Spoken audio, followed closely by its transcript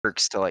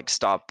perks to like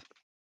stop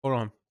Hold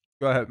on.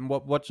 Go ahead.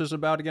 What's this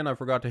about again? I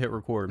forgot to hit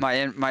record. my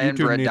YouTube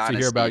inbred needs to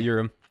hear about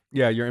dynasty.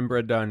 your your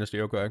inbred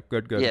dynasty. Okay,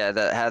 good, good. Yeah,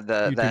 that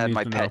YouTube had needs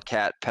my to know. pet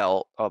cat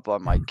pelt up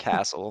on my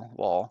castle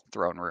wall,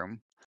 throne room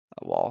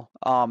wall.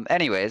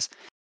 Anyways,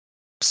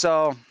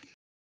 so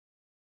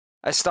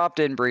I stopped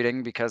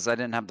inbreeding because I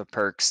didn't have the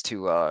perks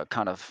to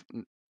kind of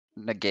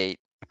negate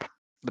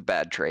the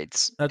bad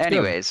traits. That's good.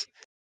 Anyways,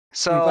 I'm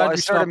so glad I you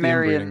started stopped the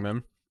inbreeding, marrying.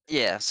 man.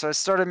 Yeah, so I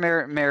started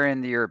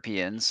marrying the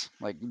Europeans,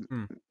 like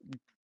Hmm.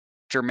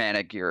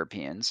 Germanic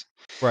Europeans,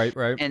 Right,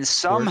 right. and Of course.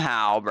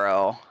 somehow,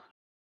 bro,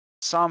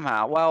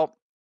 somehow, well,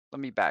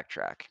 let me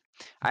backtrack.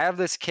 I have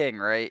this king,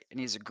 right? And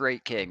he's a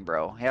great king,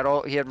 bro.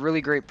 He had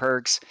really great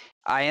perks.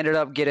 I ended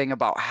up getting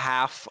about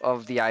half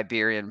of the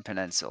Iberian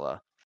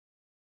Peninsula.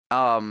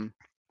 Um,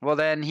 well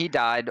then he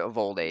died of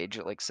old age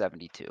at like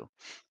 72,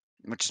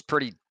 which is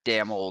pretty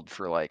damn old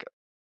for like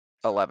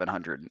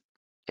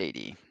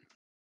 1180.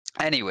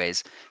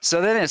 Anyways,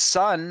 so then his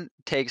son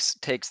takes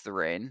the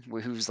reign,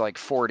 who's like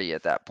 40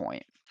 at that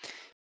point.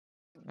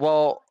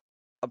 Well,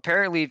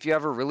 apparently, if you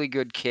have a really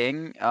good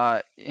king,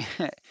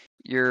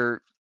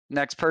 your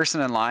next person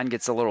in line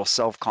gets a little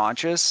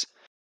self-conscious.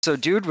 So,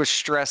 dude was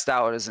stressed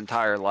out his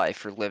entire life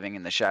for living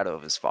in the shadow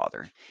of his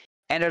father.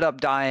 Ended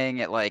up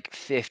dying at like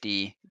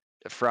 50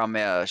 from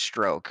a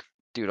stroke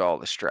due to all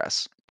the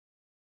stress.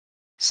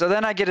 So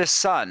then I get his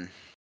son,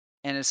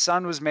 and his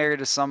son was married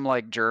to some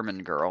like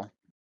German girl.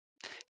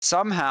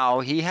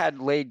 Somehow he had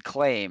laid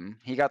claim.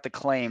 He got the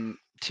claim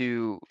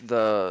to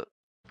the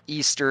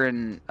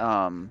Eastern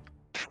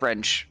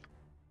French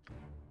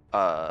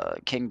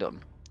kingdom.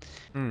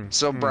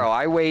 So, bro,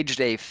 I waged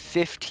a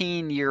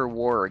 15-year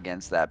war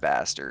against that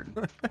bastard.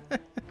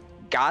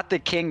 Got the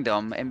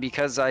kingdom, and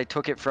because I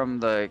took it from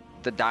the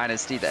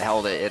dynasty that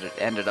held it, it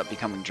ended up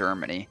becoming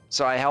Germany.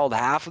 So I held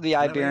half of the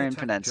Iberian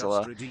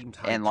Peninsula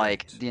and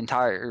like the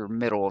entire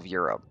middle of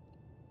Europe.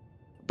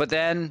 But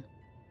then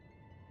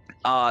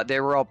they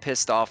were all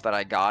pissed off that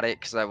I got it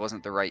because I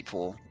wasn't the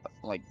rightful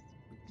like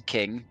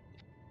king.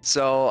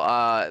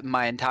 So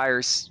my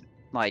entire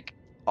like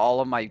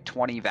all of my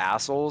 20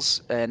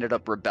 vassals ended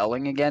up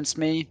rebelling against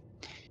me,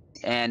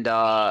 and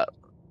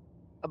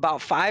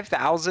about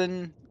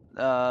 5,000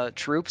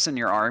 troops in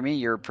your army.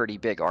 You're a pretty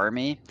big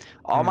army.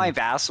 All my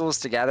vassals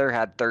together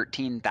had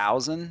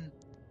 13,000.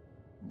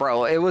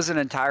 Bro, it was an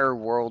entire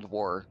world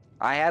war.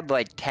 I had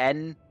like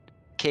 10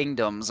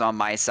 kingdoms on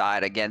my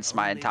side against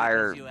my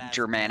entire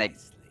Germanic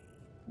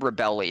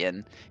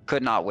rebellion.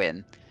 Could not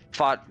win.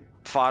 Fought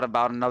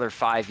about another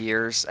 5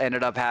 years.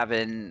 Ended up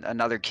having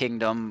another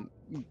kingdom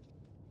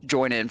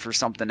join in for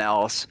something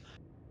else.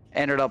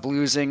 Ended up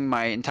losing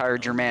my entire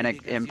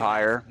Germanic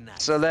empire.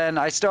 So then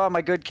I still have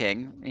my good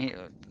king.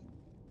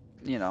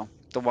 You know,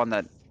 the one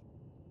that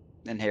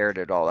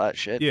inherited all that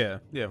shit. Yeah,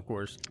 yeah, of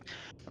course.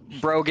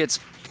 Bro gets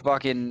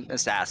fucking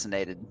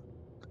assassinated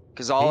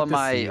because all Hate of to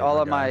see it, all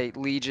my of guy.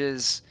 my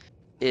lieges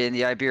in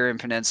the Iberian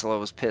Peninsula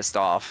was pissed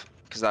off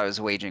because I was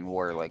waging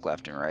war like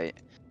left and right.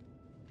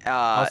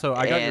 Also,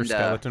 I got your And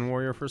skeleton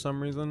warrior for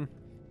some reason.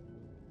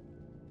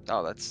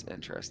 oh, that's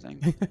interesting.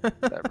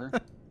 Whatever.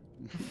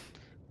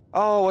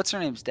 Oh, what's her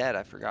name's dead?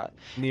 I forgot.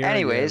 Near, yeah, we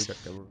Anyways, got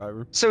the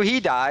reviver. so he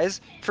dies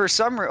for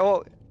some.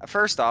 Oh,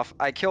 first off,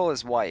 I kill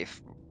his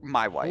wife,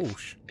 my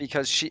wife, Oh,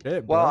 because she.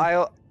 shit, Well,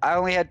 bro. I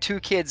only had 2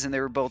 kids and they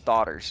were both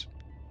daughters,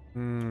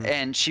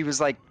 and she was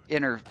like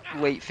in her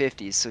late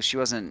 50s, so she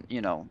wasn't, you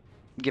know,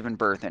 giving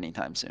birth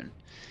anytime soon.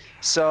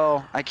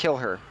 So I kill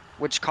her,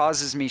 which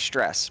causes me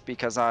stress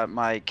because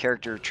my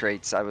character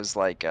traits, I was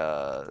like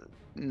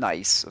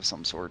nice of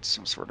some sort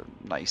of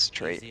nice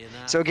trait.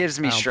 So it gives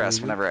me I don't stress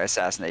believe it. whenever I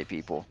assassinate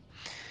people.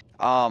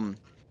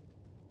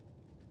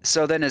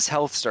 So then his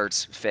health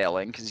starts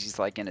failing because he's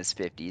like in his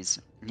 50s.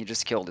 He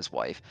just killed his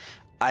wife.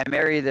 I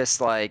marry this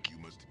like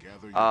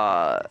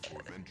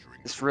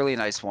this really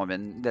nice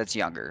woman that's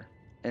younger,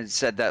 and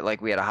said that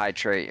like we had a high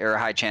trait or a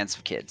high chance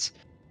of kids.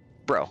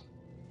 Bro,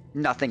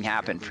 nothing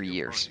happened for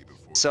years.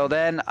 So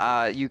then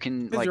you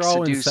can Kids like are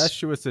all seduce.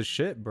 incestuous as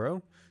shit,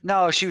 bro.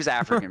 No, she was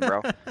African,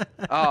 bro.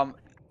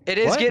 It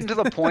is What? getting to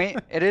the point.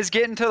 It is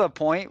getting to the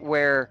point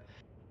where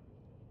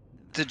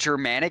the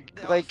Germanic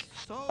like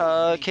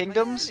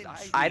kingdoms,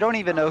 I don't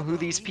even know who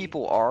these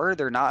people are.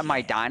 They're not in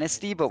my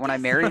dynasty, but when I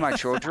marry my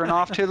children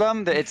off to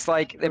them, it's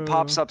like it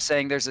pops up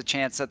saying there's a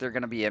chance that they're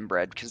gonna be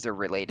inbred because they're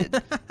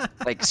related,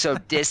 like so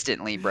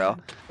distantly, bro.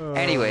 Oh my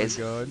Anyways,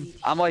 god.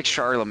 I'm like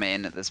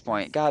Charlemagne at this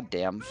point. God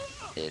damn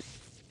it.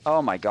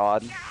 Oh my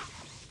god.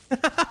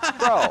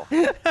 Bro.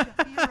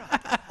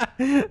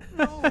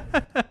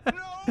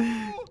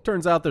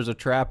 Turns out there's a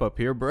trap up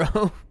here,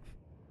 bro.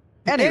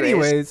 Anyways,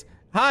 Anyways,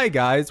 hi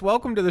guys,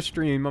 welcome to the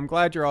stream. I'm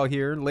glad you're all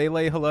here.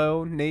 Lele,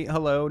 hello. Nate,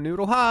 hello.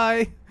 Noodle,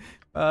 hi.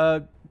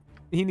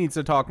 He needs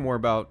to talk more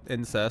about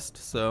incest,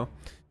 so.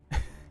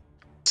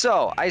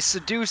 so I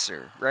seduce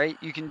her, right?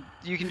 You can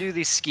do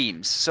these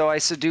schemes. So I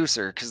seduce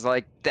her because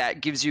like that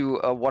gives you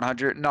a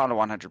 100, not a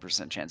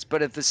 100% chance,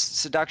 but if the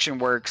seduction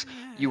works,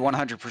 you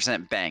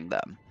 100% bang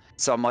them.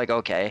 So I'm like,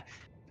 okay,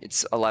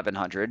 it's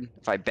 1100.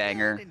 If I bang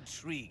her,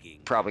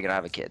 probably gonna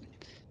have a kid.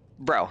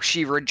 bro,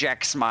 she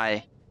rejects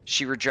my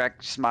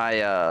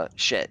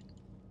shit.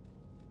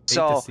 To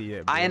So see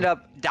it, I bro. end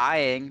up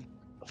dying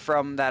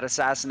from that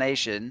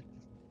assassination,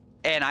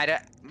 and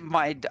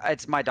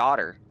it's my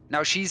daughter.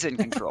 Now she's in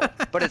control,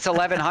 but it's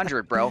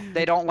 1100, bro.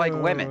 They don't like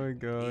women. Oh my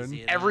god.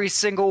 Every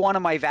single one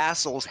of my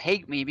vassals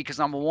hate me because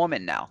I'm a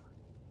woman now.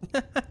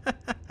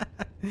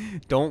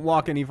 Don't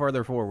walk any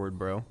farther forward,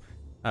 bro.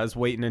 I was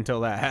waiting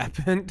until that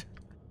happened.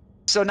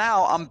 So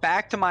now I'm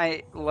back to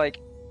my,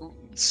 like,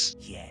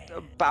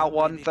 about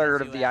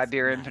 1/3 of the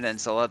Iberian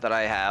Peninsula that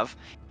I have,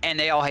 and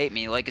they all hate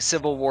me. Like, a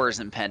civil war is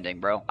impending,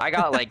 bro. I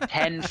got like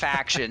 10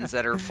 factions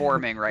that are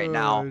forming right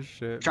now,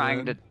 shit,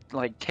 trying man. to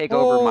like take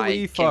over my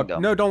Holy fuck.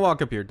 kingdom. No, don't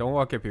walk up here. Don't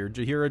walk up here.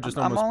 Jahira just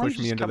I'm almost only pushed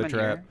me just into the coming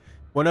trap. here.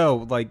 Well,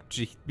 no, like,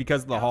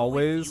 because of the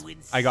hallways,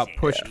 I got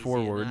pushed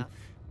forward.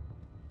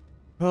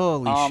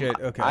 Holy shit,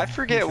 okay. I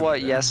forget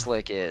what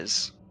Yeslik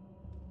is.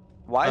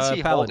 Why is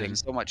he Paladin. holding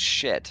so much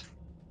shit?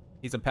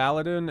 He's a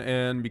paladin,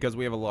 and because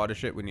we have a lot of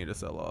shit, we need to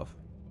sell off.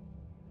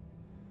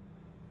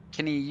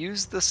 Can he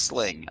use the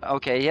sling?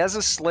 Okay, he has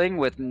a sling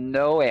with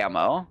no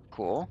ammo.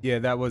 Cool. Yeah,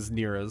 that was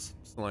Nira's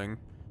sling.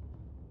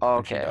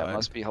 Okay, I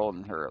must be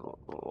holding her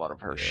a lot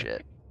of her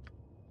shit.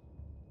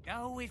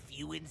 Go if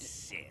you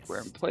insist.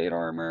 Wearing plate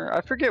armor. I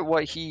forget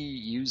what he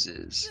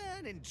uses.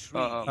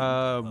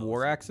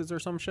 War axes or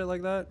some shit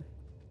like that.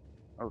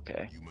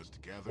 Okay.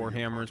 War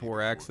hammers,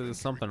 war axes,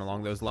 something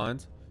along those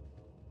lines.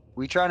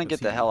 We trying to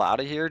get the hell out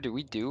of here? Do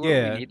we do what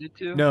we needed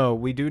to? No,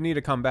 we do need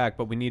to come back,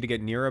 but we need to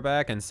get Nira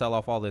back and sell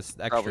off all this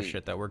extra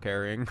shit that we're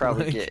carrying.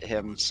 Probably like, get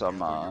him some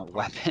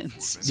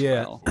weapons as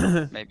yeah. well.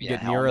 Maybe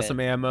get Nira some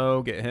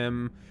ammo, get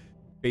him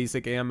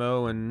basic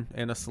ammo and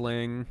a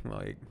sling.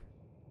 Like,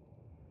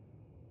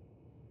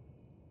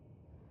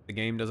 the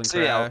game doesn't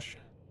crash.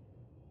 Yeah,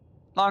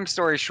 long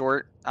story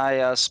short,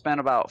 I spent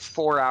about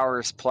 4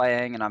 hours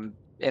playing, and I'm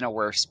in a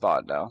worse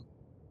spot now.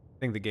 I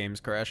think the game's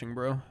crashing,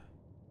 bro.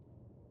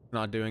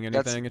 Not doing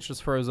anything. It's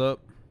just froze up.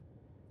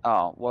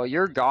 Oh, well,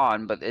 you're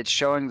gone, but it's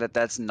showing that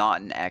that's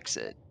not an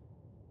exit.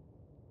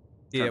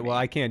 Yeah, well,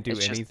 I can't do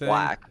it's anything. Just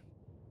black.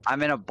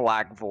 I'm in a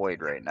black void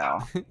right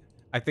now.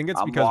 I think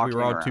it's because we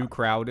were all too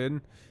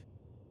crowded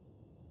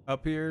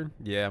up here.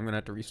 Yeah, I'm gonna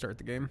have to restart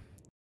the game.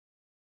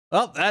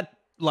 Well, that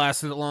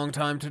lasted a long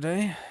time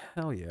today.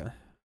 Hell yeah.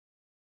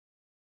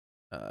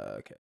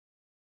 Okay.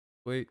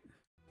 Wait.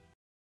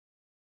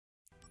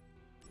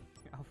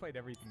 I'll fight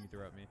everything you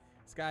throw at me.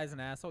 This guy's an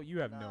asshole. You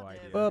have no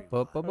idea.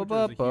 Poacher's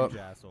a huge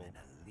asshole.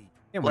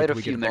 Can't wait till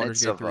we get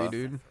Baldur's Gate 3,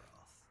 dude.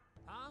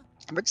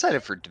 I'm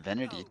excited for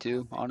Divinity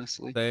too,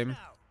 honestly. Same.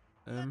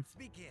 All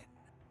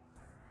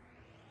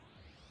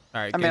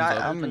right. I mean,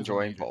 I'm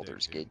enjoying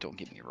Baldur's Gate. Don't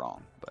get me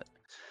wrong, but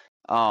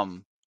I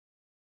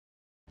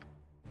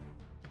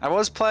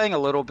was playing a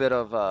little bit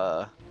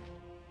of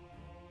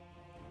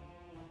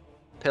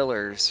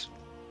Pillars.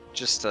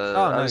 Just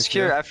I was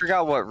curious. I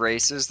forgot what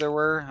races there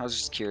were. I was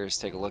just curious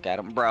to take a look at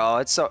them, bro.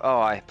 It's so.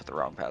 Oh, I put the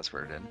wrong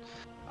password in.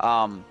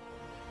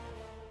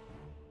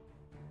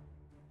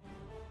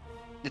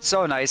 It's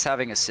so nice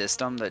having a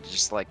system that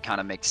just like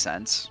kind of makes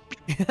sense.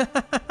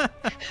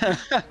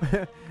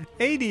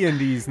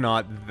 AD&D's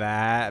not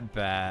that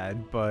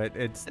bad, but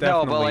it's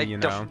definitely, no, but like you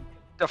know,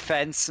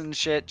 defense and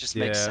shit just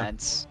makes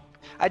sense.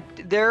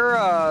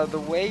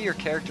 The way your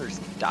characters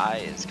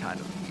die is kind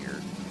of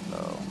weird,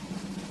 though.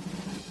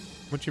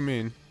 What you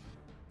mean?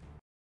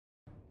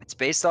 It's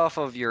based off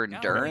of your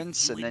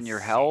endurance and then your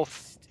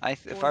health,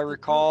 if I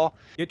recall.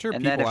 Get your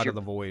people out of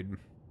the void.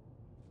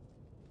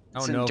 I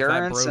don't know if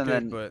that broke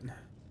it, but...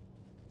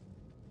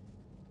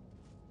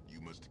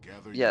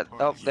 Yeah,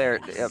 oh, there,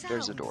 yep,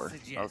 there's a door.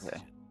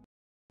 Okay.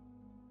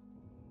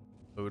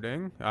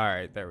 Loading?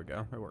 Alright, there we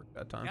go. It worked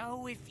that time.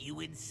 Go if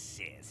you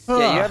insist.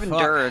 Yeah, you have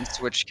endurance,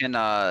 which can,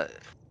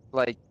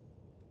 like,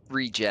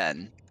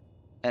 regen.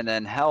 And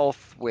then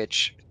health,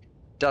 which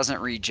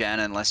doesn't regen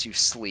unless you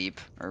sleep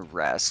or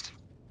rest.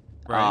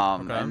 Right,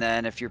 And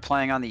then if you're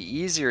playing on the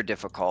easier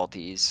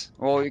difficulties,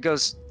 well, it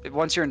goes,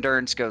 once your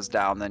endurance goes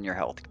down, then your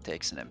health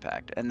takes an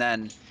impact. And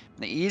then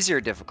the easier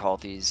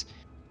difficulties,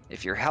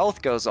 if your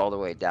health goes all the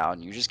way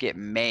down, you just get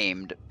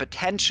maimed,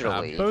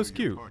 potentially. Post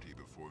Q.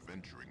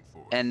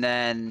 And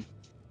then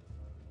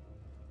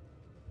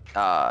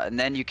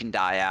you can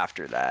die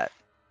after that.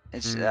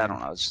 It's I don't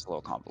know, it's just a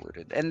little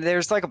convoluted. And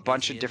there's like a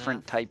bunch of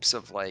different types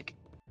of like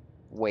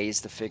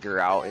ways to figure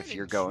out if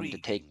you're going to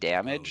take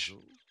damage.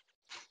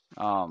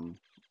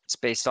 It's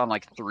based on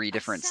like 3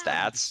 different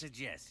stats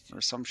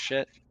or some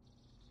shit.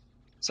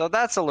 So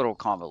that's a little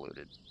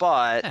convoluted,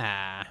 but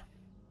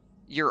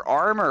your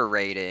armor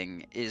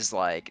rating is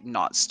like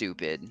not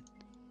stupid,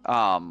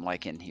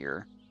 like in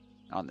here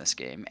on this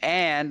game.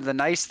 And the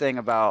nice thing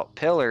about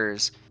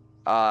Pillars,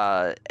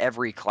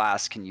 every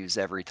class can use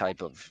every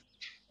type of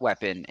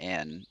weapon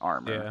and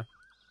armor. Yeah,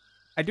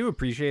 I do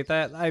appreciate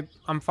that.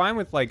 I'm fine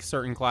with like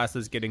certain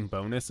classes getting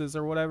bonuses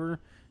or whatever,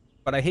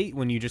 but I hate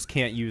when you just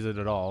can't use it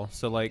at all.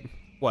 So like,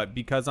 what,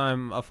 because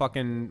I'm a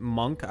fucking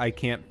monk, I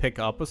can't pick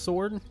up a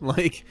sword?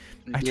 Like,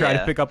 I try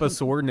to pick up a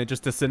sword and it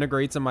just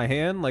disintegrates in my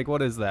hand? Like,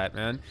 what is that,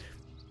 man?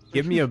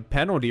 give me a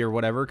penalty or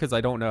whatever because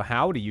I don't know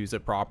how to use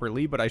it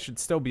properly, but I should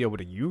still be able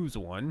to use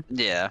one.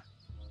 Yeah.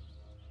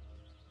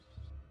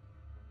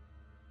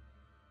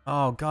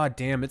 Oh, god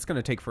damn, it's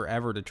gonna take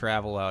forever to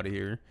travel out of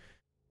here.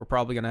 We're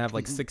probably gonna have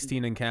like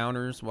 16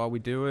 encounters while we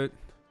do it.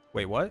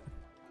 Wait, what?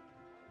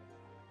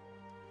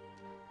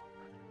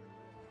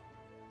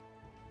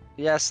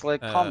 Yes,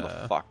 like, calm the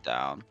fuck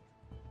down.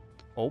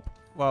 Oh.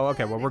 Well,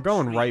 okay, well, we're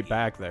going right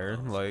back there.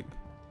 Like,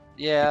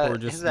 Yeah, people are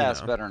just, his you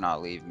ass know. better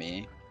not leave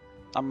me.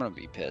 I'm gonna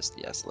be pissed.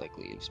 Yes, like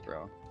leaves,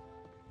 bro.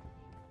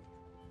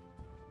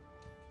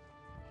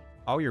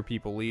 All your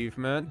people leave,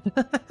 man.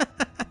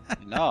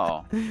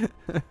 No.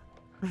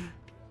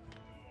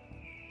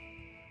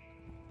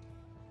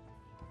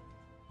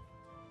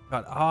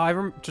 God, oh,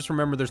 I just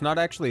remember there's not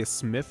actually a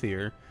smith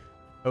here.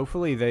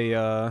 Hopefully they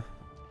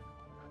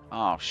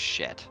Oh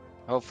shit.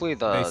 Hopefully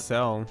they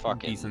sell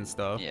fucking decent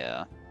stuff.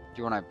 Yeah. Do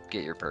you want to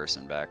get your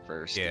person back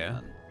first? Yeah.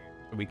 And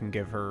So we can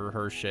give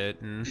her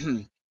shit and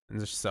and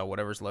just sell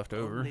whatever's left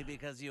over. Only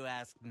because you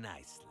asked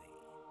nicely.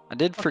 I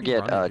did Fuck you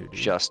forget running to,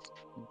 dude?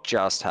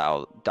 just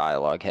how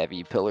dialogue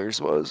heavy Pillars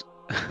was.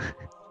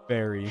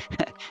 Very.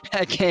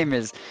 That game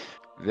is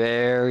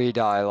very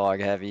dialogue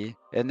heavy,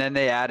 and then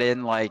they add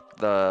in like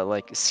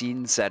the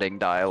scene setting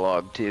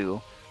dialogue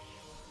too.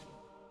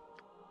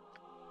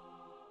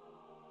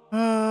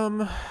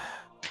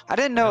 I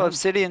didn't know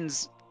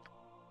Obsidian's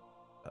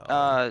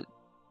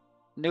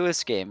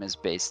newest game is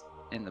based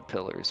in the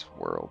Pillars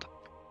world.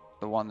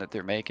 The one that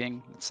they're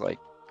making, it's like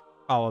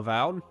All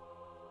Avowed?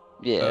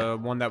 yeah,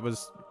 One that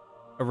was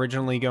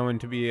originally going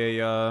to be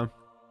a Open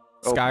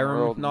Skyrim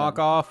world, and then-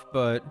 knockoff,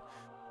 but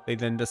they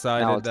then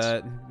decided it's-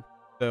 that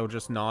they'll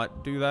just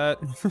not do that.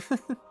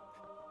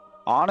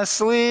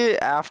 honestly,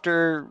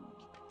 after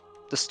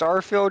the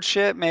Starfield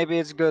shit, maybe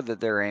it's good that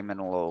they're aiming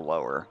a little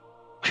lower.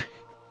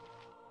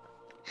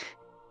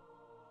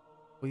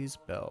 Please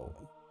bell.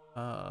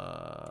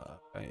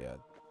 Yeah,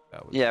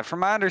 that was. Yeah,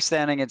 from my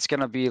understanding, it's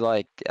gonna be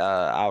like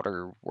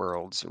Outer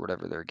Worlds or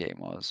whatever their game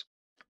was,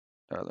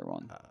 the other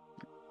one,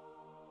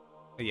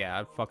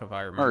 Yeah, fuck if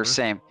I remember.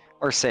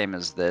 or same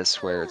as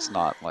this, where it's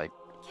not like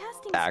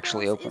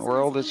actually open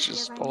world. It's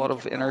just a lot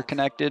of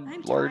interconnected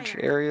large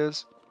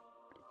areas.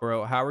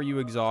 Bro, how are you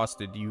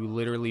exhausted? You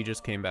literally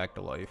just came back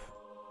to life.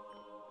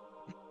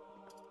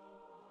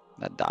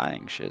 That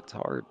dying shit's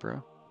hard,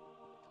 bro.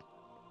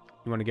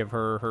 You want to give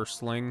her her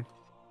sling?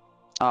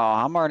 Oh,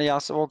 I'm already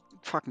also. Well,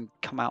 fucking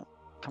come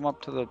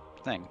up to the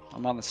thing.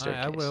 I'm on the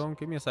staircase. I will.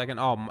 Give me a second.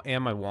 Oh,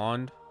 and my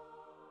wand.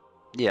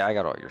 Yeah, I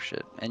got all your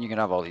shit, and you can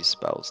have all these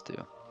spells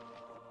too.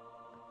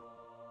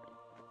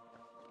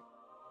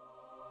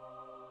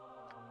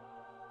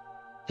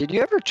 Did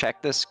you ever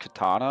check this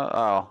katana?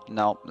 Oh,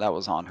 no, that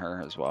was on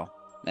her as well.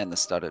 And the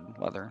studded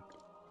leather.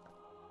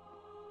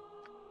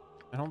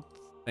 I don't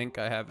think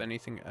I have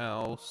anything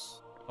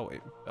else. Oh,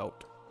 wait,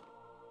 belt.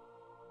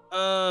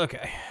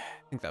 Okay.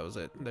 I think that was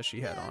it that she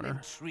had on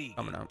her.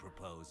 Coming out.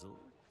 Proposal.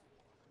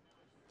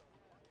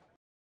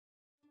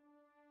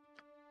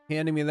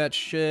 Handing me that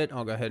shit.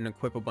 I'll go ahead and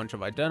equip a bunch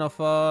of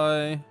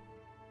identify.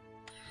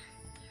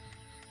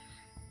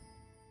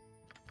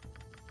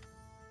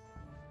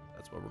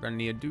 That's what we're gonna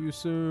need to do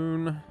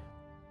soon.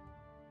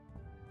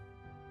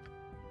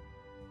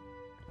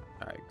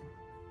 Alright.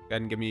 Go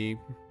ahead and give me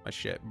my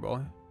shit,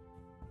 boy.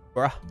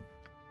 Bruh.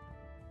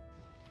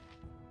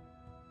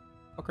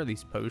 What are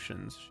these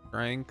potions?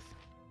 Strength,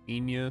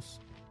 genius,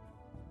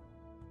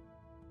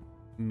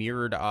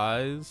 mirrored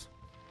eyes.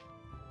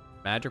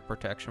 Magic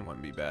protection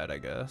wouldn't be bad, I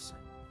guess.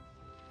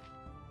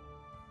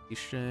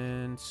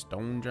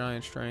 Stone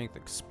giant strength,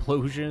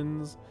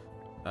 explosions.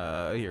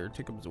 Here,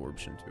 take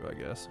absorption too, I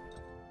guess.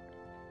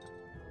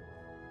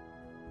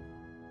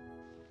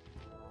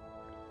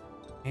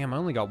 Damn, I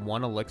only got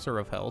one elixir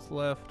of health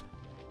left.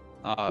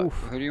 Who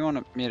do you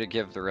want me to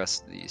give the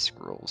rest of these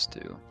scrolls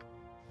to?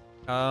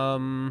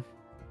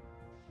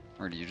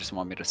 Or do you just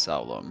want me to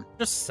sell them?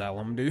 Just sell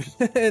them, dude.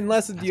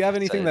 Unless, do you have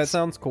anything that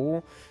sounds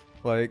cool?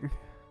 Like...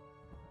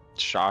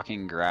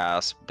 Shocking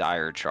Grasp,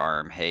 Dire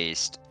Charm,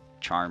 Haste,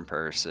 Charm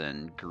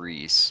Person,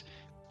 Grease,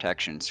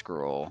 Protection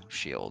Scroll,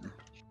 Shield.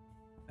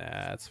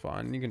 That's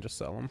fine. You can just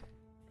sell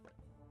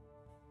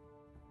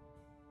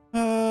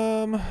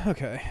them.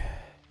 Okay.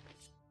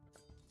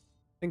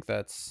 I think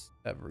that's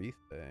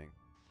everything.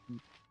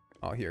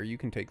 Oh, here, you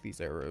can take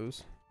these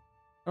arrows.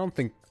 I don't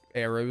think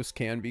arrows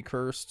can be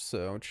cursed,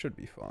 so it should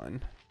be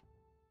fine.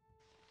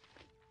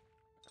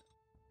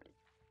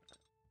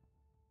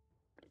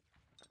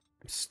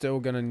 I'm still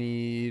gonna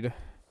need...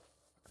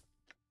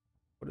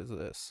 What is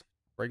this?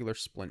 Regular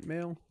splint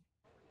mail?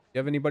 You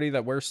have anybody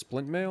that wears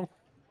splint mail?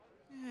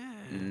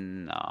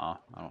 No, I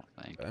don't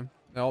think. Okay.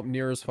 Nope,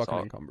 Nira's fucking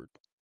all- encumbered.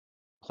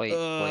 Plate,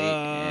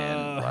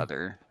 and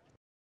leather.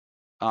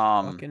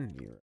 Fucking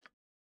Nira.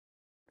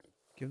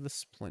 Give the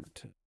splint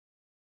to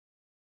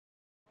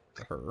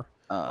her.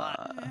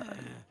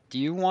 Do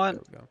you There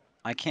want... we go.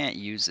 I can't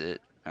use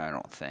it, I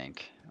don't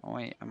think. Oh,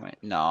 wait, I might...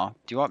 No.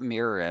 Do you want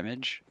mirror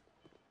image?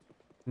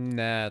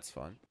 Nah, it's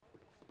fine.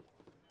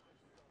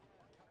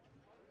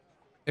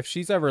 If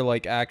she's ever,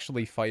 like,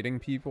 actually fighting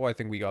people, I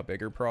think we got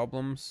bigger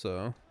problems,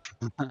 so...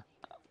 What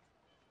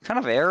kind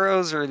of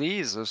arrows are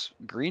these? Those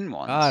green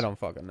ones? I don't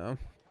fucking know.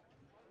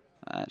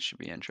 That should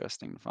be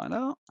interesting to find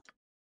out.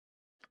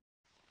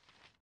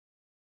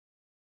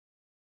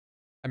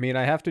 I mean,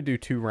 I have to do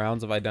 2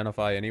 rounds of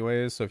identify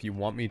anyways, so if you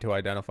want me to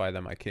identify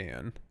them, I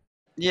can.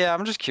 Yeah,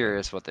 I'm just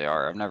curious what they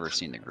are. I've never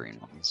seen the green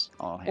ones.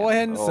 Go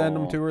ahead and send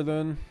them to her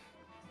then.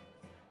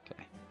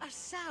 Okay. A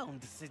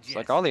sound It's suggestion.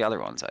 like all the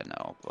other ones I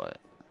know, but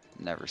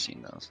never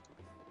seen those.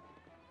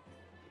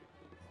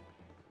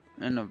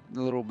 In a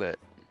little bit.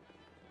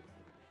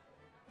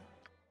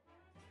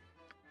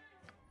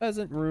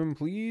 Peasant room,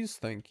 please.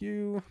 Thank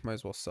you. Might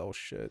as well sell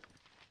shit.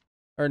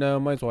 Or no,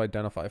 might as well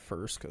identify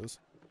first, because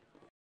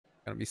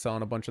I'm gonna be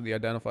selling a bunch of the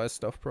identify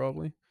stuff,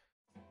 probably.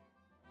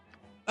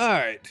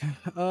 Alright.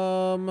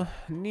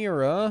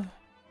 Nira.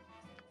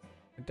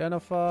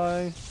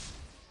 Identify.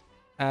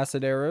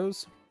 Acid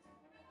arrows.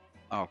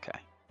 Okay.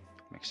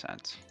 Makes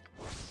sense.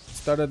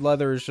 Studded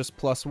leather is just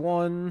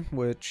 +1,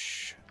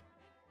 which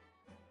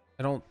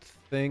I don't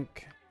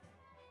think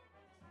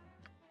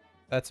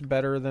that's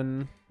better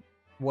than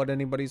what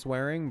anybody's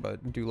wearing,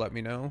 but do let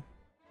me know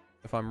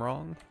if I'm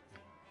wrong.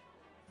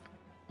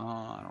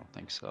 I don't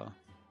think so.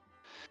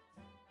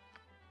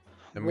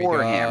 Then we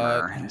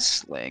Warhammer got and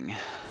sling.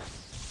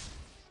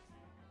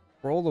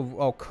 Scroll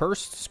of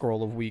cursed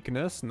scroll of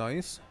weakness,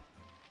 nice.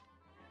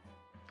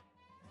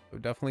 So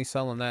definitely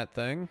selling that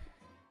thing.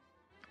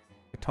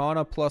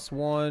 Katana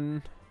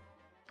 +1.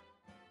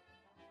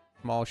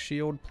 Small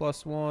shield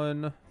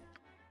 +1.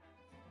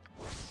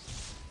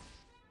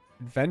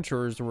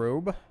 Adventurer's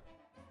robe.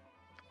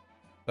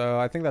 So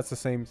I think that's the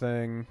same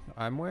thing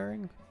I'm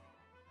wearing.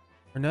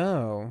 Or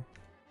no.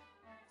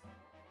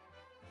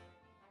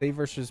 Save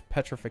versus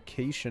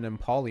petrification and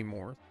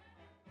polymorph.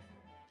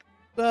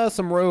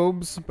 Some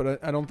robes,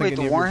 but I don't think Wait,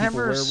 any the of your people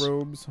wear Warhammers?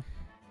 robes.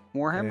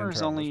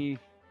 Warhammer's only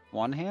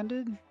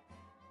one-handed?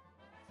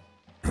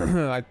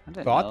 I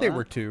didn't thought know they that.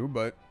 were 2,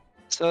 but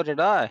So did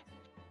I.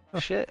 Huh.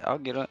 Shit, I'll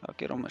get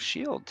him a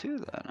shield too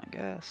then, I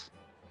guess.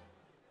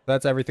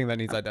 that's everything that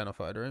needs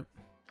identified, right?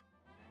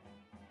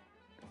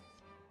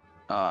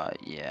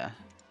 Yeah.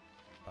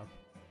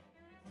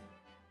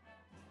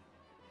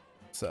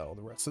 Sell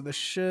the rest of the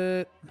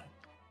shit.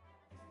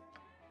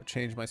 I'll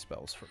change my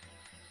spells for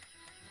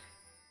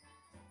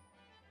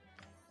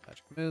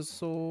magic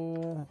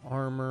missile,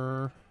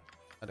 armor,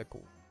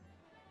 medical,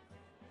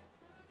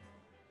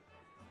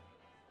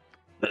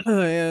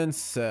 and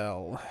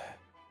sell.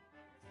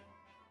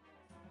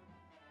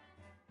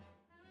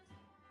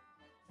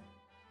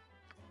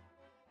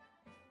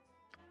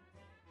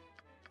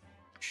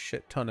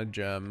 Shit ton of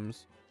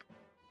gems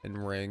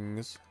and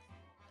rings,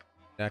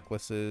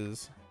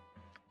 necklaces,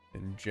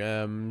 and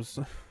gems.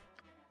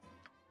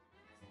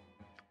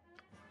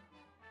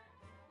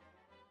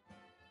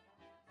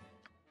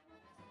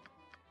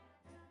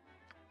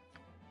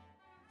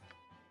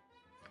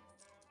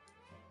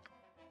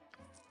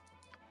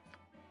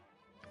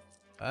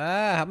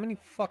 How many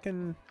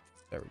fucking...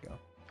 There we go.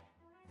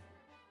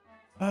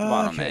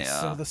 Bottom Okay, a,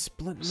 so the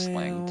splint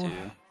sling mail. too.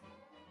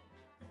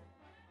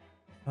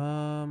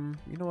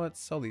 You know what?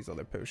 Sell these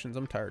other potions.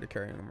 I'm tired of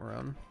carrying them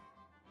around.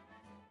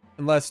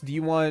 Unless, do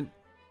you want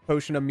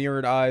potion of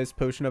mirrored eyes,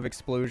 potion of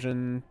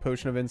explosion,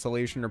 potion of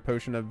insulation, or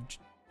potion of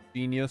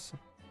genius?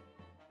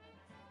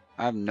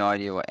 I have no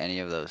idea what any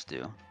of those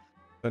do.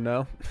 So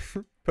no.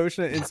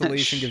 Potion of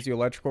insulation gives you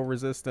electrical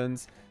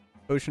resistance.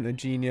 Potion of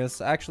genius.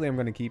 Actually, I'm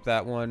going to keep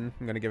that one.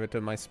 I'm going to give it to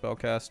my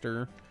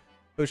spellcaster.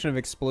 Potion of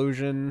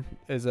explosion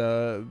is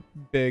a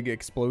big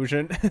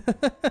explosion.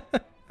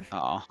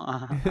 Oh,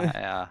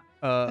 yeah.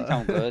 I think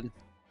I'm good.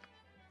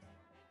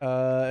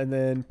 And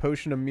then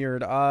potion of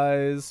mirrored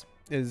eyes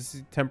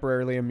is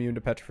temporarily immune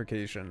to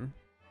petrification.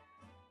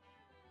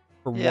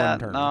 For Yeah, one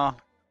turn. no.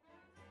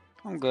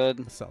 I'm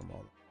good. Sell them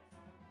all.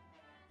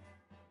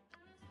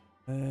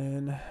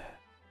 And I'm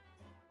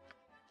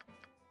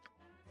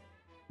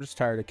just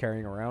tired of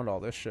carrying around all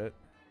this shit.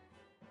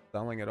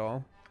 Selling it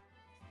all.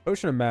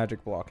 Potion of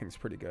magic blocking is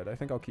pretty good. I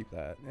think I'll keep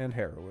that. And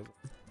heroism.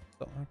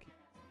 So I'll keep.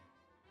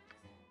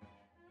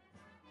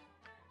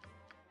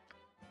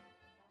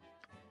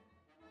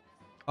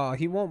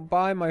 He won't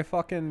buy my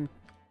fucking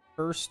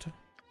first,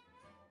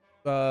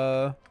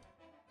 whatever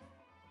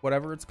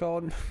it's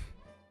called.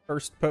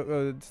 First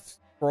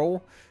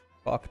scroll.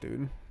 Fuck,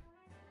 dude.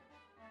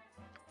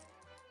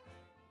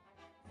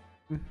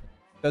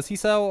 Does he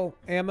sell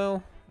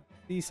ammo?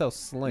 He sells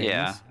slings.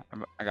 Yeah,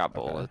 I got Okay.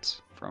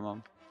 bullets from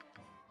him.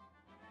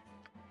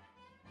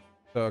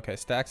 So, okay,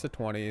 stacks of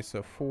 20.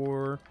 So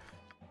 4,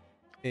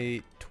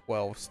 8,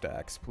 12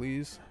 stacks,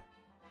 please.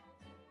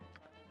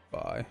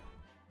 Bye.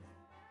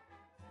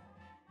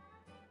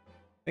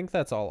 I think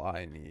that's all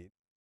I need.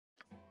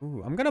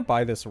 Ooh, I'm gonna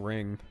buy this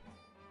ring.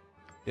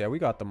 Yeah, we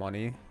got the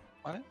money.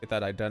 What? Get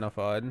that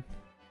identified.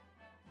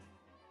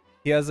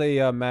 He has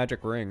a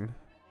magic ring.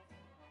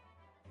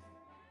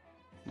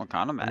 What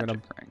kind of magic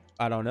ring?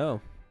 I don't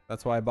know.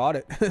 That's why I bought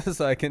it.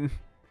 So I can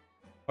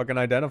fucking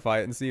identify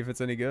it and see if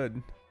it's any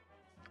good.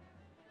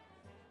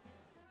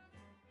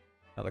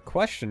 Now the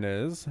question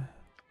is,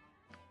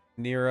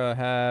 Nira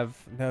have...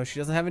 No, she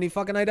doesn't have any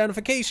fucking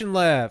identification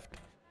left.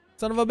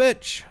 Son of a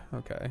bitch.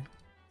 Okay.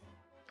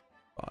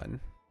 Fine.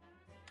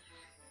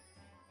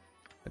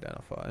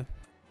 Identify.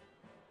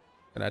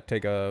 Gonna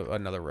take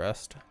another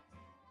rest.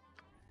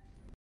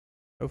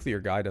 Hopefully your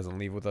guy doesn't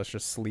leave with us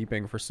just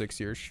sleeping for 6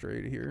 years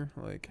straight here.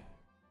 Like...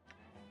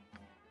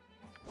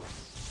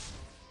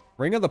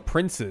 Ring of the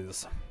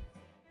Princes.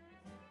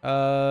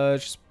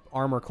 Just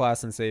armor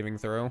class and saving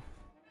throw.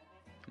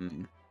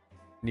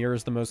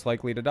 Nira's the most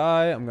likely to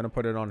die. I'm gonna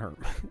put it on her.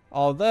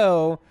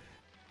 Although,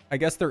 I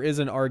guess there is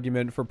an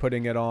argument for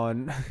putting it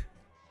on...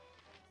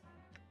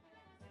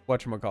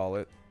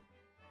 Whatchamacallit.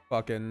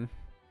 Fucking...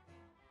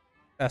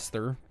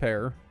 Esther,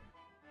 pair.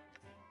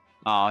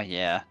 Oh,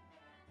 yeah.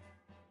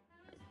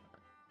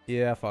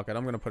 Yeah, fuck it.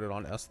 I'm gonna put it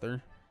on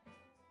Esther.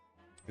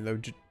 Even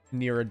though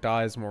Nira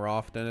dies more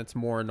often, it's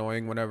more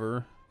annoying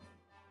whenever...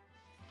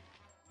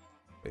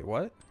 Wait,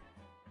 what?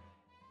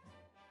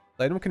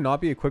 The item cannot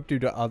be equipped due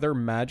to other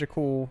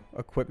magical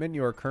equipment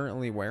you are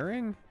currently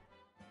wearing?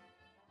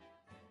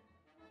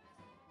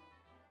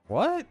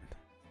 What?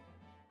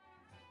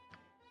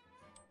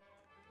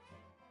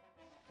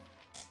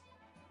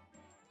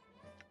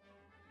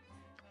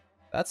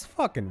 That's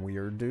fucking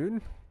weird,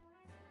 dude.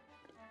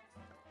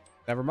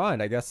 Never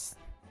mind, I guess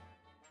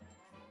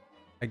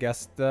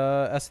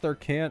the Esther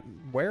can't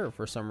wear it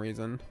for some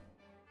reason.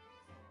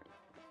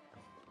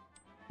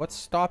 What's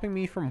stopping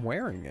me from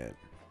wearing it?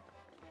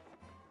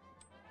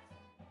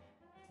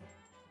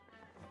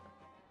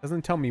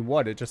 Doesn't tell me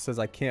what, it just says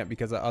I can't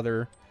because of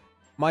other...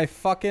 My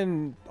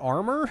fucking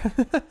armor?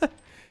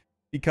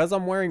 Because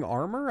I'm wearing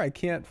armor, I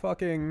can't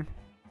fucking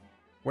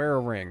wear a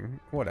ring.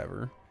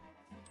 Whatever.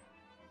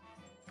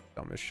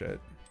 Dumb as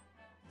shit.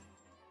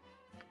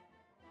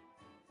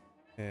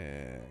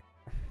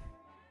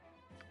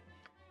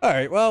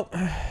 Alright, well,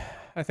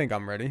 I think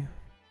I'm ready.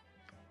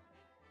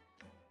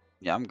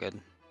 Yeah, I'm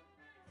good.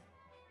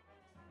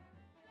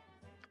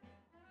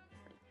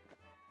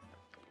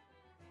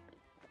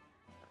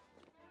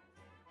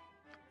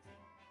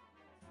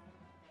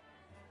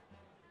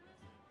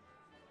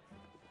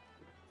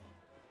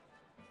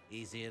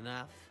 Easy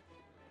enough.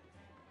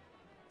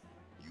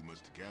 You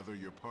must gather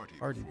your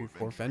party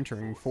Before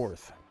venturing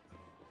forth.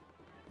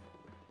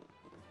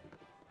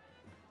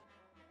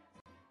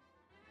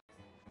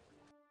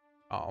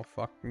 Oh,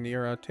 fuck,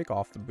 Nira. Take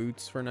off the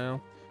boots for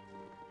now.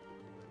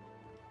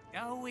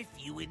 Oh, if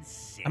you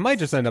insist. I might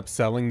just end up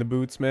selling the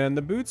boots, man.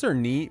 The boots are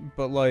neat,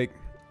 but, like,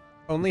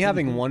 only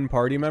having one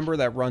party member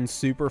that runs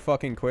super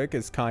fucking quick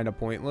is kind of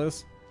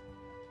pointless.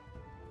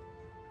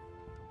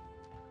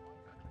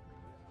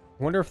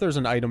 I wonder if there's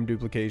an item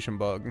duplication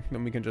bug.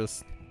 Then we can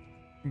just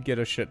get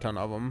a shit ton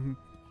of them.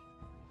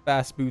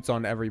 Fast boots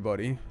on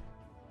everybody.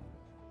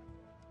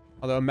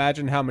 Although,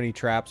 imagine how many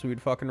traps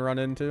we'd fucking run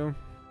into.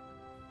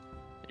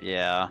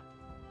 Yeah.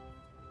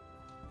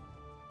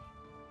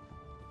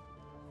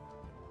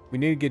 We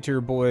need to get to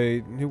your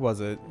boy, who was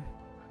it?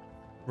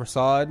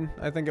 Rasad,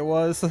 I think it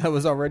was. That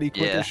was already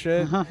quick as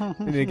shit.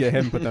 We need to get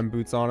him, put them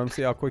boots on him,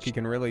 see how quick he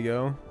can really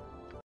go.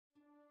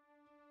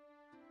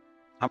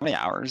 How many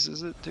hours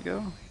is it to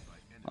go?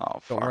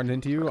 Oh, Don't run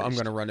into you, I'm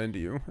gonna run into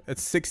you.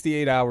 It's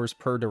 68 hours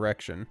per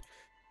direction.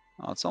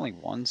 Oh, it's only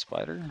one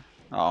spider?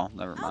 Oh,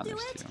 never mind,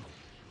 there's two.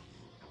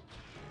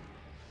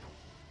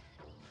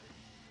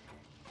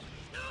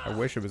 I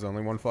wish it was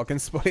only one fucking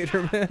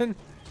spider, man.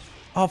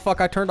 Oh, fuck,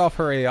 I turned off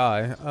her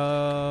AI.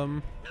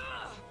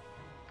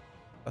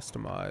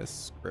 Customize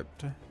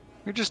script.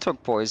 Who just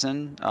took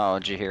poison? Oh,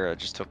 Jaheira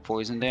just took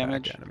poison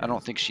damage. I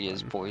don't think she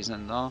is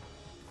poisoned, though.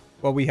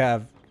 Well, we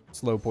have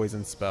slow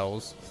poison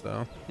spells,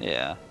 so...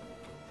 Yeah.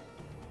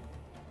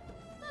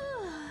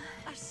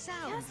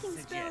 Casting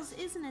spells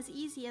isn't as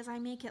easy as I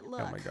make it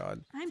look. Oh my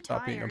god. I'm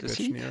Stop being a tired. Does bitch,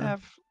 he Nira.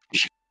 have...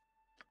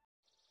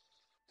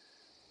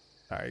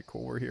 Alright,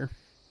 cool, we're here.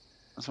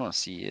 I just want to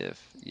see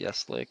if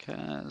Yeslik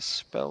has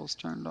spells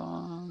turned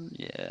on.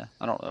 Yeah.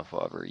 I don't know if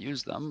I'll ever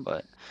use them,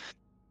 but...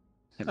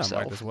 I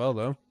Himself. might as well,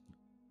 though.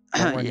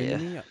 Don't run Yeah. into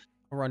me.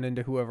 I'll run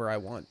into whoever I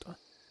want.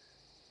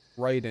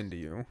 Right into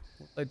you.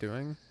 What am I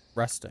doing?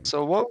 Resting.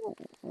 So what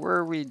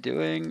were we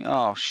doing?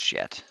 Oh,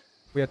 shit.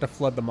 We have to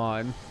flood the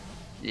mine.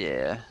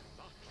 Yeah.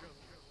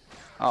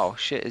 Oh,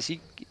 shit. Is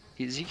he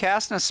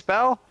casting a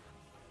spell?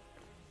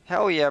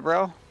 Hell yeah,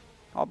 bro.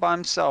 All by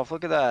himself.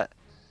 Look at that.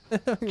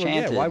 Well, yeah,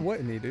 Chanted. why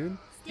wouldn't he, dude?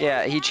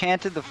 Yeah, he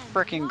chanted the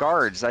frickin'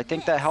 guards. I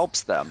think that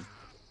helps them.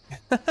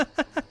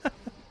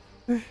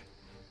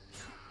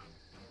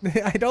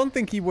 I don't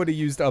think he would have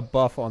used a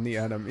buff on the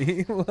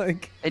enemy.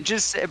 Like, It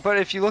just, but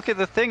if you look at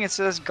the thing, it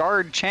says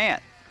guard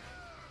chant.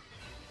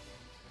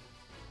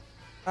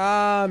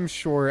 I'm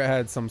sure it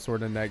had some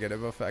sort of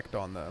negative effect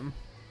on them.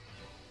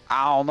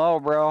 I don't know,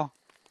 bro.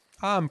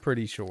 I'm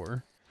pretty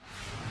sure.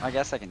 I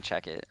guess I can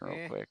check it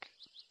real quick.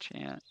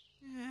 Chant.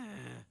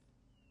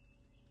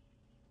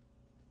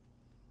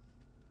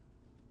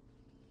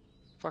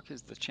 Fuck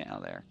is the channel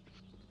there?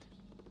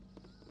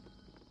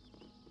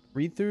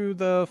 Read through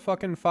the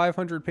fucking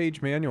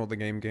 500-page manual the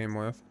game came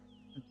with.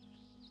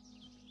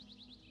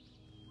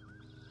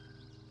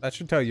 That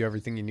should tell you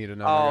everything you need to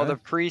know. Oh, my guy. the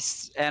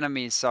priest's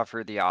enemies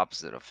suffer the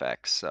opposite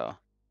effects, so.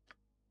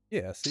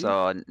 Yeah, see?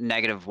 So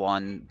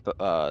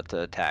 -1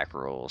 to attack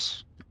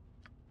rolls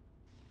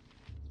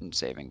and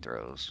saving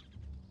throws.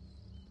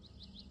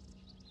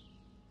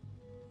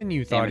 And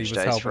you thought he Damage was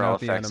dice helping for all out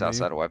the effects enemy.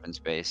 outside of weapon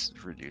space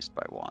is reduced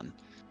by 1.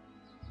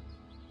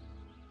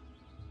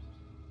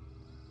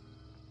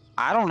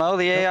 I don't know,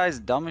 the AI is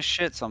dumb as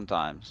shit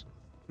sometimes.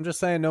 I'm just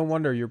saying, no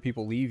wonder your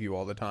people leave you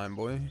all the time,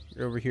 boy.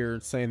 You're over here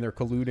saying they're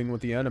colluding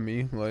with the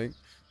enemy, like...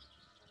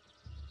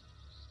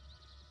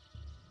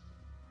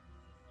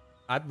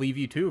 I'd leave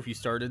you too if you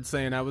started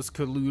saying I was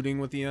colluding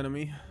with the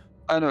enemy.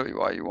 I know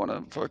why you want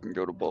to fucking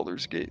go to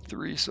Baldur's Gate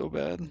 3 so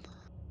bad.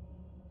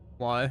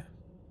 Why? I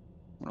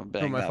want to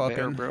Who bang am I that bear,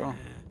 fucking? bro.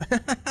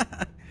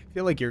 I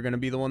feel like you're gonna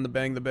be the one to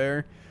bang the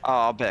bear. Oh,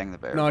 I'll bang the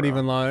bear, Not bro.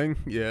 even lying.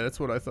 Yeah, that's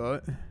what I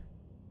thought.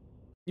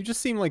 You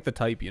just seem like the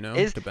type, you know,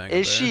 to bang a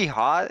Is bear. she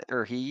hot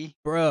or he?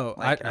 Bro,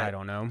 Like, I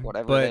don't know.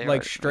 whatever But they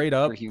like are, straight like,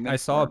 up, for human I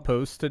saw a form.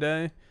 post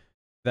today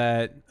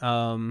that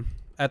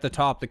at the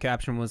top the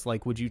caption was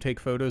like, "Would you take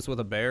photos with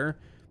a bear?"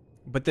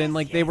 But then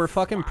like they were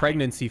fucking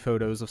pregnancy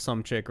photos of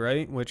some chick,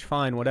 right? Which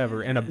fine,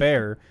 whatever, and a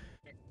bear.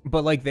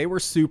 But like they were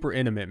super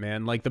intimate,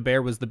 man. Like the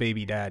bear was the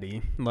baby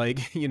daddy.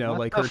 Like, you know, What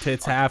like the her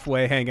tits fuck?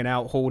 halfway hanging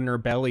out, holding her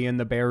belly and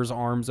the bear's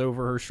arms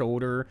over her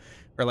shoulder,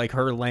 or like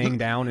her laying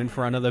down in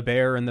front of the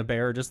bear and the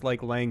bear just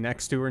like laying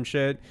next to her and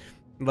shit.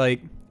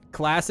 Like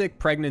classic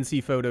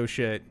pregnancy photo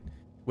shit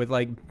with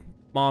like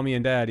mommy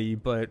and daddy,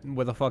 but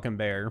with a fucking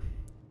bear.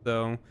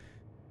 So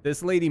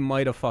this lady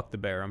might have fucked the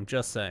bear. I'm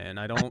just saying.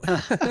 I don't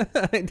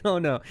I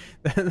don't know.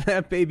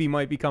 That baby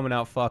might be coming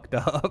out fucked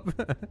up.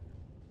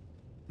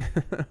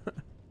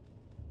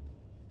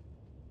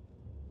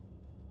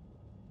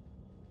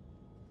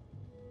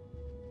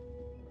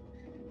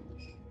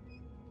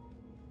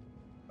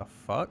 The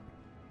fuck?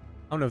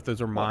 I don't know if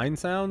those are mine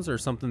sounds or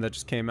something that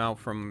just came out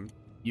from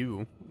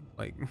you.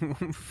 Like,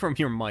 from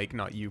your mic,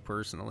 not you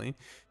personally.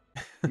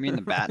 You mean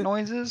the bat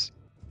noises?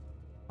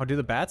 Oh, do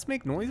the bats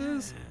make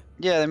noises?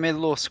 Yeah, they made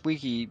little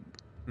squeaky,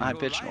 Hmm.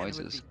 high-pitched Orion would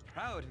noises. be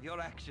proud of your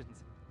actions.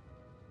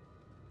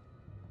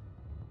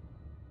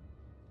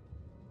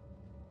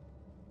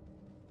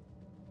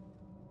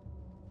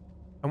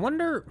 I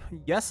wonder,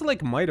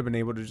 Yeselik might have been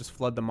able to just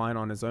flood the mine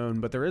on his own,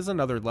 but there is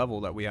another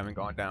level that we haven't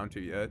gone down to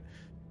yet.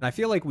 And I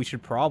feel like we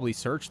should probably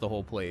search the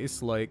whole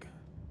place. Like,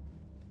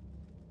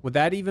 would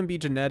that even be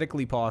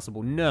genetically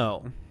possible?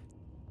 No.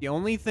 The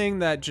only thing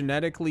that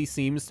genetically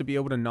seems to be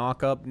able to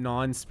knock up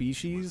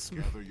non-species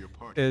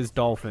is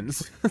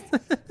dolphins.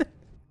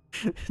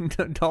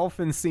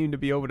 Dolphins seem to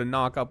be able to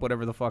knock up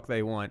whatever the fuck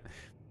they want.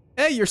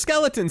 Hey, your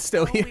skeleton's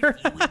still here.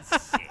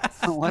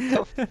 What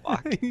the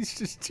fuck? He's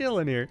just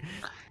chilling here.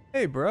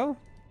 Hey, bro.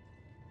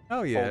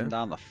 Oh, yeah. Holding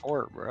down the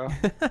fort, bro.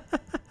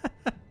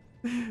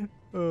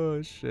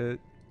 Oh, shit.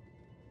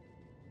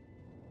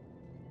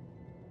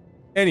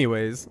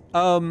 Anyways,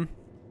 yeah,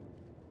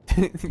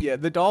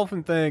 the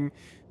dolphin thing,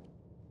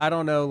 I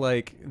don't know,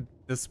 like,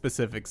 the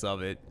specifics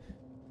of it,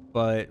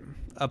 but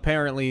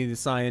apparently the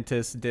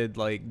scientists did,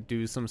 like,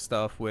 do some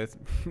stuff with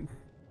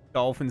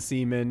dolphin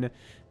semen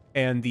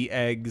and the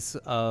eggs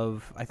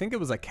of, I think it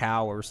was a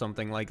cow or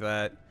something like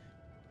that,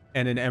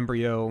 and an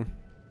embryo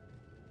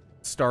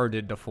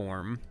started to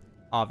form.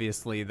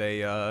 Obviously,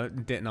 they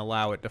didn't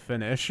allow it to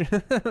finish,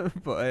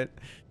 but...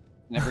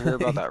 Never hear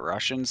about that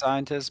Russian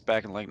scientist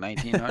back in like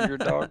 1900,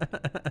 dog?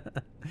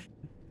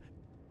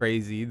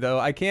 Crazy. Though,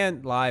 I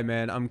can't lie,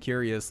 man. I'm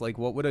curious. Like,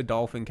 what would a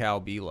dolphin cow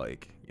be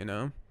like, you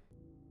know?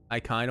 I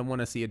kind of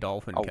want to see a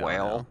dolphin cow. A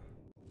whale?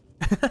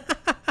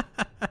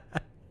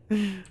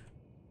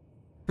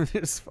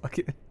 Just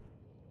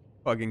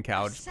fucking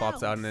cow just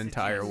pops out an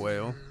entire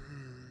whale.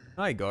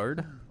 Hi,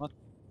 guard. What?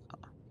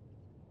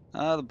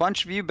 The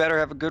bunch of you better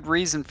have a good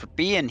reason for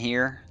being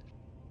here.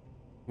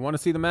 You want to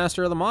see the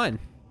master of the mine?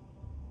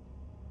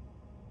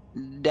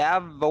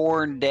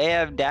 Daviorn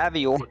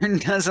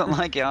doesn't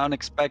like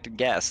unexpected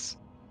guests.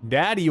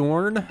 Daddy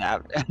Orn.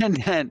 And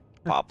then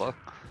Papa.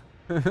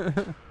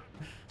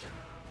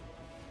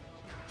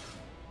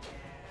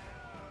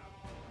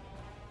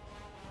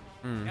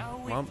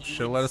 Well,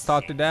 should've let us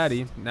talk to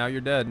Daddy. Now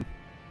you're dead.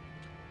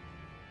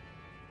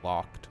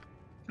 Locked.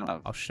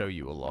 I'll show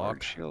you a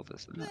lock. Shield,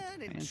 isn't it?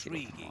 An Fancy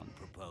looking intriguing one.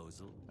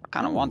 proposal. I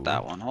kind of want Ooh.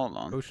 that one. Hold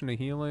on. Potion of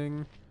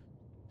healing.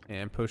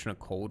 And potion of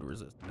cold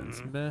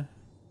resistance. Meh.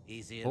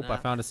 Easy Oh, I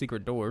enough. found a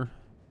secret door.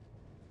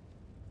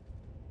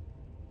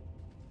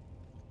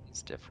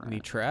 It's different.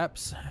 Any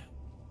traps?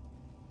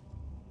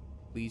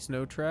 Please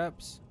no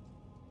traps.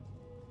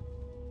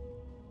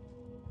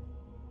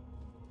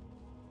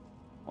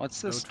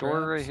 What's No this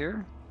door right traps.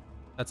 here?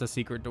 That's a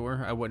secret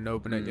door. I wouldn't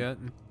open it yet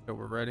until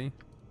we're ready.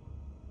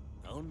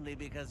 Only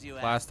because you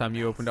Last time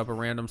you opened up a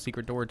random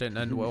secret door, it didn't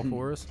end well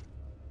for us.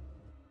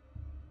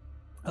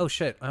 Oh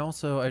shit,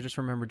 I just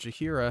remembered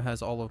Jahira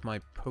has all of my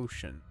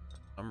potions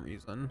for some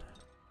reason.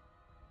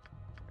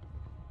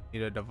 Need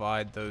to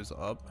divide those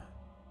up.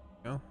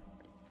 There you go.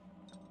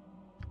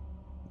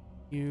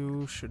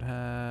 You should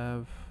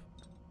have...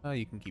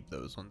 you can keep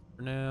those ones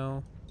for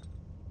now.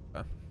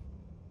 Okay.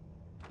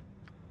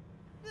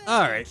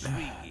 All right.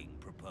 Intriguing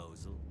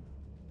proposal.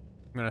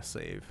 I'm gonna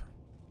save.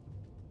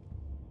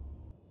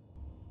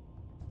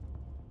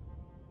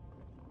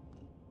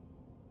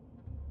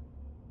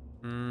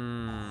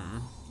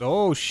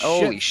 Oh shit!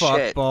 Holy Fuck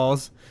shit.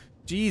 balls.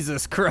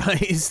 Jesus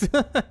Christ.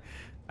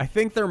 I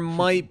think there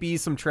might be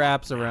some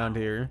traps around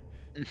here.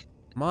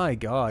 My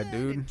God,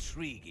 dude.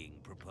 Intriguing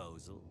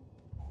proposal.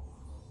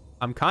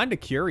 I'm kind of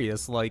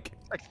curious. Like,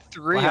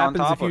 Three what on happens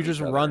top if you of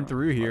just each run other.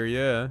 through here?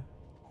 Yeah.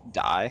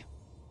 Die.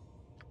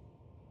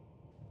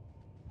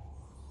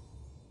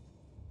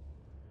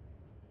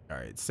 All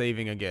right,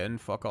 saving again.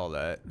 Fuck all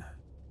that. So,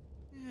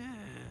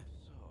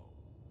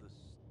 the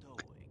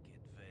stoic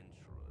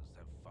adventurers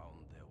have found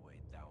their way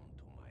down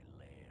to my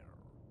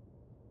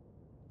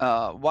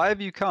lair. Why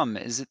have you come?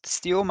 Is it to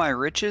steal my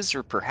riches,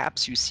 or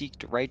perhaps you seek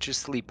to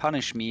righteously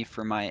punish me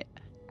for my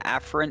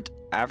affront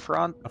to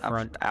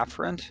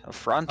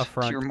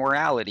your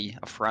morality?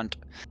 Affront.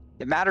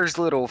 It matters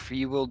little, for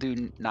you will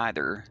do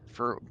neither.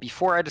 For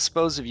before I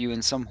dispose of you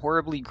in some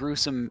horribly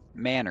gruesome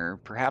manner,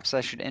 perhaps I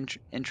should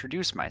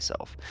introduce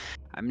myself.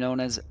 I'm known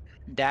as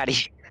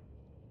Daddy.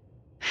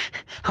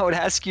 I would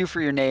ask you for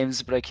your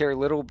names, but I care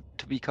little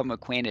to become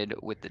acquainted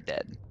with the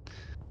dead.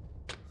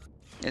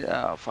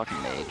 Oh,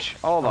 fucking mage.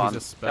 Hold on.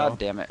 He's a spell. God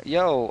damn it.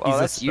 Yo, He's oh, a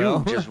that's you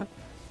spell. just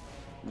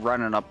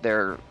running up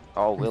there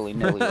all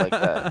willy-nilly like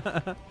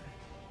that. I'm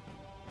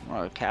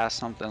gonna cast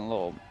something a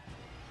little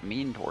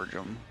mean towards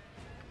him.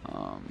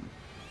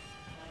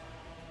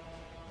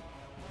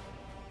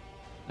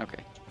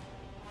 Okay.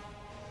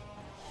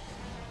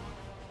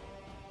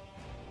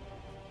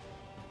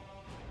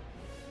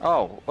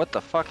 Oh, what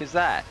the fuck is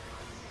that?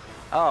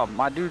 Oh,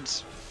 my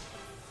dude's...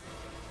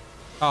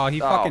 Oh,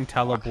 he Oh, fucking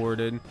fuck.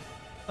 teleported.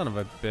 Son of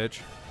a bitch.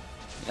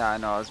 Yeah, I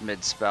know, I was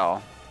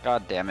mid-spell.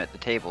 God damn it, the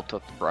table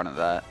took the brunt of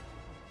that.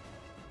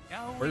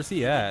 Where's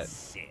he at?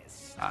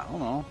 I don't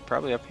know,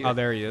 probably up here. Oh,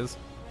 there he is.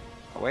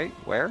 Oh, wait,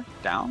 where?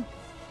 Down?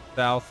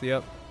 South,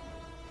 yep.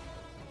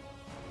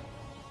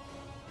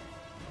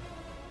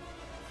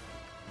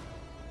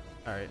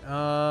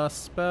 Alright,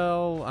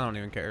 spell. I don't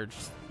even care.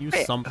 Just use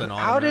Wait, something on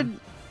how him. did...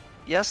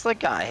 Yes, like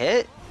got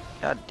hit?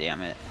 God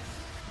damn it.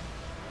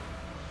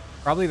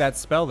 Probably that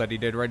spell that he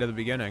did right at the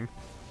beginning.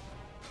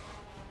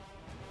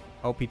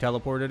 Hope he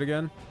teleported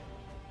again.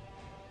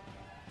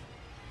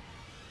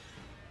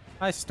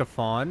 Hi,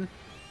 Stefan.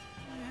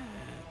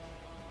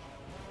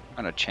 I'm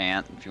gonna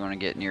chant if you want to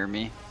get near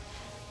me.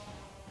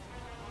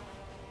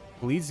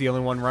 Khalid's the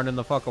only one running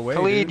the fuck away.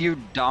 Khalid, dude. you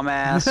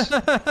dumbass.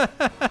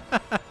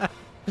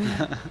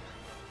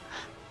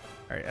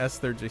 Alright,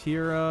 Esther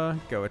Jahira.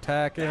 Go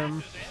attack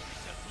him.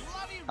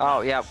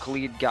 Oh, yeah,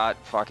 Khalid got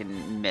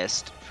fucking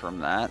missed from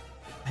that.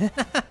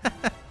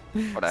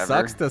 Whatever.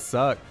 Sucks to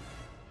suck.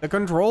 The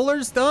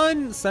controller's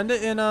done. Send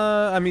it in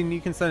I mean,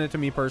 you can send it to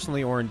me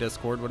personally or in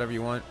Discord, whatever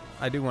you want.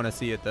 I do want to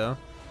see it though.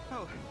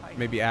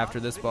 Maybe after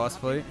this boss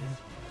fight.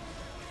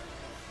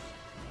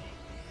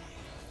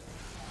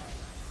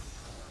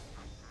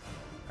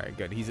 Alright,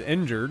 good. He's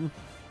injured.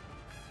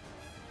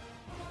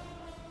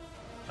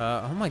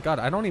 Oh my god,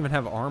 I don't even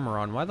have armor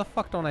on. Why the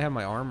fuck don't I have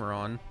my armor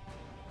on?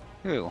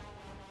 Who?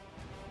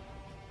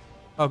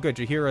 Oh good,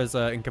 Jahira's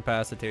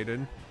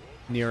incapacitated.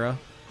 Nira.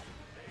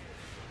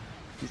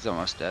 He's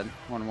almost dead.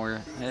 One more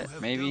hit,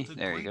 maybe?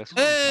 There he goes.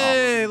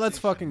 Hey, let's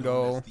fucking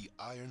go. The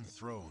Iron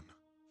Throne,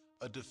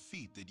 a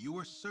defeat that you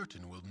are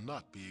certain will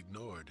not be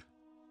ignored.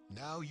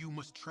 Now you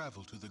must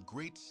travel to the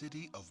great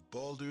city of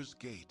Baldur's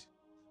Gate,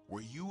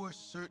 where you are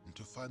certain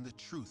to find the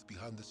truth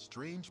behind the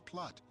strange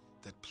plot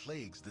that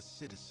plagues the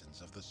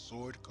citizens of the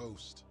Sword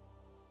Coast.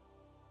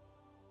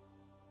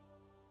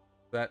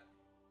 Is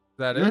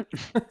that it?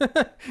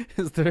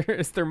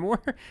 is there more?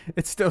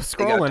 It's still I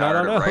think I'm scrolling. I tired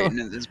don't know. of writing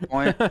at this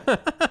point.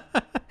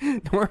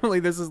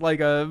 Normally this is like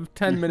a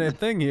 10-minute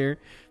thing here.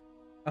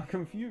 I'm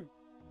confused.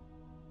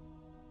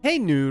 Hey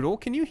Noodle,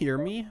 can you hear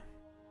me?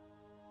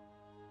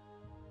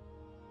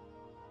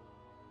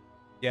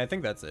 Yeah, I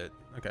think that's it.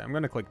 Okay, I'm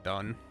gonna click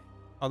done.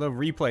 Although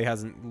replay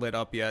hasn't lit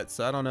up yet,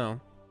 so I don't know.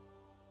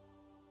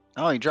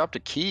 Oh, he dropped a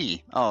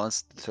key. Oh,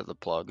 that's to the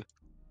plug.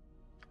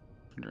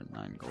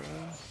 109 gold.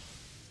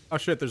 Oh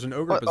shit, there's an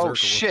ogre What? berserker Oh,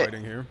 shit. we're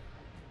fighting here.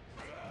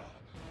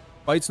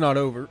 Fight's not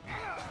over.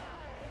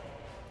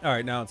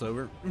 Alright, now it's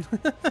over.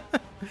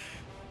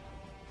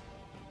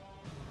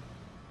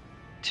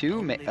 Two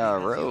Only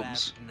because you robes.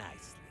 asked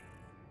nicely.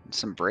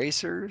 Some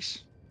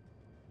bracers.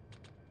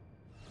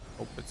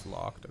 Hope it's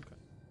locked, okay.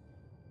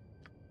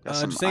 Got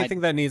some Just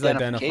anything that needs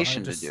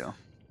identification identified. to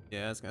do.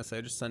 Yeah, I was gonna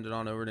say, just send it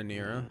on over to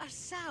Nira. A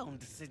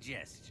sound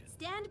suggestion.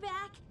 Stand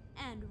back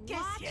and Yes,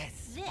 watch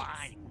yes, this.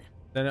 fine.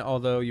 Then,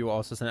 although you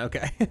also sent,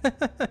 okay.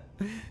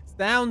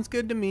 Sounds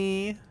good to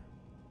me.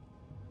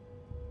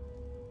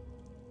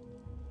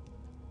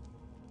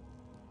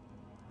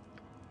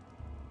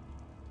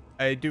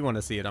 I do want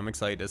to see it. I'm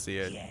excited to see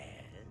it. Yes.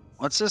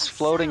 What's this A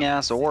floating sound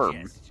ass orb?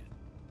 suggestion.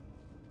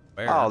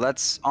 Where? Oh,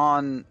 that's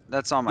on my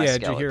Yeah,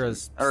 skeleton.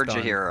 Jahira's Or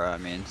stunned. Jahira, I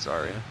mean,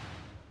 sorry.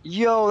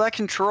 Yeah. Yo, that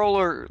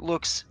controller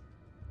looks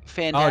Oh, did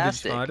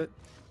fantastic. you find it?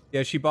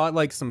 Yeah, she bought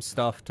like some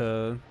stuff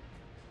to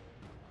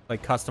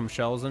like custom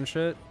shells and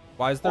shit.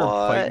 Why is there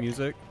What? fight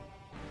music?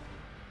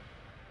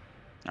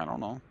 I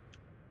don't know.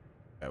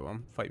 Okay, well,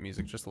 fight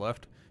music just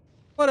left.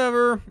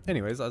 Whatever.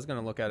 Anyways, I was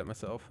gonna look at it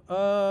myself.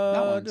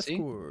 one, see?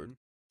 Discord.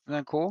 Isn't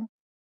that cool?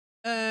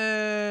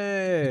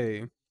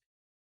 Hey.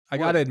 I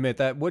gotta admit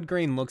that wood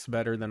grain looks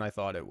better than I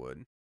thought it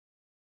would.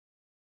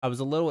 I was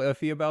a little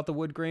iffy about the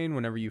wood grain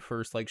whenever you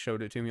first like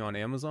showed it to me on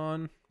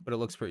Amazon, but it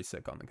looks pretty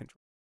sick on the control.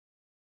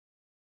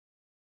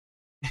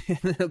 And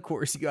then of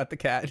course you got the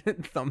cat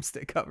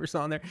thumbstick covers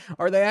on there.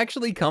 Are they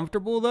actually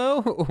comfortable though?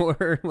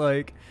 Or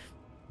like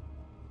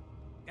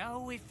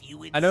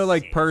I know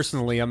like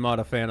personally I'm not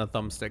a fan of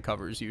thumbstick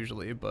covers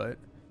usually, but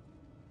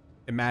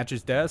it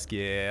matches desk,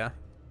 yeah.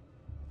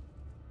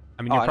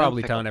 I mean, you're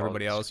probably telling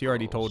everybody else. You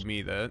already told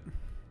me that.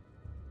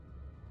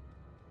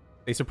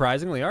 They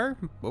surprisingly are?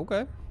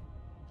 Okay.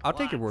 I'll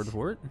take your word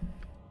for it.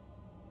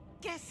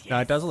 No,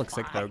 it does look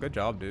sick though. Good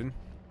job, dude.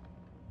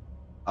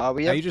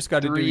 We now have you just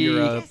got to do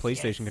your Yes,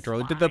 PlayStation yes,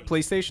 controller. Did the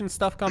PlayStation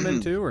stuff come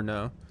in too, or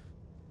no?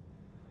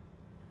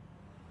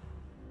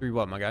 3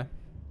 what, my guy?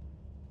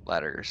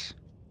 letters.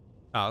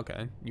 Oh,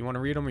 okay. You want to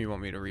read them, or you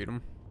want me to read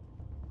them?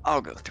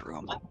 I'll go through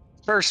them.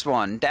 First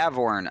one,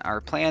 Davorn.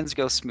 Our plans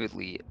go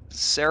smoothly.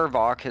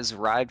 Saravok has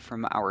arrived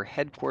from our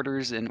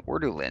headquarters in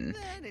Ordulin.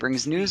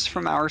 Brings news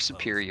from our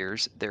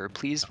superiors. They are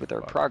pleased with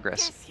our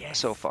progress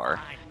so far.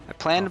 I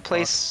plan to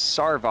place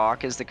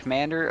Sarvok as the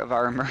commander of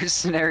our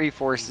mercenary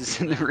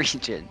forces in the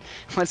region.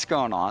 What's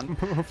going on?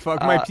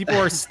 Fuck, my people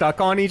are stuck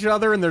on each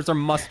other, and there's a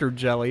mustard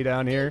jelly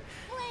down here.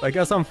 I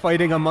guess I'm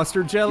fighting a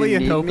mustard jelly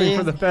and hoping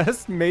for the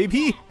best,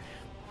 maybe?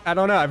 I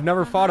don't know. I've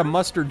never fought a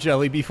mustard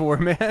jelly before,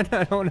 man.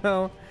 I don't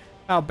know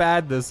how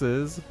bad this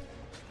is.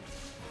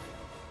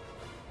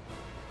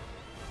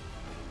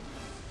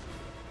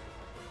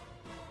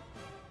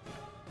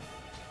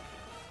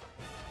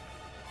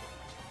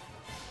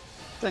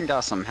 Thing got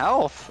some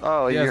health.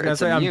 Oh, yeah, I was gonna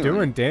say immune. I'm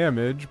doing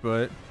damage,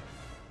 but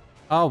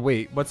oh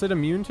wait, what's it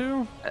immune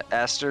to?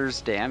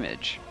 Esther's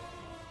damage.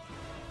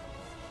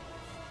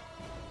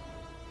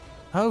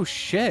 Oh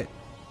shit.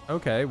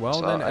 Okay, well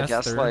So then I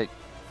guess Esther like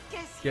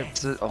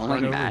gets is it only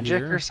run over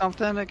magic here. or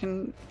something? It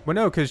can. Well,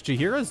 no, because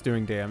Jahira's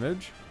doing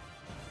damage.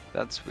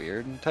 That's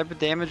weird. What type of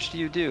damage do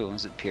you do?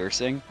 Is it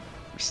piercing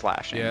or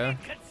slashing? Yeah.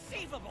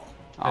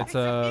 Oh. It's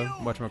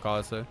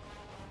whatchamacallit say?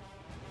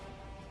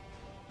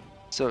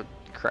 So,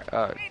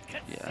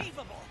 yeah.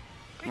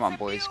 Come on,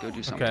 boys, go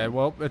do something. Okay,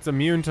 well, it's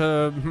immune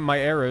to my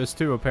arrows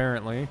too,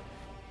 apparently.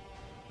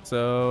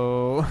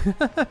 So,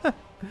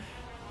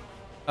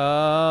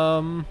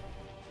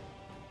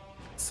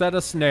 set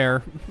a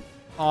snare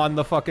on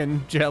the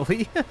fucking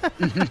jelly.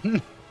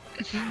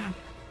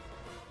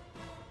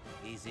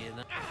 Easy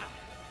enough.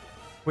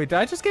 Wait, did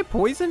I just get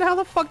poisoned? How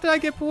the fuck did I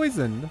get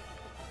poisoned?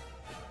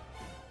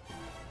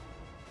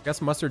 Guess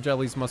mustard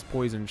jellies must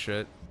poison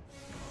shit.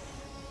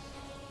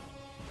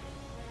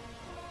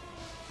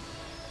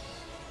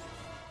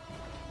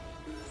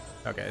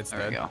 Okay, it's There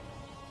dead. we go.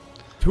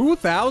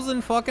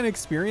 2,000 fucking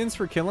experience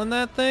for killing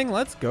that thing?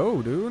 Let's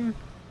go, dude.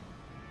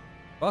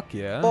 Fuck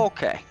yeah.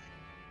 Okay.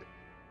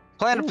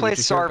 Plan to Ooh,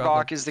 place Jahir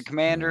got Sarvok as the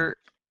commander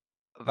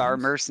of our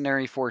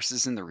mercenary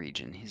forces in the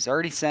region. He's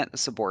already sent a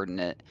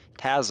subordinate,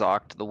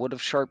 Tazok, to the Wood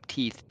of Sharp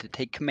Teeth to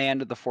take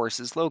command of the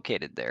forces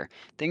located there.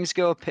 Things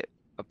go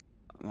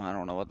I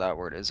don't know what that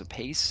word is,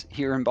 apace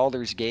here in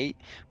Baldur's Gate.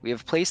 We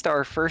have placed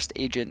our first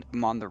agent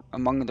among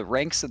the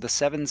ranks of the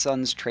Seven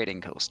Suns trading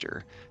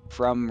coaster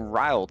from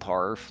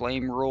Ryltar,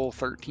 Flame Rule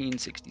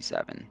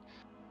 1367.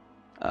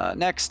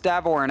 Next,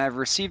 Davorn, I've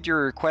received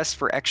your request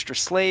for extra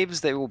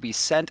slaves. They will be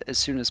sent as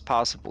soon as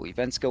possible.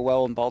 Events go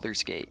well in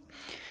Baldur's Gate.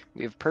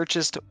 We have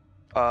purchased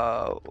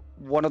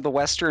one of the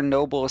Western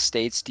noble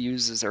estates to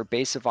use as our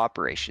base of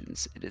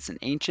operations. It is an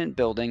ancient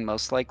building,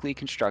 most likely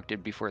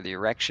constructed before the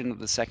erection of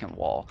the second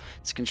wall.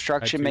 Its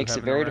construction makes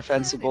it very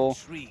defensible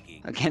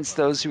against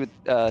those who would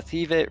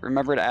thieve it.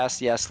 Remember to ask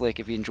the Eslik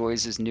if he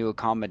enjoys his new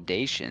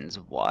accommodations.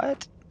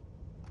 What?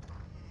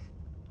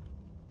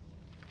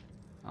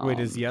 Wait,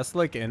 is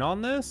Yeslik in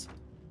on this?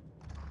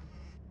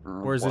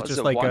 Or is it was just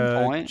at like one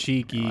a point?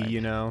 cheeky, Like,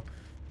 you know?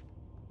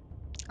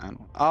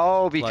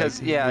 Oh, because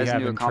like, yeah, we his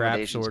have new him trapped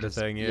accommodations. sort of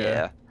thing,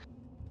 yeah.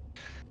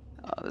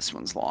 This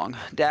one's long.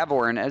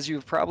 Davorn, as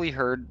you've probably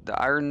heard,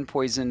 the iron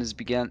poison has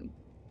begun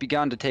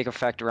to take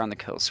effect around the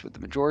coast, with the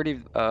majority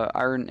of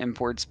iron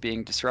imports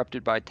being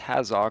disrupted by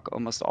Tazok.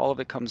 Almost all of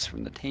it comes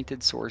from the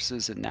tainted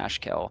sources in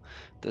Nashkel.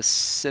 The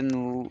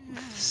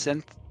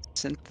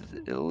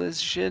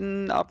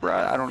Synthilisian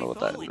uprising, I don't know what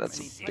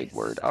that's a big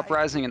word.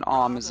 Uprising in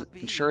Om has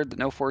ensured that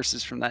no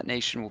forces from that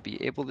nation will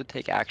be able to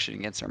take action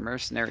against our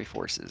mercenary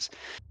forces.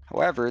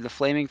 However, the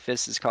Flaming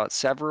Fist has caught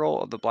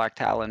several of the Black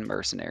Talon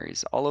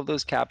mercenaries. All of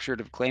those captured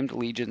have claimed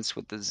allegiance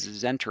with the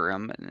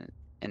Zentrum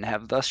and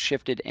have thus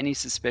shifted any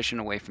suspicion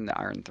away from the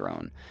Iron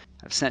Throne.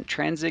 I've sent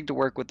Tranzig to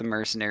work with the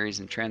mercenaries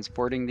in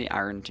transporting the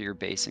iron to your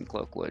base in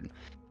Cloakwood.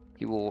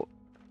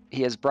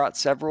 He has brought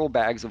several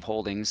bags of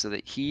holdings so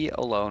that he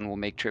alone will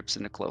make trips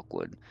into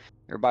Cloakwood,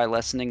 thereby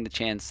lessening the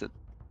chance that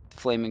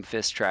Flaming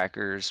Fist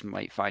trackers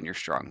might find your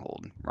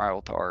stronghold,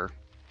 Ryltar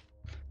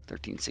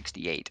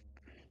 1368.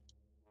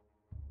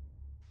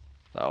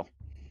 So,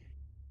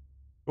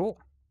 Cool.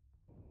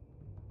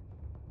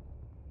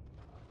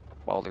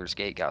 Baldur's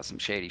Gate got some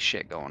shady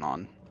shit going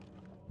on.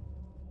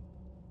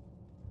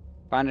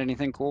 Find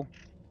anything cool?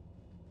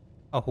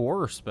 A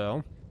horror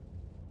spell.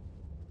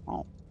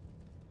 Oh.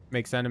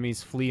 Makes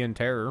enemies flee in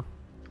terror.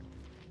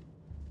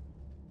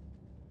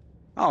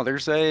 Oh,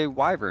 there's a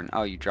wyvern.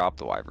 Oh, you dropped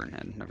the wyvern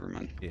head. Never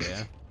mind.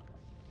 Yeah.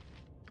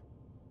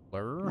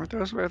 Blur? Weren't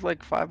those worth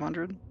like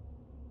 500?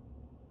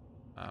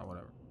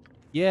 Whatever.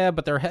 Yeah,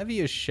 but they're heavy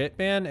as shit,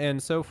 man,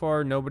 and so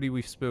far nobody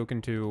we've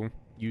spoken to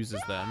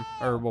uses them,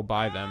 or will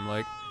buy them,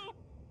 like...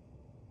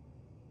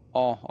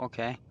 Oh,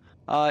 okay.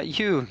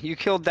 You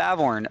killed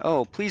Davorn.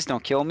 Oh, please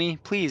don't kill me.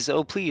 Please,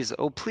 oh please,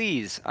 oh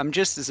please. I'm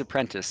just his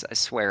apprentice, I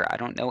swear. I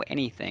don't know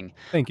anything.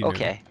 Thank you,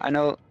 Okay, I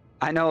know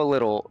a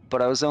little,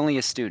 but I was only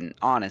a student.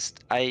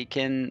 Honest. I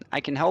can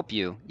help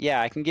you.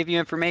 Yeah, I can give you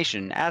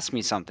information. Ask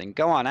me something.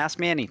 Go on, ask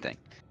me anything.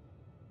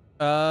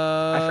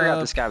 I forgot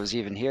this guy was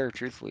even here,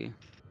 truthfully.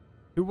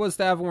 Who was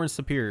Davorn's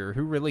superior?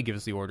 Who really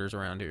gives the orders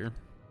around here?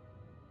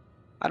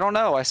 I don't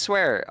know, I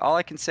swear. All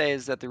I can say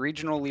is that the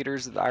regional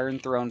leaders of the Iron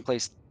Throne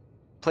placed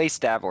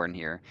Davorn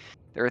here.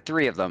 There are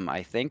 3 of them,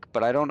 I think,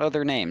 but I don't know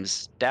their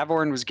names.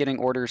 Davorn was getting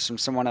orders from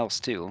someone else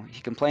too. He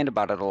complained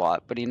about it a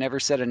lot, but he never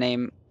said a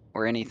name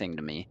or anything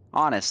to me.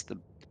 Honest, the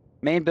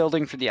main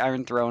building for the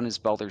Iron Throne is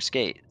Baldur's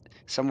Gate,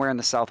 somewhere in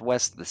the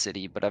southwest of the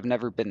city, but I've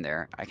never been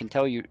there. I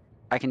tell you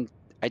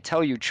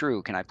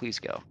true, can I please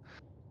go?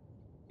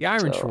 The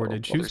Iron So,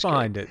 Shortage, who's Baldur's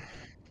behind Gate. it?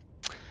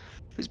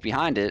 Who's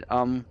behind it?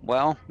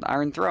 Well, the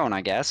Iron Throne,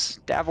 I guess.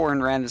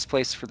 Davorn ran this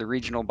place for the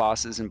regional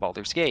bosses in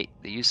Baldur's Gate.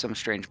 They used some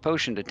strange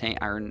potion to taint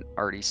iron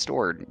already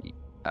stored.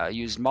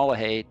 Used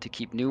Molohay to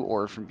keep new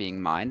ore from being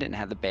mined, and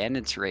had the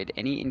bandits raid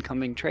any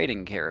incoming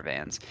trading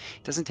caravans.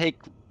 It doesn't take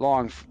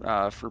long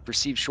for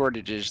perceived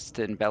shortages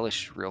to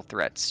embellish real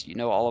threats. You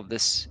know all of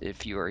this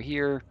if you are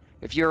here.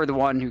 If you are the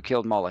one who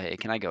killed Molohay,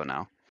 can I go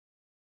now?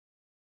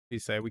 You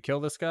say we kill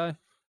this guy?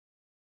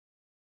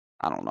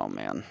 I don't know,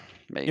 man.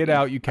 Maybe. Get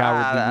out, you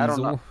cowardly I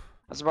weasel. don't know.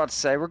 I was about to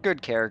say, we're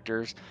good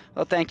characters.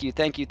 Oh, thank you.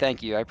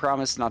 I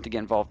promise not to get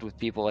involved with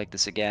people like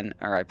this again.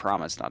 Or I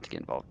promise not to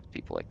get involved with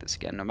people like this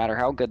again, no matter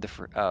how good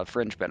the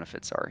fringe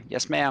benefits are.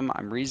 Yes, ma'am.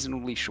 I'm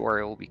reasonably sure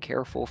I will be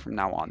careful from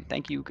now on.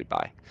 Thank you.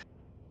 Goodbye.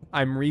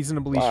 I'm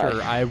reasonably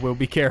sure I will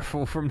be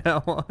careful from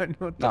now on.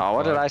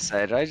 What did I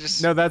say? Did I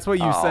just... No, that's what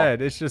you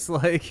said. It's just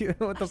like,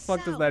 what the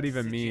fuck does that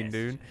even mean,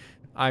 dude?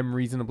 I'm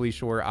reasonably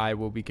sure I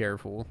will be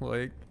careful.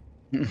 Like,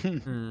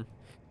 it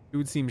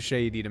would seem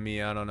shady to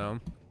me. I don't know.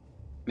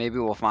 Maybe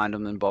we'll find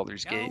him in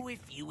Baldur's Gate. If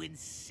you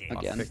insist.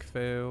 Again. Pick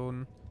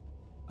failed.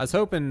 I was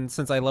hoping,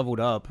 since I leveled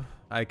up,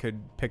 I could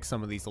pick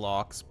some of these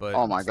locks, but...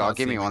 Oh my it's god, not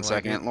give me seeming one like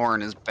second. it.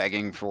 Lauren is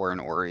begging for an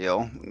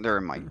Oreo. They're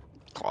in my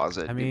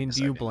closet. I mean,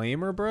 do you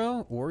blame her,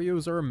 bro?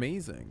 Oreos are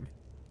amazing.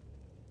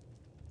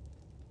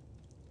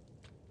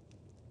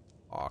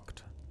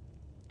 Locked.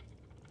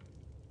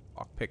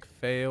 Lockpick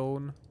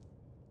failed.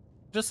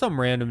 Just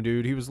some random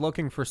dude. He was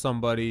looking for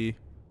somebody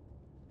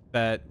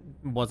that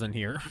wasn't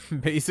here,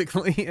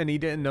 basically, and he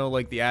didn't know,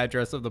 like, the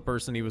address of the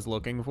person he was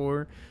looking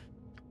for.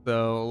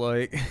 So,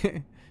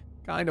 like,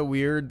 kind of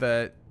weird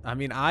that... I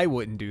mean, I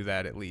wouldn't do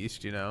that, at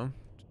least, you know?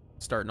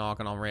 Start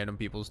knocking on random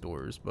people's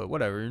doors, but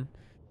whatever.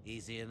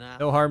 Easy enough.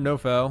 No harm, no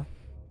foul.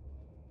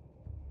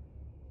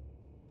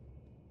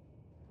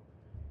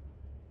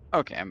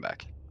 Okay, I'm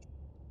back.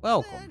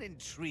 Welcome. An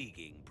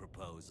intriguing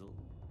proposal.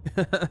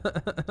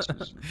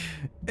 It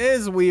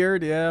is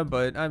weird, yeah,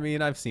 but I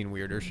mean, I've seen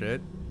weirder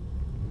shit.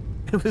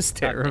 It was God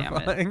damn it.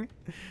 terrifying.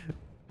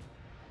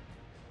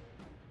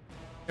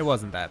 It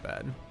wasn't that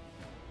bad.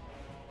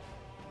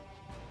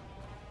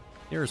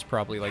 Here's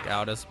probably like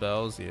out of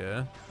spells,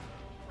 yeah.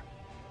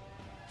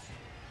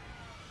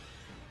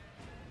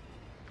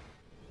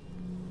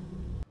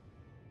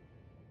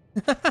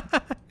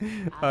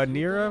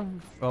 Nira?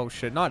 Oh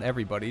shit, not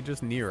everybody,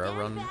 just Nira.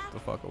 Run the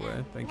fuck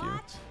away. Thank you.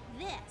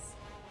 This.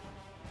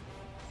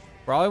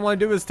 Bro, all I want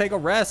to do is take a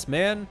rest,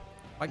 man.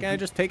 Why can't I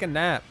just take a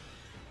nap?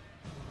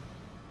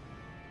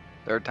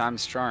 Third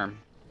time's charm.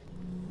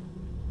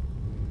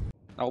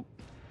 Nope.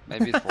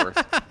 Maybe fourth.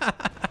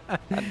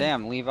 God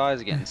damn,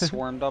 Levi's getting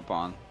swarmed up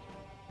on.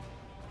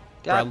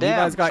 God Bro, damn,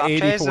 Levi's got stop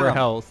chasing 84 him.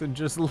 health, and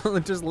just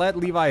let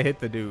Levi hit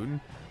the dude.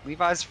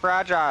 Levi's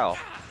fragile.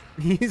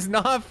 He's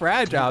not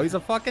fragile. He's a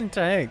fucking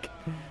tank.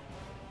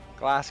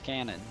 Glass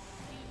cannon.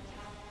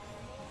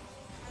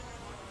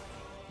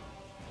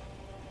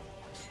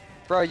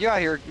 Bro, you out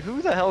here.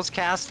 Who the hell's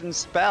casting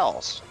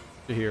spells?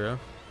 Hero.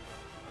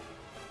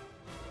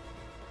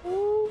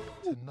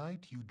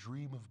 Tonight you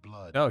dream of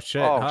blood. Oh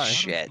shit. Oh, Hi.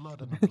 shit. Not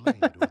blood on a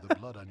blade or the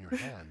blood on your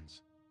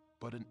hands,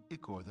 but an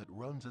ichor that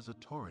runs as a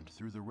torrent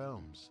through the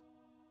realms.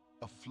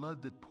 A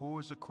flood that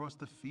pours across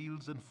the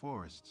fields and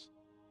forests.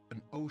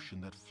 An ocean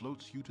that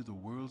floats you to the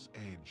world's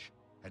edge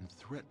and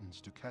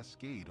threatens to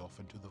cascade off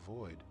into the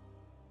void.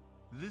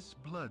 This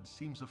blood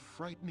seems a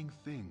frightening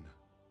thing,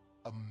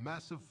 a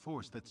massive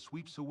force that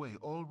sweeps away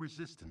all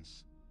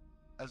resistance.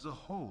 As a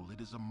whole,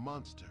 it is a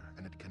monster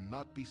and it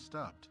cannot be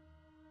stopped.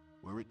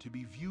 Were it to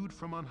be viewed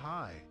from on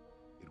high,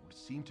 it would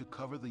seem to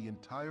cover the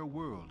entire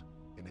world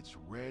in its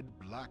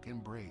red-black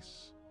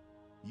embrace.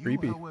 You,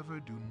 Creepy. however,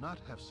 do not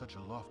have such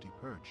a lofty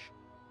perch.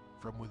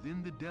 From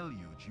within the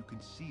deluge, you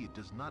can see it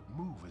does not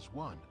move as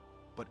one,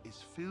 but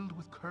is filled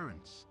with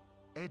currents,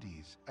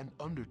 eddies, and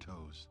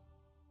undertows.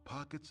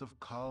 Pockets of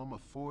calm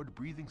afford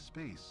breathing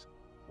space,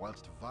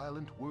 whilst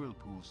violent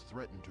whirlpools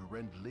threaten to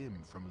rend limb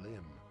from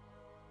limb.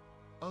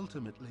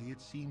 Ultimately,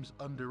 it seems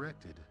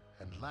undirected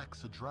and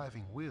lacks a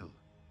driving will,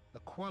 a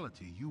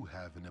quality you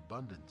have in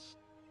abundance.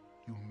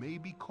 You may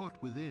be caught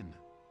within,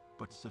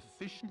 but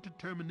sufficient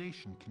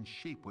determination can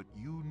shape what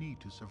you need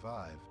to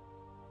survive.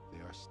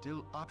 There are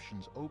still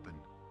options open,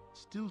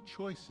 still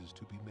choices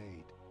to be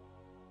made.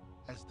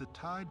 As the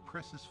tide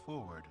presses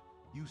forward,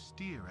 you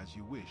steer as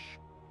you wish,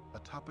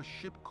 atop a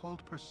ship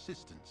called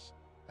Persistence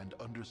and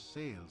under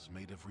sails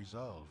made of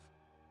resolve.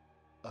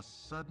 A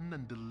sudden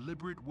and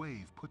deliberate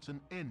wave puts an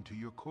end to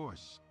your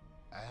course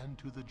and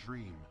to the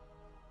dream.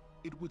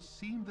 It would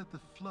seem that the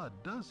flood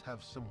does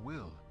have some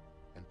will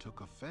and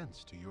took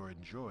offense to your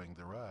enjoying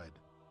the ride.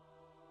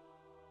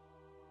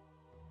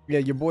 Yeah,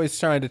 your boy's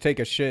trying to take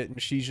a shit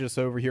and she's just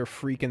over here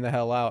freaking the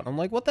hell out. I'm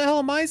like, what the hell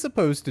am I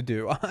supposed to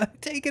do? I'm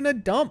taking a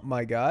dump,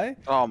 my guy.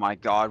 Oh my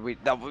god, we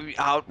didn't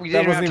wasn't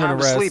have even time a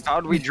to rest. sleep.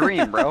 How'd we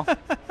dream, bro?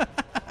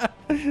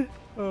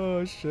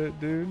 Oh shit,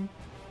 dude.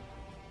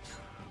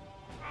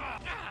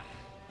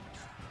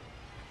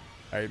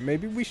 Alright,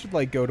 maybe we should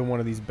like go to one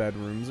of these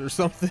bedrooms or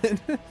something.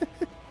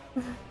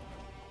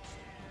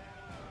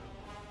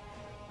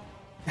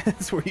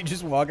 That's where you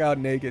just walk out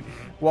naked.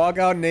 Walk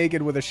out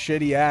naked with a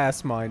shitty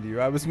ass, mind you.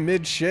 I was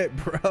mid shit,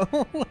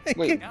 bro. Like,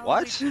 Wait,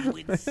 what?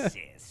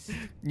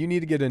 you need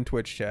to get in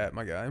Twitch chat,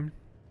 my guy.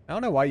 I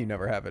don't know why you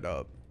never have it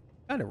up.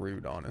 Kind of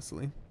rude,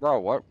 honestly. Bro,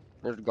 what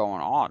is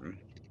going on?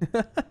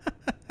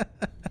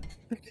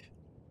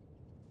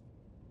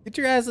 Get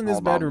your ass in this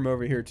Hold on. bedroom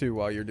over here too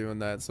while you're doing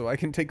that, so I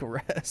can take a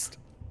rest.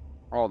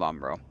 Hold on,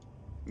 bro.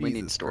 We need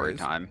Jesus story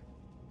Christ. time.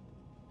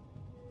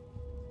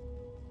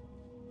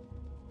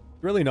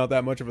 Really not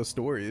that much of a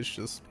story. It's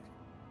just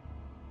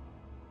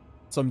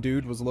some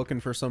dude was looking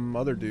for some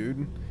other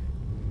dude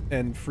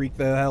and freaked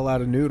the hell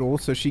out of Noodle,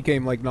 so she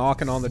came like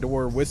knocking on the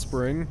door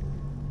whispering,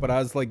 but I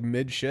was like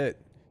mid shit.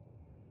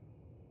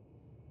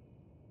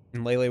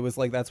 And Lele was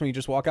like, that's when you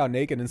just walk out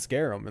naked and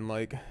scare him, and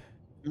like,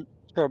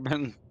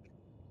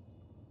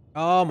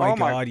 oh my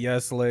god,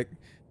 yes, Lick.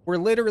 We're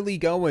literally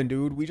going,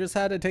 dude. We just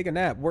had to take a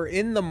nap. We're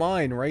in the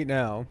mine right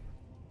now.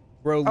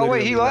 Bro, literally Oh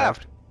wait, he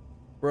left.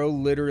 Bro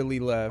literally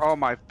left. Oh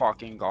my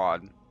fucking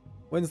god.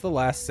 When's the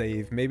last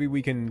save? Maybe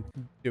we can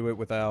do it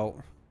without...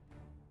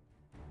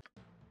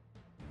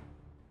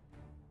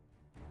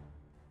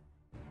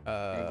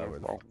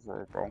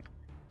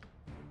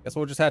 Guess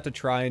we'll just have to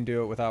try and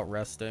do it without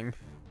resting.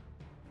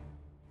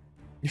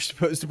 You're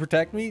supposed to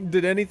protect me?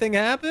 Did anything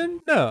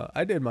happen? No,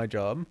 I did my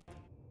job.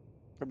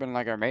 Could've been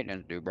like our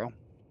maintenance dude, bro.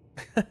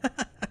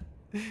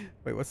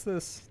 Wait, what's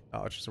this?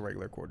 Oh, it's just a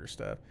regular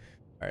quarterstaff.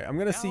 Alright, I'm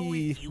gonna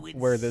see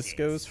where this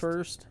goes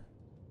first.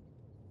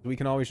 We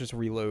can always just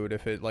reload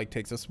if it like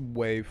takes us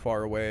way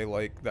far away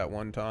like that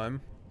one time.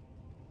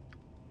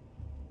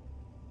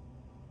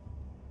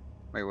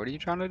 Wait, what are you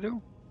trying to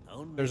do?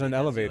 There's an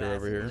elevator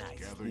over here.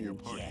 Gather your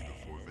party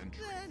before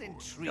venturing An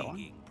forth.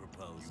 intriguing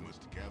proposal. You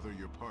must gather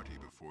your party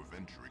before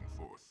venturing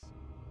forth.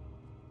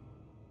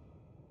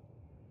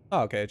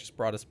 Oh, okay, it just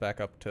brought us back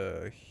up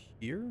to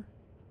here?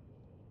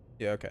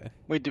 Yeah, okay.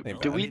 Wait,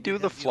 Ain't do bad. we do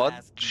the flood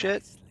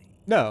shit?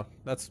 No,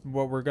 that's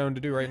what we're going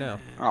to do right now.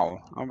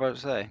 Oh, I'm about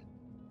to say.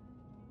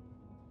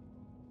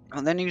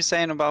 And then he was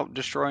saying about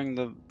destroying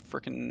the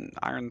freaking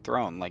Iron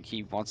Throne, like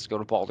he wants to go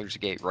to Baldur's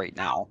Gate right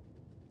now.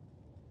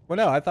 Well,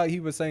 no, I thought he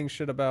was saying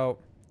shit about...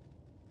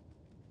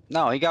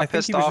 No, he I got think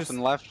pissed he was off just-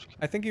 and left.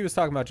 I think he was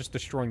talking about just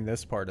destroying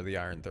this part of the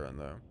Iron Throne,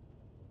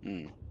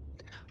 though.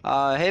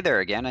 Hey there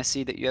again. I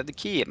see that you have the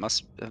key. It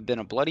must have been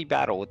a bloody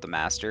battle with the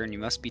Master, and you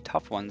must be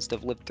tough ones to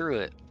have lived through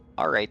it.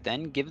 Alright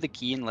then, give the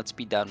key and let's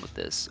be done with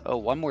this. Oh,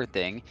 one more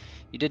thing.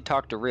 You did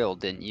talk to Rill,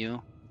 didn't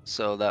you?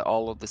 So that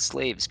all of the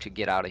slaves could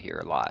get out of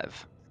here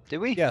alive. Did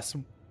we? Yes.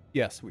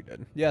 Yes, we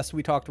did. Yes,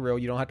 we talked real.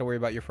 You don't have to worry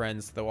about your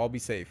friends. They'll all be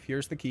safe.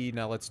 Here's the key.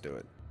 Now let's do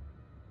it.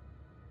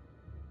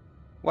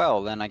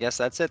 Well, then I guess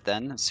that's it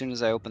then. As soon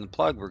as I open the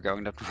plug, we're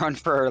going to have to run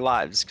for our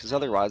lives, because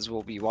otherwise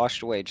we'll be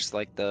washed away just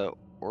like the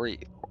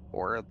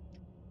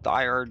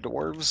dire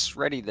dwarves.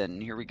 Ready then,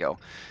 here we go.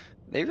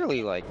 They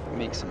really, like,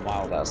 make some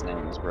wild-ass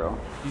names, bro.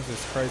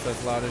 Jesus Christ,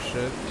 that's loud as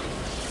shit.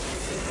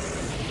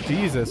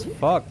 Jesus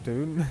fuck,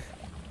 dude.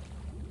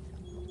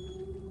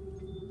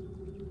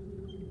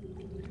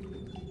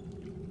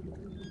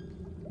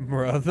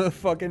 Bruh, the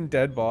fucking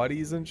dead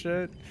bodies and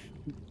shit.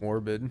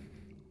 Morbid.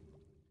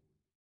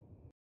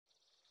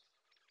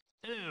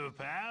 Hello,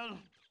 pal.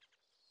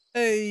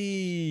 Hey!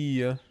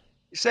 You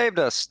saved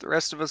us. The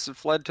rest of us have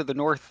fled to the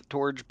north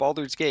towards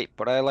Baldur's Gate,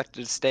 but I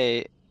elected to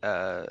stay,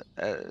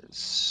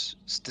 As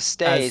to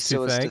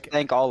so as to thank.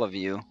 thank all of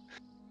you.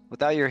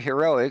 Without your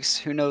heroics,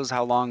 who knows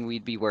how long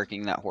we'd be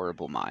working that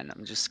horrible mine.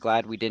 I'm just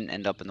glad we didn't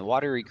end up in the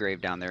watery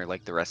grave down there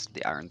like the rest of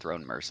the Iron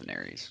Throne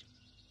mercenaries.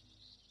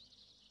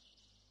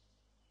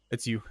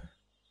 It's you.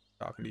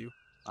 Talking to you.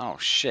 Oh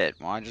shit,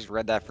 well I just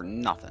read that for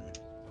nothing.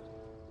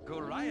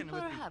 Gorion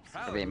would be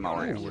proud Maybe of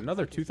more. your Ooh,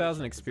 another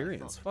 2,000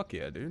 experience. Fuck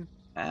yeah, dude.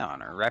 Yeah,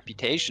 and our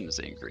reputation's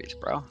increased,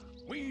 bro.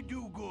 We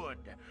do good.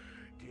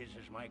 Tis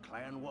as my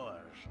clan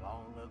was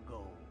long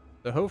ago.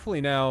 So hopefully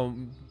now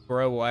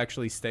bro will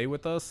actually stay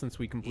with us since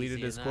we completed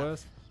Easy his enough.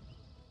 quest.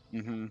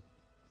 Mm-hmm.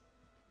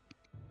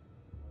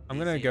 I'm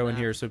gonna Easy go in enough.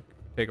 here so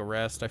take a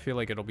rest. I feel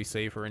like it'll be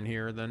safer in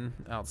here than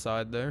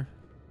outside there.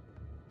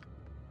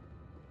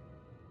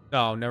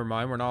 Oh, never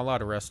mind. We're not allowed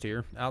to rest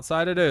here.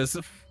 Outside it is.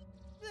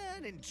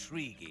 An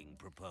intriguing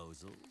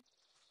proposal.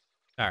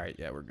 Alright,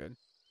 yeah, we're good.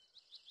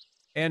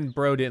 And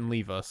bro didn't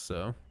leave us,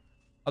 so.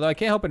 Although I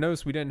can't help but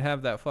notice we didn't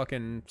have that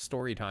fucking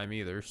story time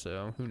either,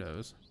 so who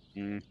knows.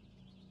 Mm.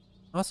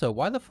 Also,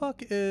 why the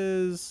fuck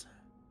is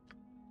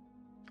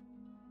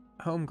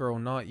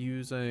Homegirl not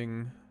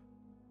using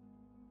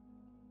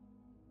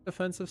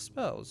defensive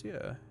spells?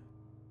 Yeah.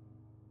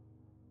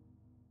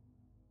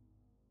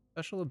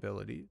 Special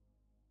abilities.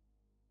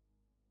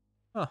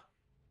 Huh.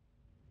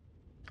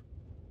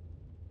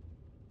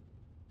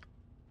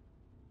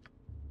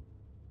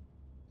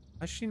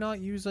 Why is she not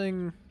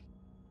using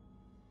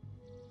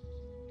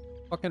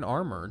fucking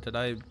armor? Did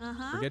I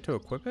forget to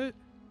equip it?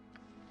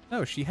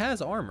 No, she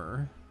has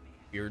armor.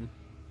 Weird.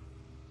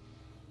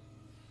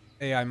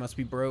 AI must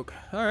be broke.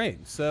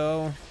 Alright,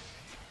 so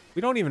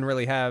we don't even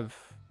really have,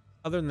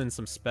 other than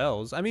some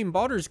spells. I mean,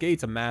 Baldur's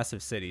Gate's a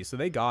massive city, so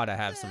they gotta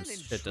have some An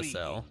shit to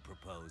sell. intriguing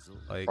proposal.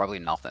 Like, Probably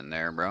nothing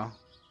there, bro.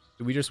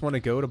 do we just want to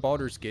go to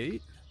Baldur's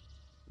Gate?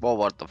 Well,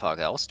 what the fuck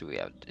else do we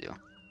have to do?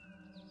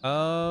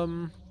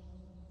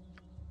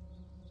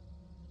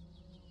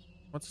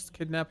 Let's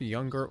kidnap a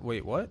young girl.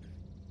 Wait, what?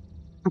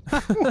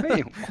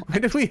 Wait, Why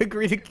did we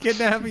agree to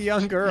kidnap a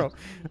young girl?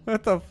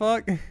 What the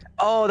fuck?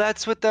 oh,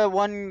 that's with the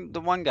one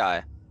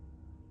guy.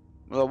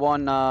 The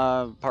one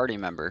party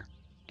member.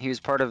 He was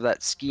part of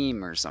that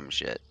scheme or some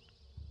shit.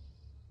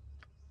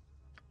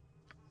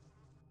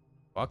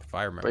 Fuck if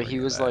I remember. But he any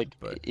of was that, like,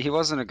 but... he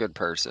wasn't a good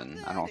person,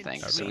 I don't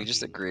think. So we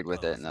just agreed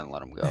with it and then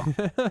let him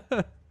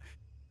go.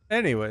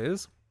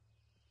 Anyways.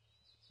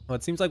 Well,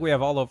 it seems like we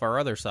have all of our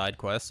other side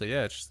quests, so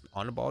yeah, it's just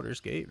on to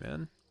Baldur's Gate,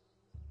 man.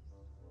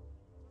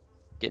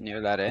 Get near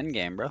that end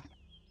game, bro.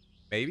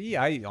 Maybe?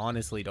 I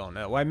honestly don't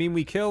know. I mean,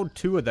 we killed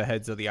 2 of the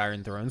heads of the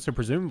Iron Throne, so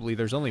presumably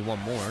there's only 1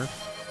 more.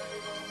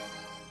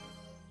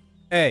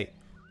 Hey,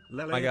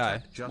 my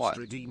guy. Just What?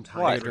 redeemed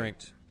What? Take a drink.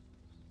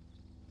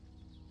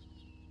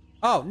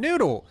 Oh,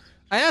 Noodle!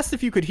 I asked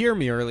if you could hear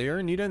me earlier,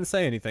 and you didn't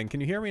say anything. Can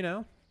you hear me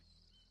now?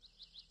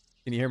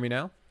 Can you hear me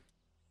now?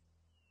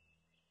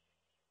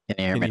 Can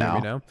you hear Can me you hear now?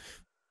 me now?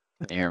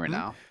 Can you hear me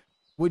now?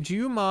 Would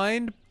you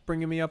mind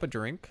bringing me up a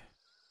drink?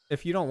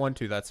 If you don't want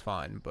to, that's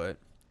fine, but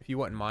if you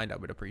wouldn't mind, I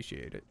would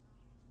appreciate it.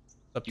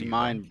 Up Do to you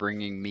mind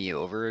bringing me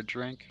over a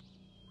drink?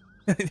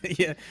 man.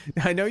 Yeah,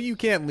 I know you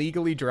can't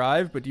legally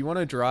drive, but do you want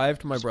to drive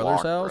to my Just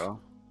brother's walk, house? bro.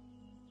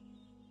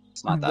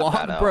 It's not that Walk,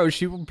 bad out. bro.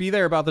 She will be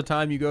there about the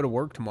time you go to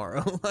work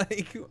tomorrow.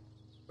 Like, what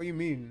do you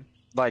mean?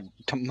 Like,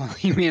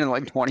 you mean in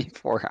like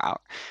 24 hours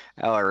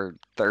or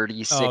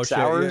 36 Oh, shit,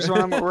 hours yeah.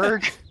 when I'm at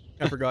work?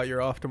 I forgot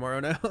you're off tomorrow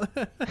now.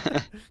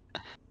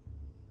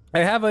 I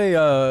have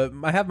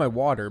I have my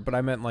water, but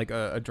I meant like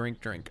a drink.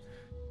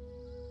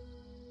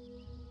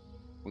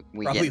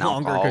 We Probably getting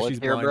longer because alcoholic she's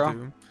here, blind bro?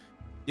 too.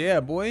 Yeah,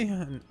 boy.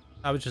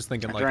 I was just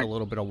thinking I like drank- a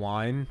little bit of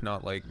wine,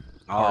 not like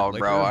Oh, hard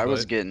liquor, bro, I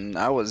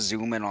but was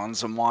zooming on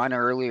some wine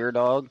earlier,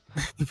 dog.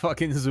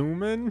 fucking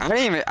zoom in. I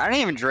didn't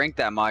even drink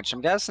that much. I'm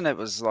guessing it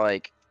was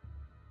like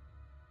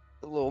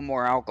a little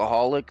more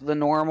alcoholic than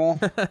normal.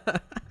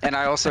 And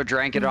I also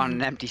drank it on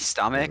an empty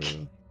stomach.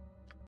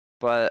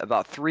 But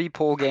about 3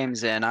 pool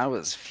games in, I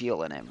was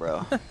feeling it,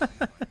 bro.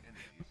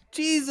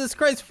 Jesus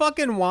Christ,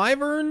 fucking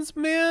wyverns,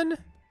 man.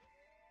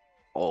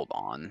 Hold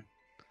on.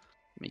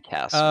 Let me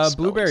cast some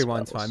Blueberry spells.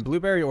 one's fine.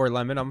 Blueberry or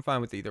lemon, I'm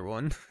fine with either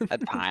one.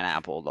 That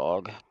pineapple,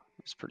 dog.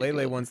 It's pretty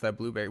Lele good. wants that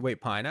blueberry.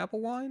 Wait, pineapple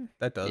wine?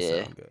 That does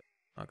Yeah. sound good.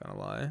 Not gonna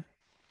lie.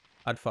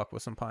 I'd fuck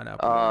with some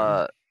pineapple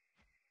wine.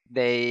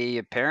 They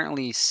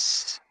apparently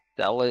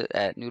sell it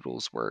at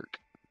Noodle's work.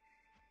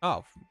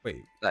 Oh,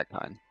 wait. That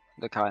kind.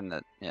 The kind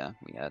that, yeah,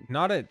 we had.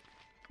 Not at...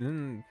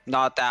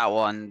 Not that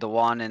one. The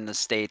one in the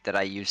state that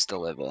I used to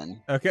live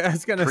in. Okay, I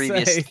was gonna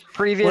Previous, say...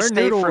 previous where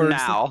state Noodle from works-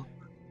 now.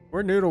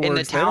 We're Noodle In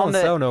the Works. They town don't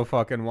that- sell no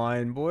fucking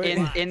wine, boy.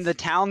 In the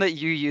town that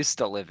you used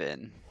to live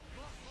in.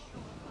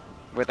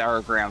 With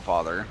our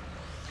grandfather.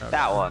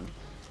 That one.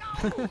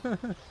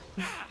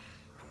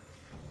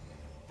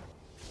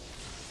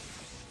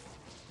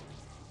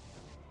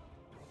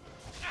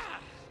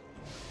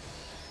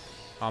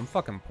 I'm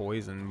fucking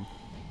poisoned.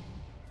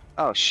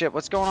 Oh shit,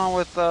 what's going on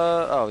with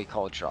oh, he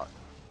called shot.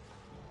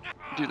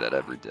 Do that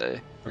every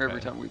day. Or every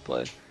Okay. time we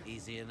play.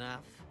 Easy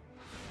enough.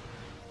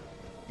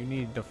 You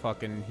need to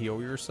fucking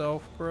heal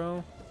yourself,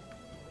 bro.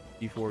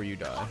 Before you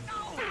die.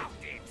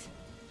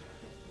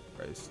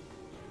 Christ.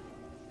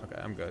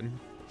 Okay, I'm good.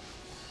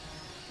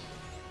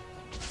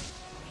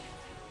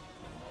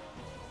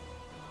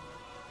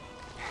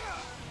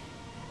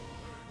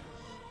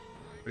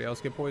 Anybody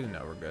else get poisoned?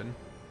 No, we're good.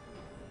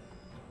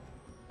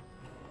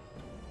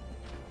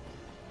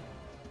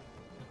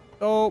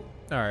 Oh,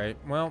 alright.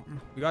 Well,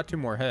 we got 2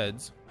 more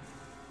heads.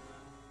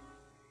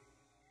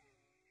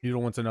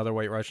 Noodle wants another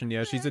White Russian.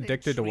 Yeah, she's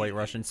addicted to White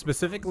Russian.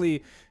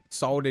 Specifically,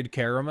 salted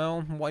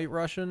caramel White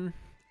Russian.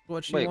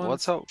 What she Wait,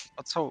 wants.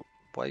 what's a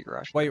White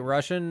Russian? White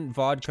Russian,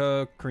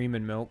 vodka, cream,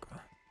 and milk.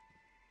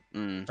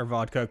 Or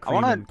vodka,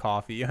 cream, and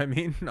coffee. I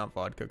mean, not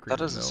vodka, cream, That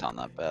doesn't and milk. sound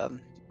that bad.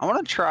 I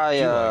want to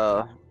try,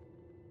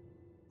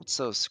 what's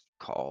those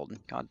called?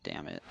 God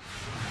damn it.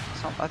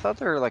 I thought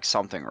they were like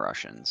something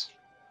Russians.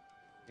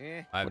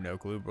 I have no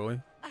clue,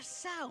 boy. A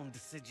sound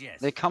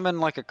suggests. They come in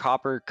like a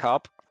copper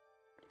cup.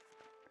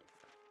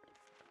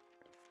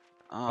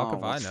 Fuck Oh,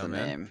 if I what's know, the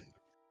man. name?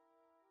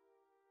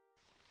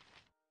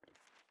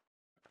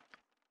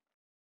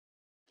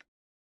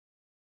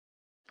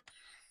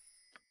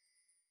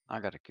 I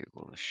gotta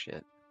Google this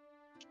shit.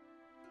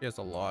 He has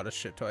a lot of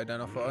shit to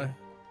identify.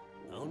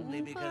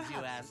 Only because you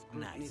asked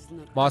nice.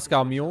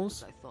 Moscow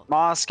mules?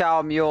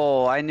 Moscow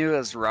Mule. I knew it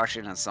was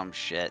Russian or some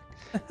shit.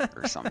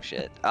 Or some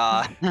shit.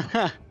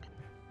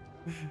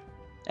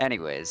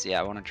 Anyways, yeah,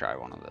 I want to try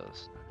one of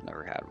those.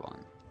 Never had one.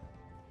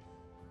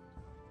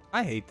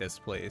 I hate this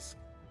place.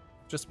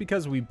 Just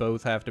because we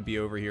both have to be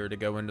over here to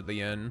go into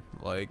the inn,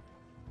 like...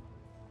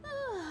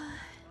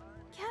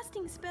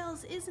 Casting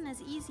spells isn't as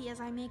easy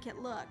as I make it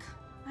look.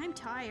 I'm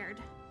tired.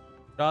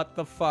 Shut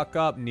the fuck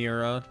up,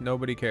 Nira.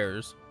 Nobody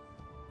cares.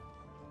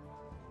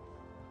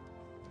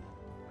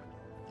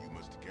 You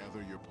must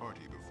gather your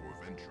party before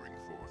venturing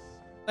forth.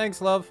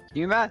 Thanks, love. Can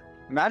you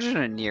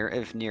imagine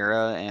if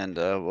Nira and,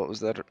 what was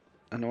that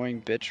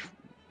annoying bitch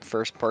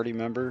first party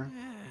member?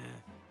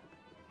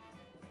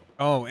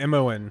 Oh,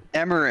 Emoen.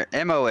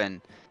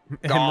 Emoen.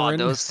 God,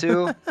 those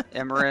two.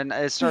 Emoen.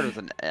 It started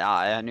with an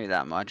I. I knew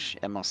that much.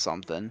 Emma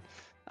something.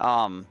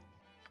 God.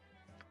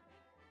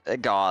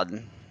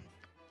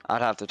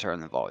 I'd have to turn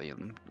the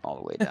volume all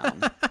the way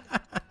down.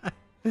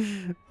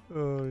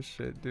 Oh,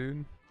 shit,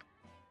 dude.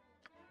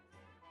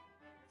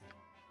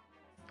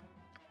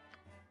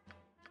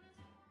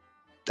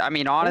 I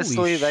mean, honestly,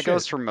 Holy that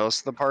goes shit. for most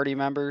of the party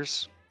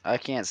members. I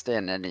can't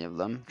stand any of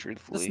them,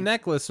 truthfully. This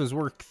necklace is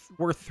worth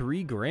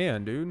 $3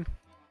 grand, dude.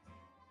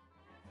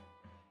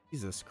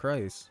 Jesus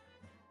Christ.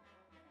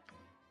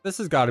 This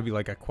has got to be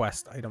like a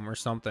quest item or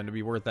something to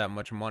be worth that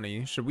much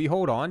money. Should we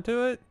hold on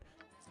to it?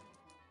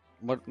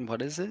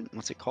 What is it?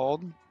 What's it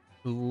called?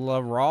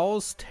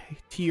 Laral's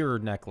Tear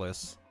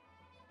Necklace.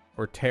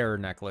 Or Tear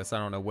Necklace. I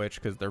don't know which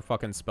because they're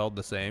fucking spelled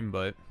the same,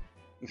 but...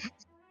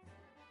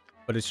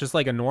 But it's just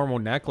like a normal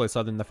necklace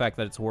other than the fact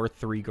that it's worth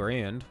 $3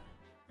 grand.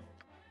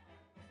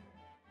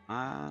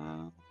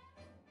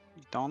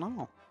 Don't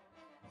know.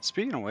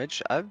 Speaking of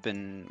which, I've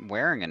been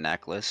wearing a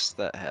necklace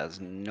that has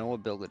no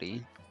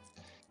ability.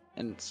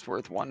 And it's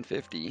worth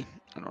 150.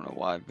 I don't know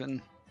why I've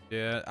been...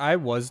 Yeah, I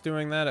was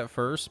doing that at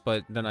first,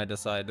 but then I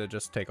decided to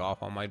just take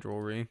off all my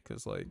jewelry,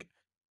 because, like,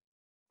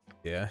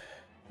 yeah,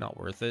 not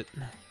worth it.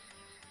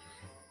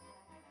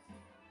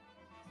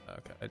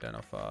 Okay,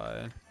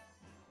 identify.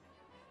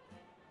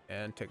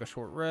 And take a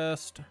short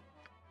rest.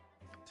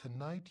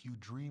 Tonight you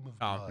dream of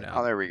Oh, blood. no.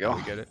 Oh, there we go.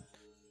 We get it.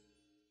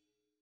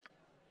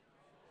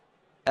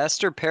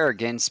 Esther Pear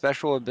gains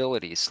special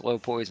ability, slow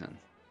poison.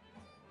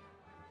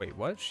 Wait,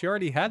 what? She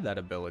already had that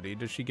ability.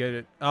 Did she get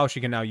it? Oh, she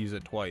can now use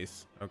it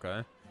twice.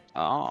 Okay.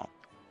 Oh.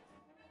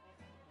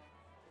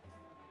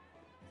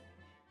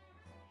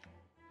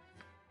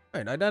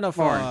 Alright,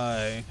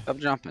 identify. Stop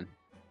jumping.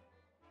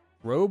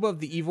 Robe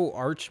of the Evil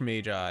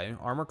Archmagi.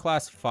 Armor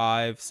class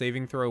 5,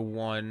 saving throw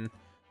 1,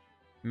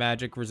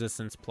 magic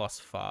resistance plus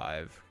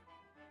 5.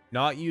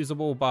 Not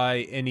usable by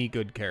any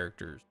good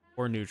characters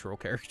or neutral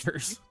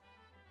characters.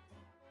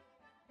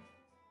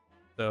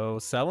 So,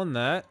 selling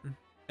that.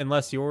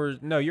 Unless yours...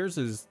 No, yours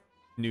is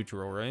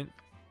neutral, right?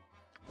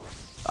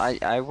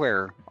 I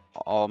wear...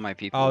 All my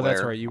people Oh, wear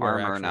that's right. You wear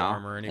armor actual now.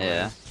 armor anyway.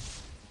 Yeah.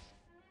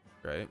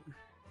 Right.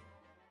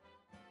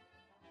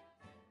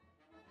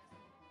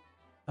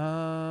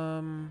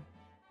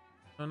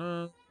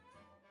 Dunno.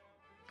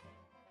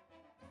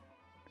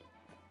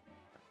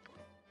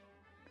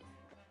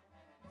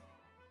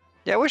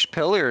 Yeah, I wish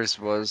Pillars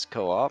was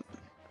co-op.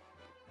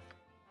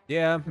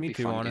 Yeah, me be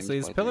too, fun honestly.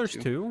 games Is to play Pillars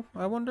too. 2,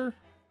 I wonder?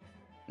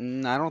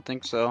 I don't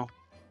think so.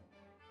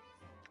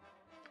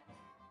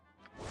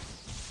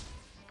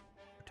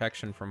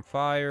 Protection from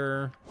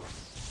fire.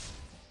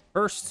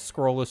 First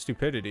scroll of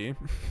stupidity.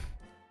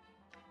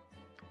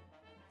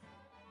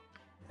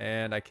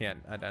 And I can't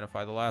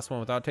identify the last one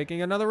without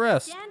taking another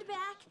rest. Stand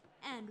back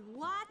and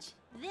watch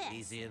this.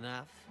 Easy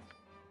enough.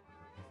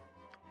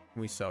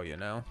 We sell you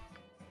now.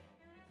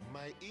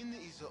 My inn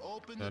is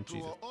open Oh, to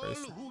Jesus all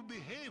Christ. who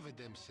behave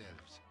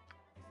themselves.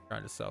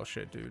 Trying to sell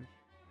shit, dude.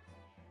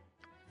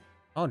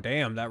 Oh,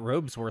 damn. That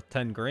robe's worth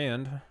 10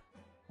 grand.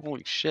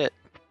 Holy shit.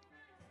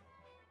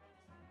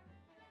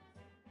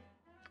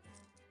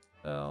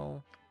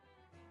 Sell.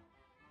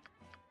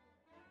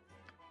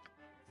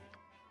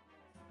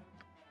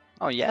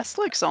 Oh,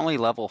 Yeslick's only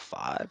level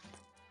 5.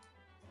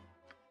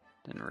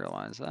 Didn't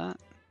realize that.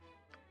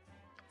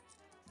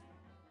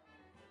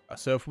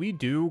 So if we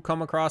do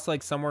come across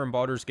like somewhere in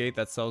Baldur's Gate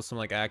that sells some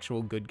like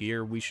actual good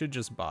gear, we should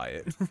just buy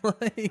it.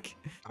 Like,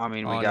 I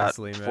mean, we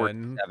honestly, got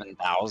man.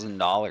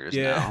 $47,000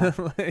 Yeah.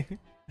 now. Like,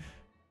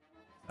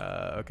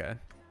 okay.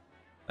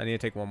 I need to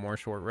take one more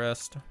short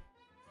rest.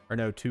 Or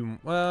no, 2.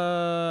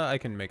 I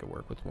can make it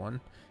work with 1.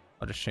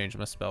 I'll just change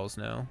my spells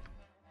now.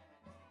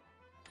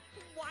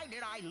 Why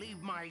did I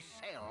leave my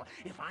cell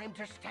if I'm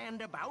to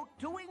stand about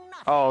doing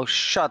nothing? Oh,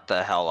 shut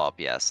the hell up,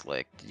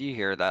 Yeslick. Did you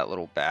hear that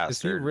little bastard?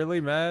 Is he really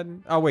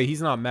mad? Oh wait,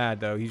 he's not mad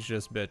though. He's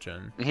just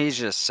bitching. He's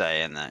just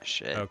saying that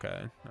shit.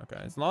 Okay,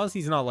 okay. As long as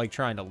he's not like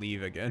trying to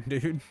leave again,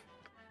 dude.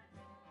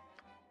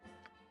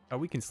 Oh,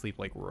 we can sleep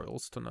like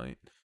royals tonight.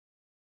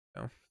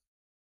 No.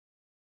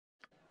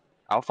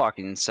 I'll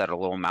fucking set a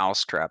little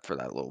mouse trap for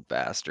that little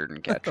bastard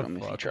and catch him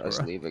if he fuck, tries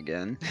to bro? leave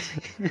again.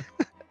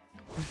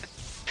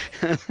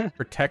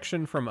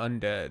 Protection from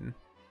undead.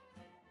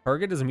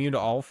 Target is immune to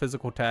all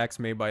physical attacks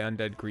made by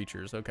undead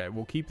creatures. Okay,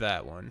 we'll keep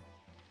that one.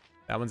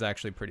 That one's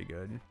actually pretty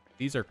good.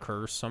 These are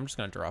cursed, so I'm just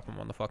gonna drop them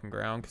on the fucking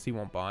ground because he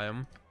won't buy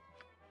them.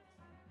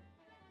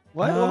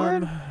 What,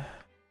 Lord?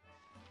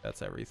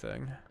 That's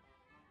everything.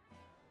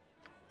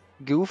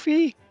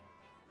 Goofy?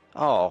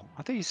 Oh,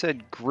 I thought you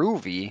said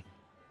groovy.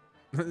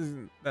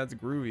 That's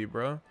groovy,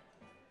 bro.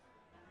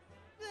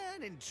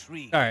 An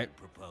intriguing All right.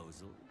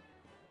 proposal.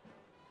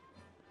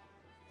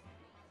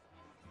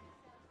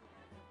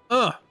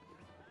 Ugh.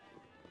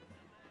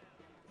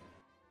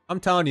 I'm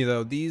telling you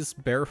though, these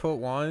barefoot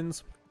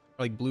wines,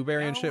 like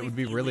blueberry and shit, would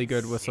be really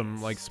good with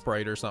some like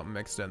Sprite or something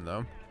mixed in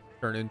though.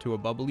 Turn into a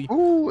bubbly.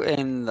 Who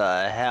in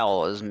the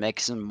hell is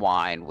mixing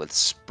wine with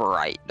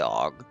Sprite,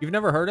 dog? You've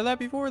never heard of that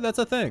before? That's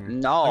a thing.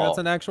 No. Like, that's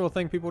an actual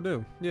thing people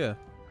do. Yeah.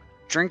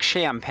 Drink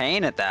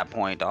champagne at that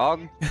point,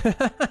 dog.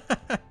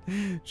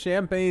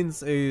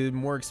 Champagne's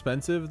more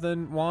expensive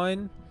than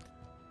wine.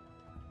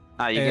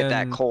 Ah, you get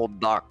that And- cold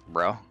duck,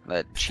 bro.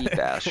 That cheap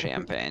ass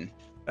champagne.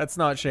 That's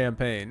not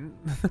champagne.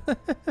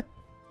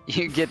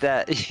 You get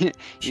that. You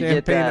Champagne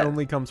get that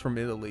only comes from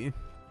Italy.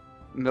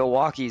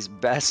 Milwaukee's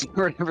best,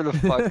 or whatever the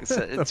fuck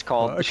it's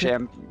called.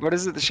 fuck? What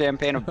is it? The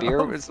champagne of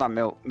beer? It's not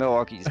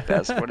Milwaukee's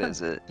best. What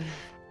is it?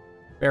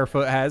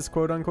 Barefoot has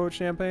quote unquote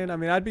champagne. I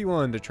mean, I'd be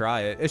willing to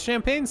try it. Is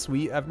champagne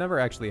sweet? I've never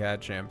actually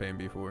had champagne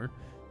before.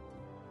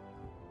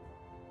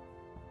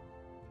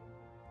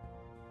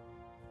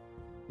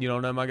 You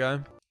don't know, my guy?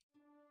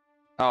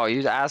 Oh,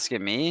 you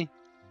asking me?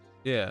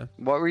 Yeah.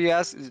 What were you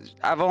asking?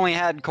 I've only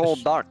had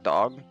cold duck,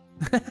 dog.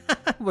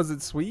 Was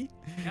it sweet?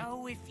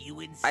 No, if you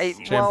insist.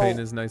 Champagne Well-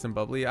 is nice and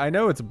bubbly. I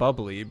know it's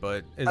bubbly,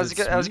 but is I was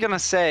sweet? gonna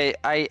say,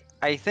 I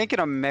think in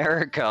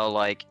America,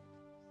 like,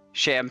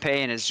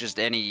 champagne is just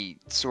any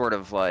sort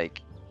of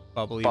like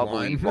bubbly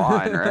bubbly wine,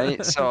 wine,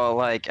 right? So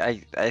like,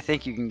 I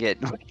think you can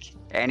get like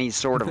any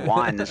sort of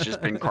wine that's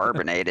just been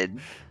carbonated.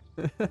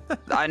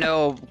 I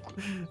know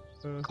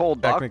cold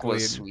duck Technically,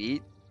 was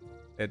sweet.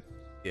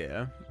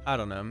 Yeah, I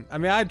don't know. I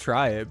mean, I'd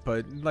try it,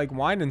 but like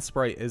wine and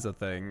Sprite is a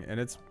thing,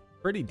 and it's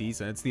pretty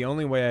decent. It's the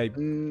only way I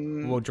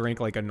will drink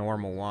like a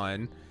normal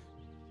wine.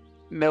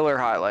 Miller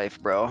High Life,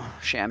 bro.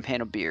 Champagne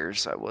of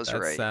beers. I was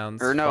That right.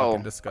 sounds Or no,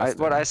 fucking disgusting.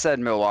 what I said,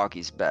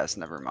 Milwaukee's best.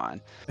 Never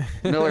mind.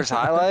 Miller's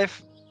High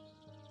Life,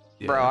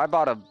 Yeah. bro. I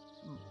bought a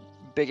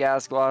big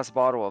ass glass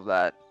bottle of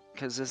that.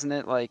 Cause isn't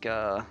it like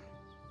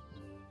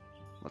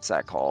what's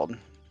that called?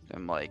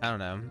 I'm like, I don't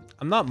know.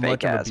 I'm not much of a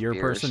fake-ass beer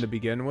person beers. to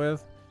begin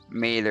with.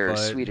 me, they're but,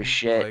 sweet as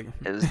shit. like-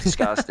 It was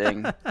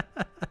disgusting.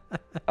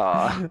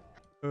 Uh,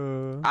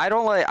 I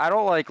don't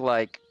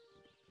like.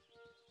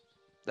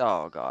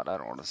 Oh god, I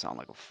don't want to sound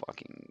like a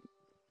fucking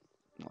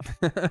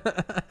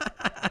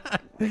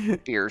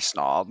beer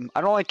snob.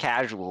 I don't like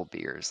casual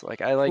beers.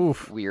 Like I like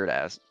Oof. weird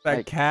ass. that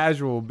Like,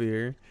 casual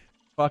beer.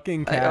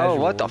 Fucking Like, casual. oh,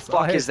 what the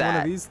fuck hey, is it's one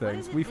that? of these What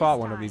things. is it We this fought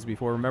one of time? these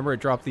before. Remember, it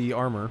dropped the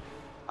armor.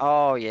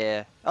 oh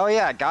yeah,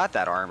 I got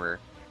that armor.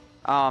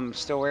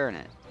 Still wearing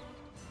it.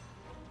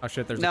 Oh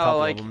shit, there's a No, couple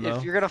like of them though.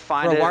 if you're gonna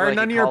find Bro, it, why are like,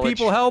 none in of your college-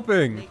 people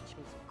helping?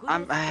 I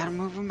had to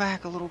move them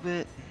back a little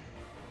bit.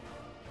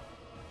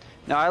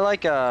 No, I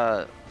like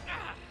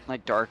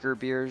darker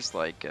beers.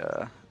 Like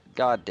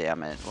god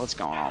damn it, what's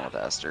going on with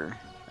Esther?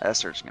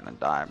 Esther's gonna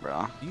die,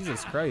 bro.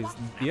 Jesus Christ.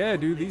 Yeah,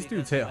 dude, these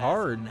dudes hit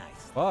hard.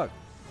 Fuck.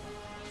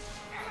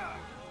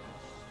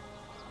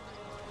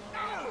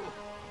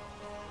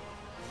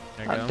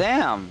 There you God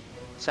damn,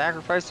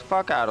 sacrifice the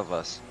fuck out of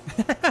us.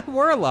 go.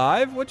 We're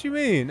alive. What you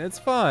mean? It's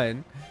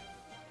fine.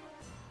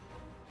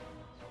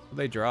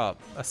 They drop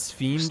a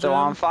Sphene Still gem?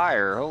 on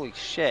fire. Holy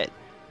shit.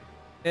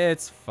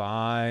 It's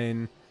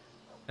fine.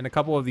 And a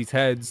couple of these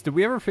heads. Did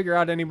we ever figure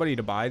out anybody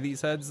to buy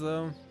these heads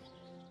though?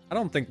 I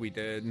don't think we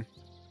did.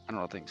 I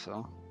don't think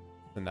so.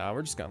 So now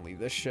we're just gonna leave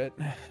this shit.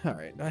 All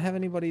right. Do I have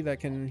anybody that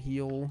can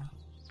heal?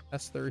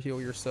 Esther,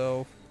 heal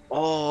yourself.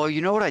 Oh,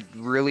 you know what I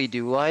really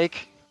do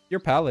like? Your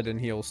paladin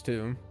heals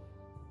too.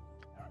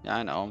 Yeah,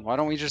 I know. Why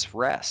don't we just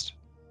rest?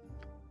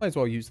 Might as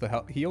well use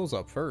the heals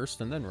up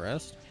first and then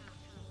rest.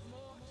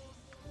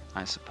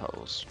 I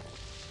suppose.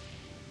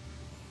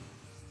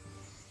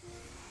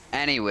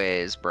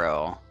 Anyways,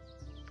 bro.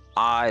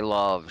 I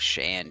love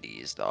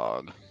shandies,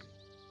 dog.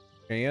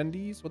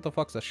 Shandies? What the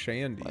fuck's a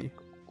shandy? Like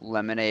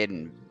lemonade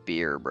and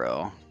beer,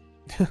 bro.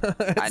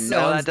 It I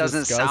know that sounds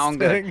doesn't sound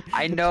good. disgusting.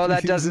 I know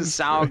that doesn't Jesus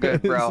sound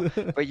good, bro.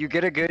 Christ. But you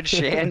get a good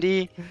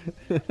shandy,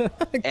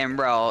 and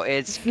bro,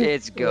 it's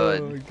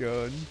good. Oh my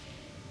god.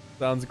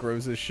 Sounds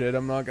gross as shit,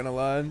 I'm not gonna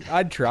lie.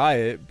 I'd try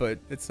it, but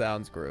it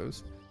sounds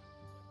gross.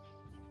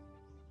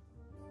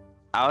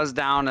 I was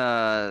down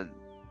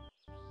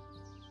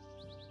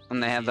when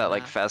they have that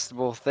like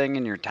festival thing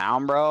in your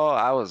town, bro.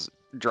 I was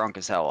drunk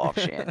as hell off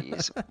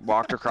shandies.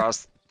 Walked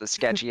across the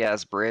sketchy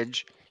ass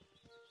bridge.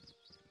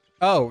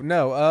 Oh,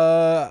 no,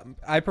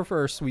 I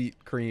prefer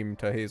sweet cream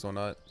to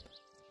hazelnut.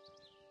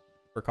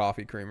 For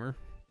coffee creamer.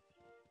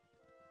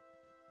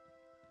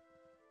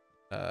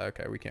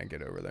 Okay, we can't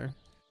get over there.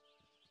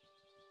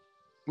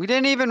 We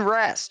didn't even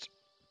rest.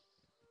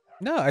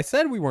 No, I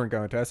said we weren't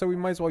going to. I said we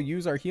might as well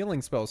use our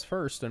healing spells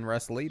first and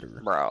rest later.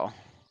 Bro.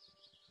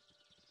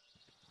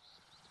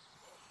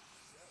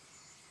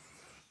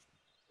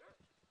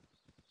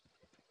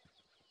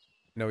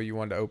 Know what you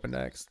wanted to open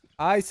next?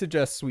 I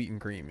suggest sweet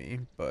and creamy,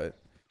 but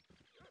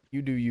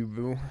you do you,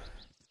 boo.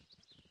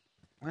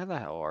 Where the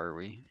hell are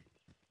we?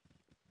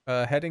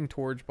 Heading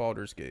towards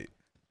Baldur's Gate.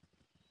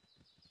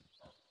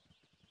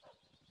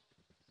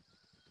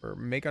 We're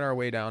making our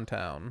way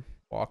downtown,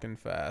 walking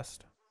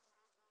fast.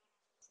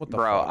 What the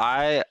Bro, fuck?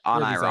 I Where are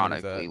these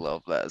enemies unironically at?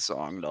 love that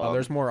song, dog. Oh,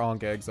 there's more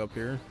Ankh eggs up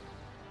here.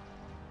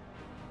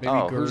 Maybe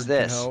Oh, Gerd who's can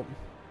this? help.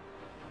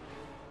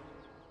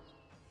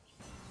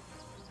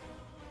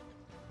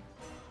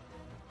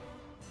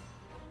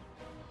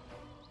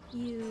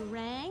 You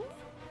rang?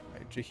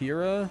 Right,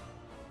 Jahira,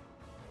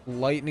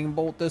 lightning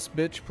bolt this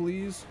bitch,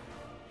 please.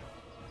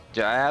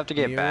 Do I have to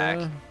get back?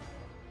 Nira?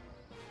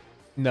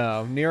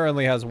 No, Nira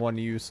only has one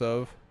use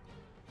of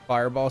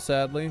fireball,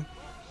 sadly.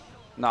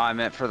 No, I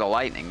meant for the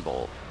lightning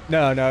bolt.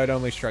 No, it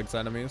only strikes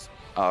enemies.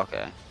 Oh,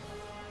 okay.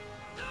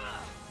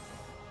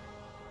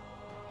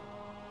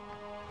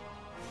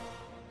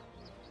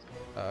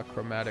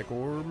 Chromatic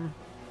orb.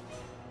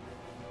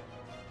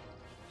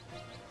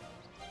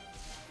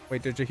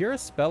 Wait, did you hear a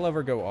spell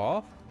ever go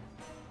off?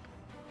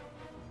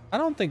 I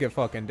don't think it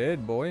fucking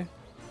did, boy.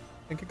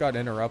 I think it got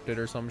interrupted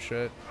or some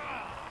shit.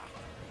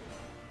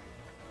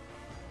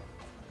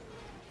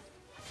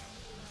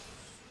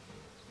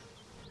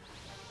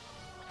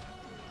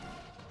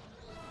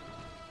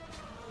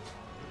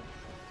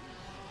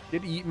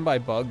 Get eaten by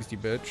bugs, you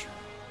bitch.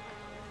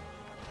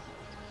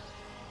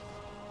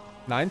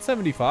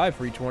 975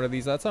 for each one of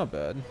these. That's not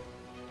bad.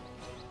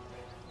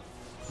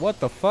 What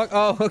the fuck?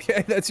 Oh,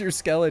 okay. That's your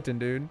skeleton,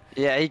 dude.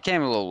 Yeah, he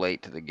came a little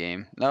late to the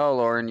game. No,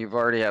 Lauren, you've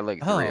already had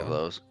like 3 of Oh.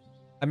 those.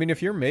 I mean,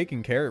 if you're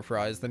making carrot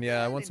fries, then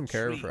yeah, I want some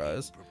carrot Intriguing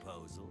fries.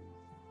 proposal.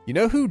 You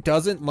know who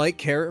doesn't like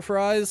carrot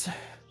fries?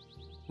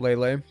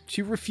 Lele.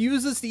 She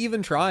refuses to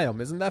even try them.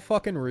 Isn't that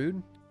fucking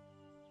rude?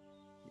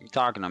 You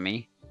talking to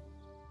me?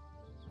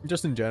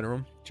 Just in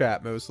general.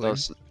 Chat, mostly.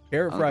 Those,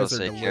 Carrot I was fries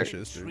gonna are say carrot-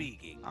 delicious, dude.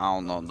 Intriguing. I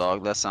don't know,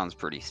 dog. That sounds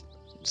pretty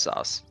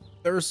sus.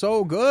 They're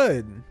so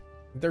good.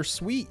 They're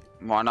sweet.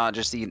 Why not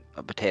just eat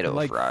a potato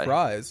Like fry?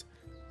 fries.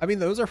 I mean,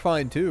 those are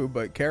fine too,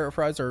 but carrot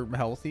fries are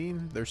healthy.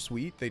 They're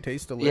sweet. They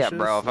taste delicious. Yeah,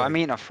 bro. If I'm like-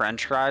 eating a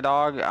French fry,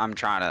 dog, I'm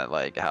trying to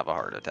like have a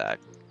heart attack.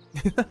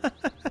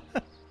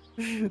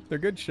 They're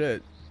good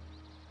shit.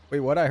 Wait,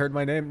 what? I heard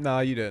my name?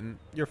 Nah, you didn't.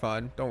 You're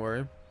fine. Don't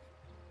worry.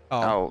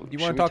 Oh, you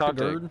should want we to talk to talk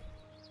Gerd?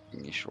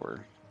 You sure?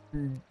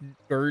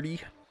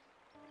 Gertie.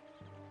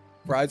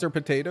 Fries or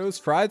potatoes?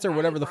 Fries or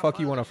whatever the fuck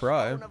you want to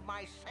fry.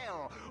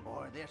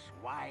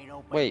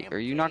 Wait, are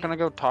you not gonna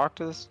go talk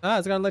to this? Ah, I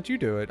was gonna let you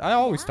do it. I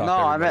always talk No,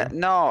 to I everybody. meant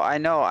no. I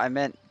know. I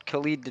meant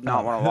Khalid did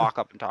not Oh. want to walk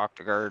up and talk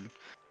to Gerd.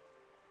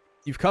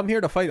 You've come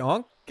here to fight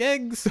Ankh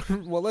eggs?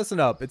 Well, listen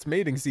up. It's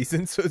mating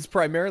season, so it's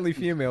primarily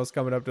females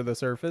coming up to the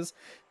surface,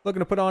 looking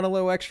to put on a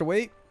little extra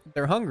weight.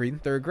 They're hungry,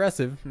 they're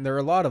aggressive, and there are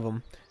a lot of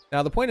them.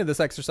 Now, the point of this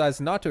exercise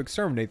is not to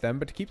exterminate them,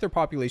 but to keep their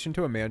population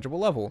to a manageable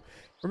level.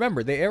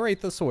 Remember, they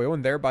aerate the soil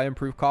and thereby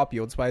improve crop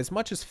yields by as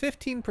much as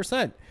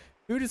 15%.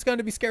 Food is going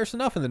to be scarce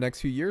enough in the next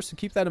few years, so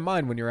keep that in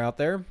mind when you're out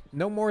there.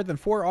 No more than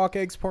 4 Ankh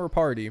eggs per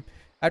party.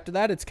 After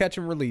that, it's catch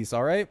and release,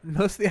 alright?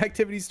 Most of the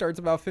activity starts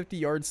about 50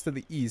 yards to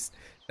the east.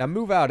 Now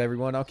move out,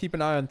 everyone. I'll keep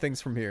an eye on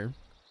things from here.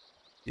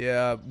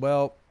 Yeah,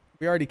 well,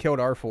 we already killed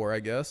our 4, I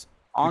guess.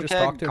 We Ankh just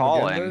egg talked to him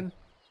calling. again, dude.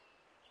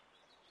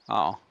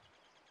 Oh,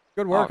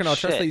 Good work, Oh, and I'll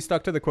trust that shit. you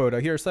stuck to the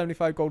quota. Here are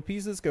 75 gold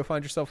pieces. Go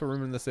find yourself a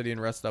room in the city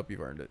and rest up. You've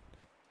earned it.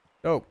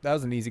 Oh, that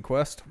was an easy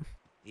quest.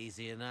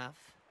 Easy enough.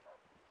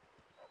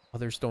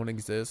 Others don't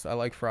exist. I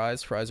like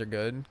fries. Fries are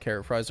good.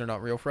 Carrot fries are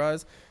not real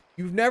fries.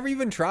 You've never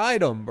even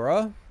tried them,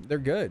 bruh. They're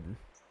good.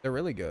 They're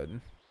really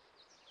good.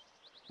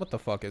 What the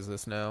fuck is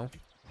this now?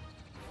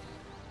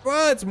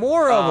 Bruh, it's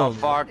more of oh them.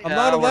 fuck! I'm yeah,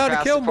 not we're allowed to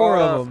past kill the more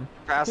quota. of them.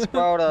 Past the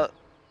quota.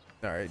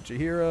 Alright,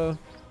 Jahira.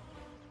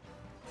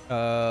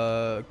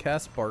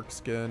 Cast bark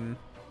skin.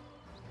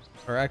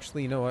 Or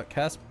actually, you know what?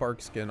 Cast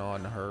bark skin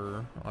on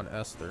her. On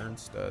Esther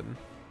instead.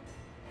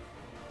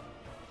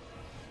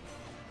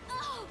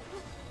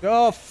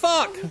 Oh,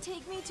 fuck! Only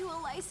take me to a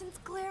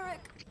licensed cleric.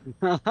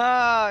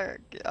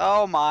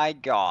 Oh my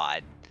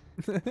god.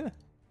 Fuck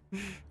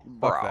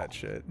Bro. that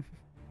shit.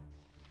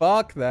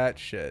 Fuck that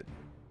shit.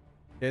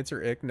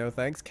 Answer ick, no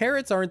thanks.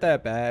 Carrots aren't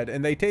that bad,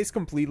 and they taste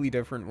completely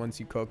different once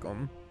you cook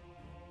them.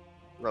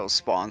 Bro,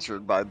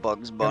 sponsored by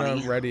Bugs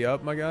Bunny. Ready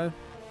up, my guy?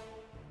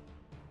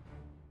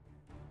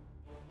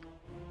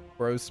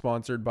 Bro's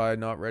sponsored by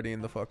not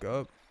readying the fuck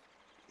up.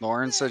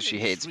 Lauren says she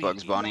hates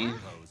Bugs Bunny.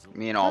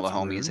 Me and all That's the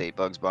homies rude. hate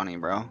Bugs Bunny,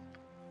 bro.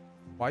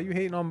 Why you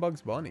hating on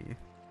Bugs Bunny?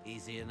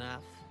 Easy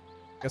enough.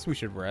 Guess we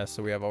should rest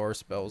so we have all our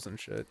spells and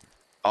shit.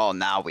 Oh,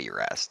 now we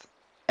rest.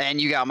 And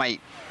you got my...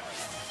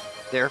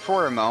 There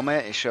for a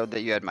moment, it showed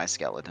that you had my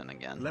skeleton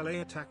again.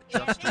 Lele attack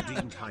just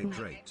redeemed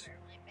hydrate.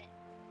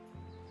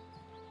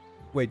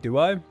 Wait, do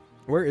I?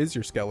 Where is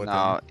your skeleton?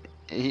 No,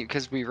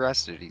 because we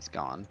rested, he's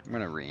gone. I'm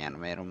gonna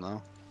reanimate him,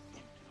 though.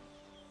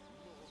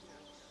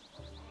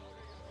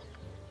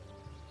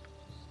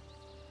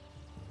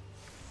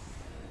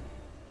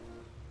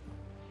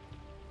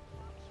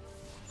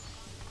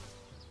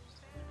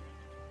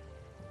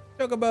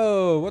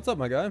 Chocobo, what's up,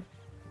 my guy?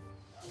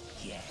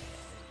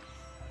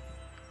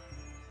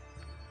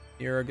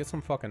 Here, get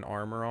some fucking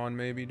armor on,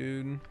 maybe,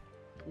 dude.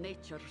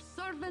 Nature's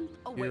servant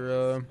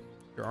awaits.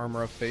 Your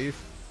armor of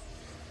faith.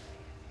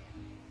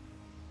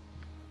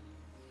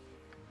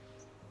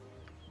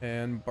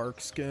 And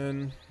bark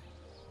skin.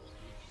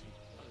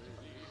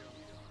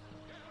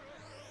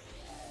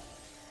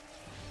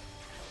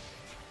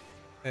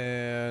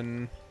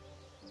 And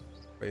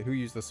wait, who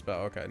used the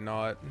spell? Okay,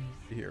 not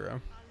the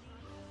hero.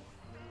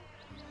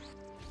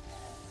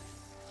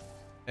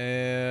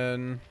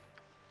 And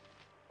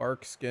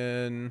bark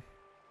skin,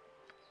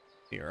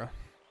 hero.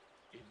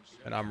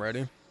 And I'm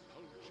ready.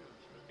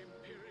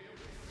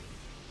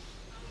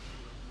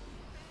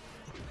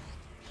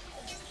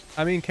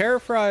 I mean,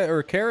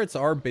 carrots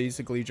are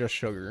basically just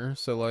sugar,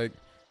 so like,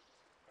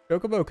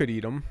 Chocobo could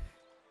eat them.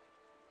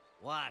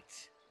 What?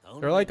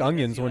 They're like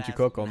onions once you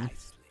cook them.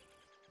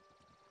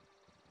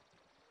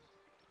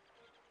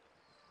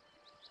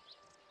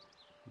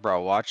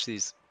 Bro, watch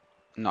these.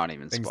 Not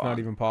even Things spawn. not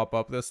even pop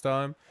up this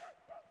time.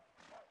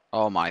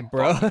 Oh my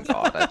Bro. fucking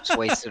god, I just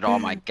wasted all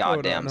my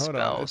goddamn Hold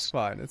on. It's spells.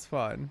 fine, it's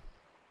fine.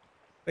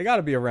 They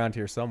gotta be around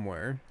here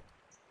somewhere.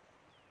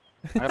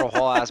 I had a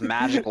whole ass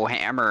magical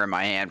hammer in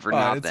my hand for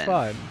nothing. It's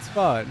fine, it's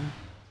fine.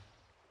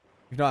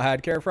 You've not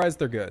had carrot fries?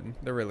 They're good.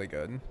 They're really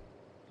good.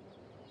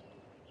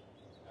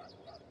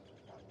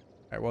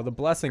 Alright, well the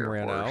blessing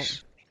ran out.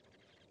 Some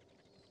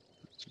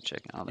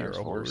chicken. Oh, there's You're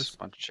a a horse. horse.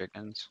 Bunch of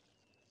chickens.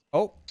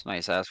 Oh, It's a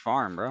nice ass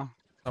farm, bro.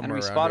 somewhere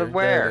Enemy around spotted here.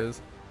 where? There it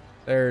is.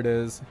 There it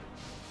is.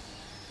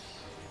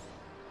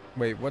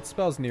 Wait, what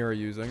spell's Nero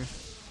using?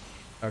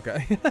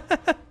 Okay.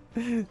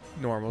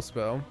 Normal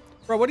spell.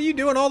 Bro, what are you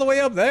doing all the way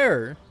up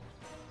there?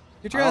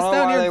 Get your I ass don't know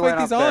down why here they and went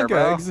fight these up there,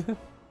 bro. onkegs.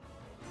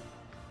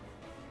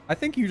 I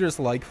think you just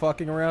like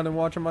fucking around and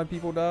watching my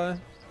people die.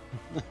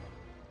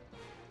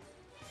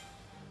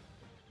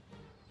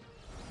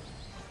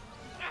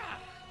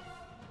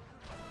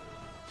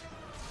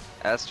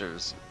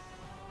 Esther's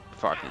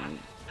fucking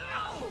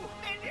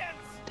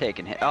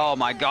taking hit. Oh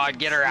my god,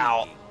 get her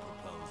out.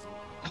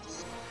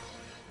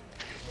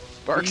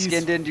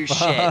 Barkskin didn't do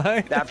fine.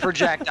 shit. That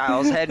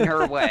projectile's heading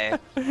her way.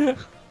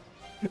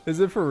 Is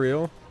it for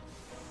real?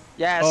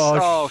 Yes.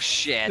 Oh, Oh,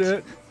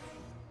 shit.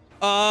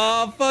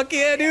 Oh, fuck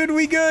yeah, dude,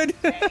 we good.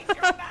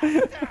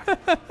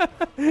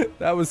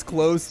 That was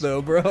close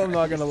though, bro. I'm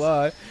not gonna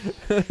lie.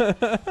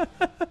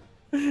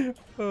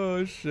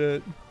 Oh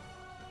shit.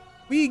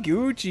 We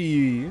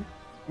Gucci.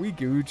 We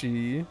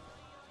Gucci.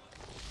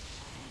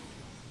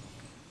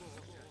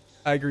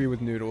 I agree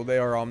with Noodle. They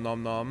are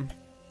nom nom.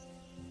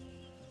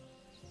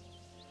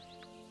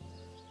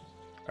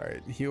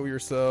 Alright, heal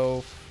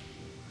yourself.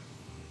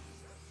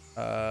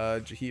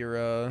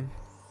 Jahira.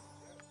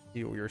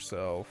 Heal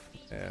yourself.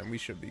 And we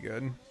should be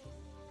good.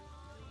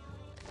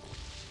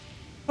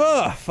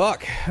 Oh,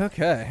 fuck.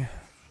 Okay.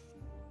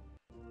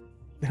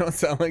 They don't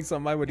sound like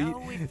something I would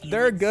eat.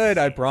 They're good,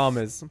 I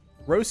promise.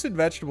 Roasted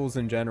vegetables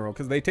in general,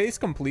 because they taste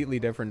completely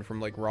different from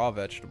like raw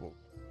vegetables.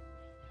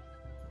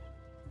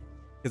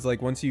 Because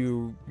like once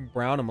you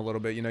brown them a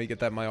little bit, you know, you get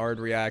that Maillard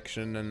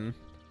reaction and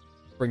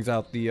brings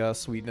out the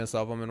sweetness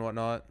of them and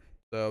whatnot.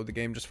 So the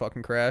game just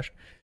fucking crashed.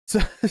 So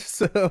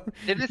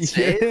Did it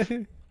save? yeah.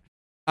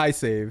 I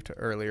saved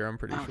earlier, I'm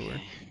pretty sure.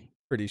 Okay.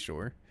 Pretty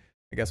sure.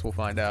 I guess we'll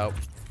find out.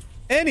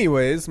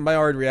 Anyways,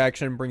 Maillard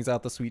reaction brings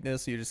out the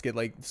sweetness, so you just get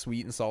like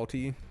sweet and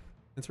salty.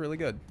 It's really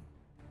good.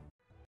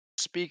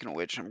 Speaking of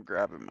which, I'm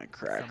grabbing my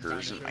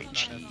crackers and my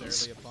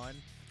cheese.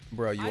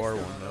 Bro, you are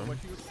one though. What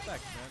you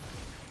expect, man?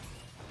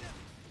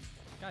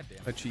 God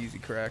damn. A cheesy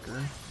cracker.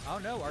 Oh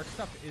no, our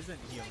stuff isn't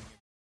healing.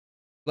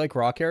 Like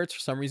raw carrots, for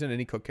some reason,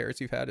 any cooked carrots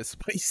you've had is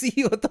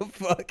spicy. What the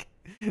fuck?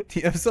 Do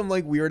you have some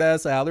like weird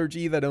ass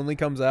allergy that only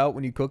comes out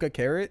when you cook a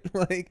carrot?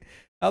 Like,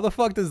 how the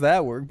fuck does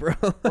that work, bro?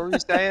 What were you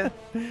saying?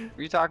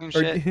 Were you talking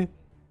shit? As I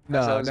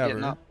No, was getting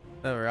never. up?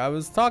 Never. I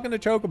was talking to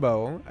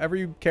Chocobo.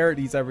 Every carrot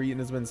he's ever eaten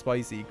has been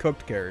spicy.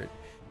 Cooked carrot.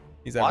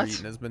 he's ever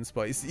eaten has been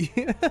spicy.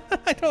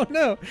 I don't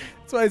know.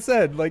 That's what I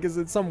said. Like, is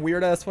it some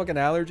weird ass fucking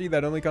allergy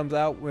that only comes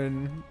out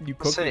when you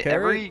cook the carrot?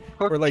 Every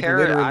cooked or like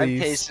carrot I've literally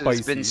tasted spicy?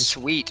 has been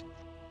sweet.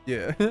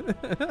 Yeah.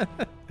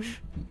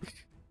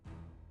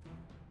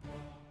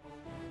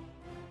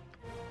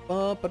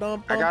 I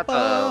got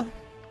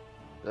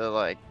the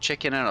like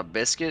chicken and a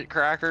biscuit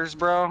crackers,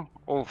 bro.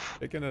 Oof.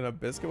 Chicken and a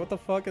biscuit? What the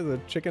fuck is a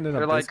chicken and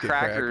They're a like biscuit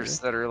crackers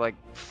cracker? that are like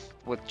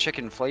with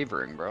chicken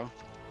flavoring, bro.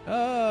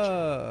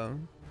 Oh.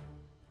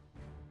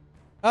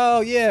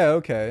 Oh yeah,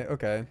 okay,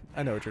 okay.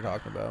 I know what you're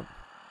talking about.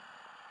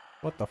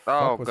 What the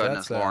fuck was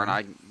goodness, that sound?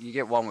 Lauren, you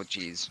get one with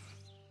cheese.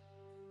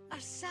 A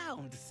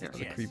sound That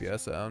was a creepy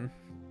ass sound.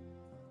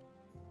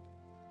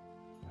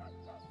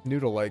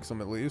 Noodle likes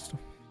them at least.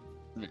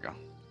 There you go.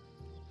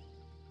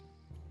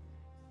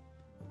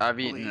 I've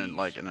eaten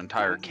like an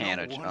entire can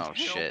of. Oh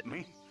shit.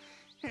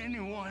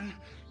 Anyone?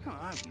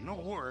 I'm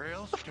nowhere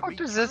else. How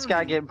does this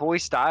guy get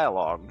voice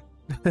dialogue?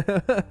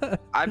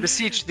 I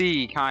beseech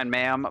thee, kind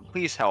ma'am,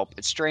 please help.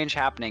 It's strange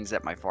happenings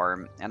at my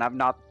farm, and I've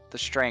not the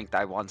strength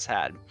I once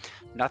had.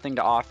 Nothing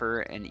to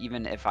offer, and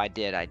even if I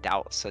did, I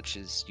doubt such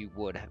as you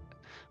would have.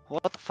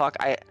 What the fuck?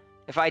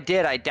 If I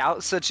did, I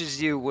doubt such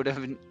as you would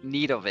have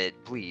need of it,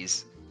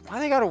 please. Why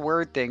they got a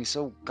word thing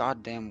so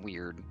goddamn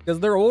weird? Because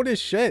they're old as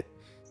shit.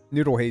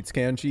 Noodle hates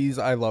canned cheese.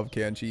 I love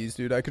canned cheese,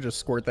 dude. I could just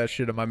squirt that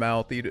shit in my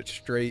mouth, eat it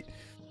straight.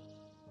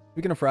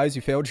 Speaking of fries,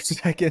 you failed your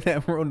second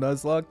Emerald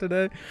Nuzlocke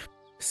today.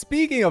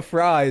 Speaking of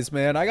fries,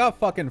 man, I got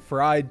fucking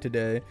fried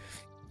today.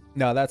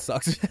 No, that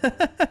sucks.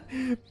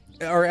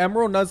 Are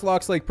Emerald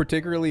Nuzlocks like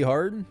particularly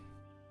hard?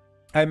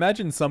 I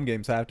imagine some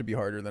games have to be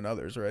harder than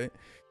others, right?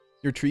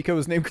 Your Trico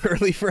is named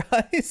Curly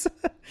Fries.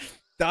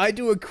 Die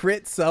to a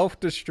crit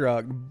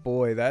self-destruct.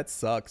 Boy, that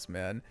sucks,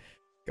 man.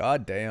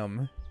 God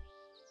damn.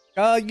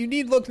 You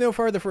need look no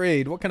further for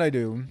aid. What can I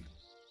do?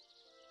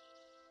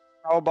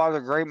 Oh, by the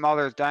great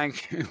mother,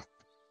 thank you.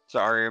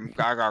 Sorry,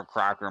 I got a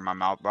cracker in my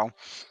mouth, bro.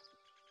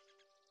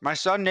 My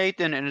son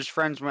Nathan and his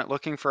friends went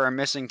looking for our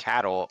missing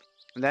cattle,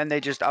 and then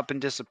they just up and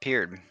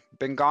disappeared.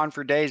 Been gone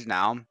for days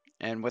now,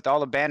 and with all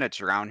the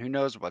bandits around, who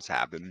knows what's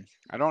happened.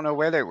 I don't know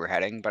where they were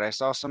heading, but I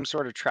saw some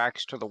sort of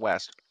tracks to the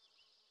west.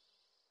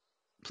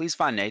 Please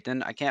find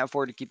Nathan. I can't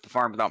afford to keep the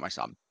farm without my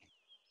son.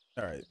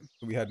 Alright,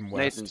 we heading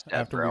west Nathan's dead,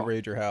 after bro. we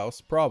raid your house.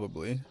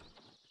 Probably.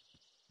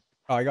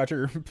 Oh, I got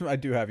your... I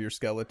do have your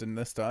skeleton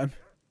this time.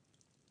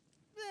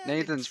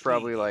 Nathan's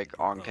probably like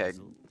on keg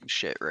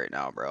shit right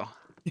now, bro.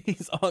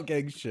 He's on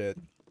keg shit.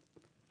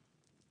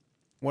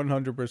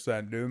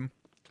 100%, dude.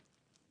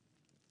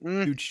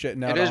 Dude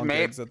shitting out on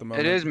kegs at the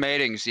moment. It is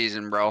mating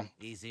season, bro.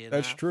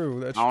 That's true,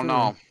 that's true. Oh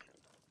no.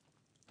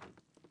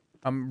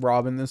 I'm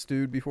robbing this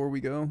dude before we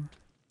go.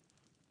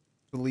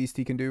 The least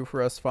he can do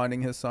for us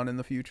finding his son in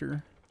the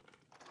future.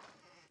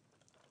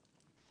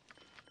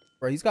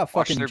 Bro, he's got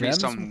fucking Watch there gems.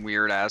 be some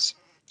weird ass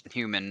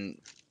human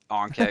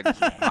on keg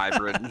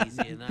hybrid.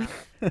 Easy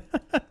enough.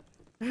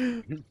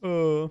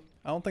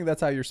 I don't think that's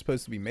how you're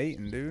supposed to be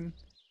mating, dude.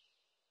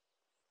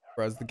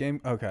 Bro, is the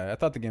game... Okay, I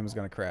thought the game was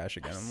gonna crash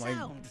again. I'm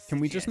like, can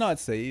we just not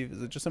save?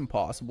 Is it just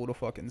impossible to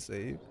fucking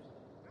save?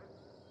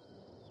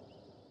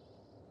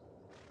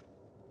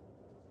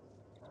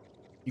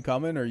 You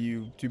coming, or are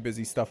you too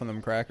busy stuffing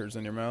them crackers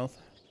in your mouth?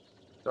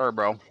 Sorry,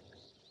 bro.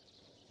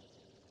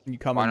 You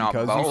coming not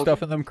because you both?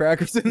 stuffing them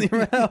crackers in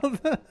your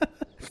mouth?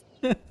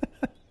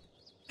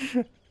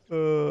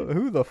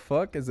 Who the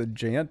fuck is a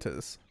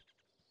Jantis?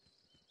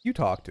 You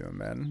talk to him,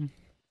 man.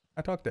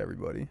 I talk to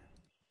everybody.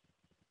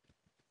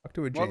 Talk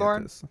to a What,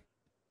 Lauren? Jantis.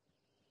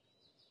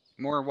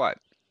 More what?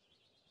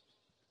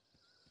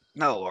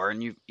 No,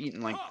 Lauren, you've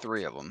eaten like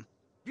 3 of them.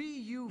 Be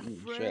you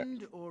shit.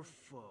 friend or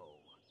foe?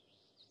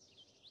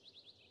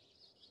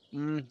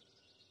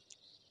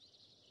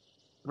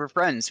 We're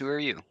friends. Who are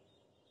you?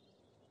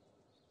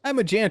 I'm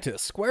a Jantis,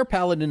 square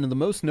paladin of the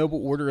most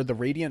noble order of the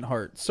Radiant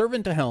Heart,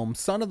 servant to Helm,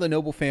 son of the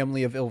noble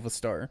family of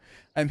Ilvastar.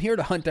 I'm here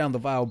to hunt down the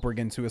vile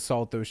brigands who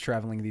assault those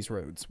traveling these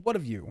roads. What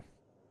of you?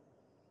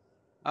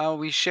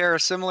 We share a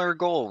similar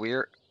goal.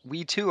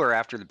 We too are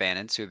after the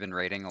bandits who have been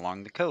raiding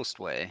along the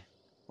coastway.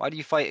 Why do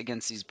you fight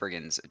against these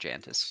brigands,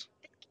 Ajantis?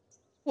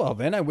 Well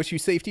then, I wish you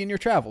safety in your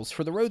travels,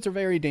 for the roads are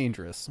very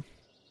dangerous.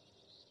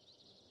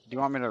 Do you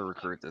want me to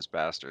recruit this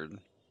bastard?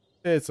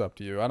 It's up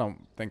to you. I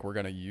don't think we're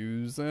gonna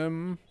use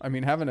him. I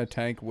mean, having a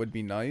tank would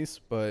be nice,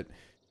 but...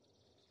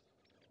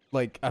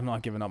 Like, I'm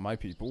not giving up my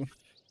people.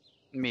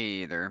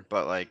 Me either,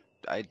 but like,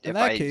 if that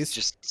I case-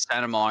 just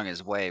sent him along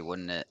his way,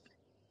 wouldn't it?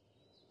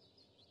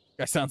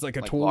 That sounds like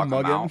a Like, tool, lock him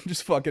mug him, out.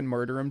 just fucking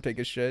murder him, take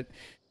a shit.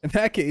 In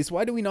that case,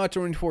 why do we not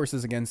join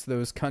forces against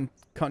those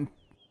contemptible...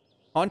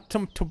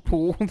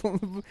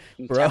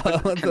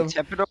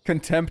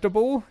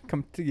 Contemptible?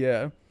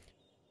 Yeah.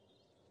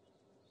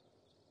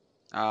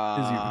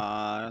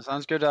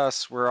 Sounds good to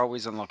us. We're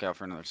always on the lookout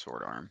for another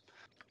sword arm.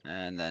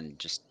 And then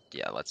just,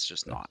 yeah, let's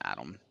just not add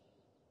them.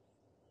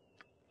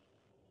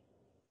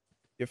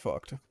 Get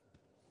fucked.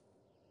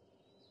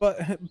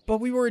 But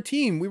we were a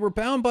team. We were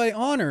bound by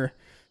honor.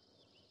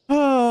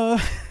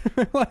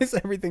 Why is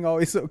everything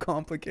always so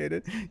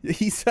complicated?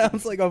 He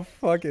sounds like a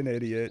fucking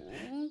idiot.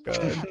 God.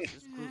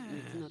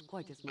 Not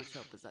quite as much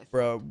help as I thought.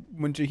 Bro,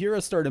 when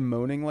Jahira started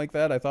moaning like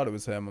that, I thought it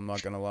was him, I'm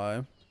not gonna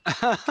lie.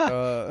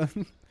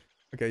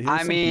 Okay, here's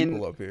some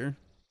people up here.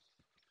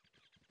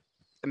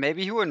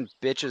 Maybe he wouldn't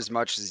bitch as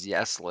much as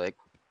Yeslick.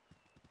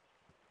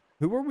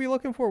 Who were we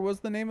looking for? What was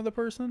the name of the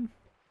person?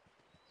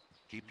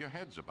 Keep your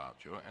heads about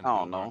you and I we'll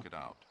don't know. work it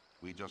out.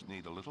 We just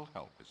need a little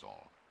help is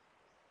all.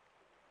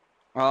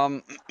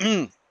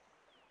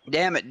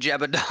 Damn it,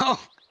 Jebediah.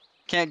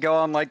 Can't go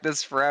on like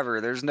this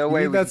forever. There's no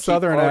way You we need can that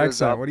southern keep quotas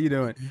accent. up. What are you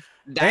doing?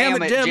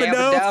 Damn it,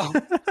 Jebediah.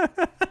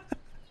 Jebediah.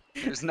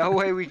 There's no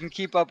way we can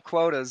keep up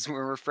quotas.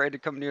 We're afraid to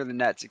come near the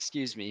nets.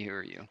 Excuse me, who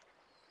are you?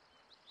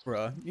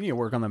 Bruh, you need to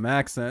work on them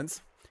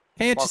accents.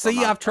 Can't you Fuck see them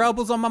I have up,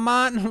 troubles on my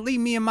mind? Leave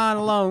me and mine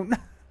alone.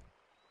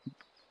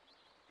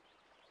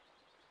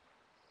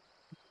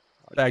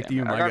 Back to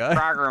you, my I got guy.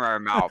 cracker in my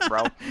mouth,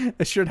 bro.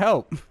 It should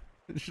help.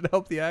 It should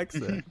help the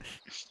accent.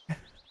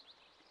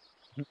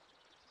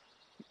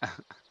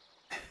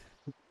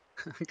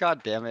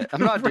 God damn it.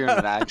 I'm not doing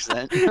an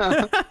accent.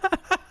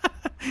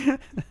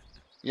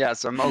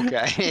 Yes, I'm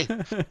okay.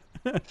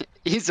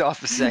 Ease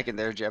off a second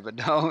there,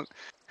 Jebediah.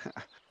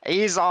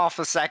 Ease off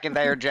a second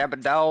there,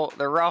 Jebediah.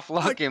 They're rough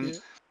looking,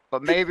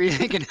 but maybe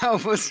they can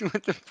help us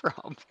with the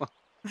problem.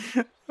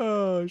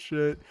 Oh,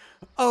 shit.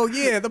 Oh,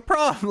 yeah, the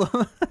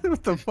problem.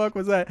 What the fuck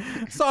was that?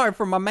 Sorry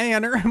for my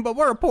manner, but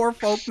we're poor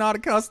folk not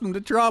accustomed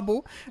to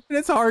trouble, and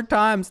it's hard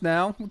times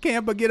now. We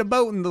can't but get a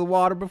boat into the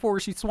water before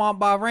she's swamped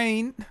by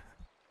rain.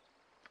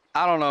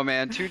 I don't know,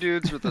 man. Two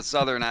dudes with the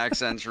southern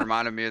accents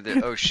reminded me of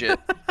the oh shit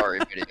sorry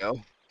video.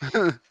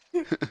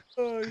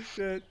 Oh,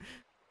 shit.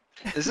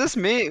 Is this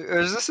me, or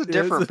is this a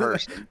different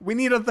person? We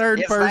need a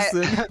third It's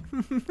person.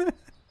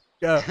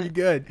 Go, you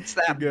good. It's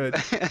that You're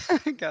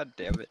good. God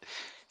damn it.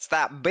 It's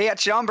that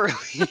bitch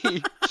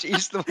Umberly.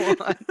 She's the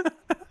one.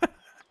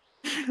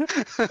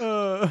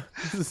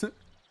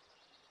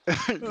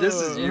 This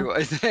is you,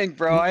 I think,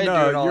 bro. I ain't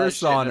doing all you're that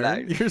shit Sonner.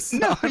 tonight. You're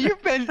Sonner. No,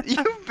 you've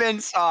been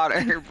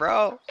Sonner,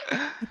 bro.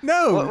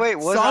 No, Wait,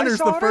 was I Sonner's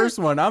the Sonner? first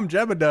one. I'm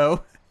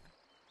Jebediah.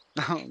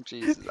 Oh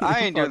Jesus!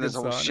 I ain't doing this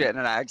whole Fucking shit in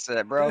an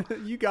accent, bro.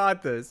 You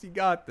got this. You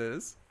got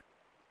this.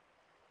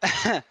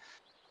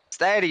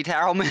 Steady,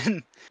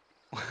 Talman.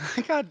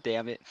 God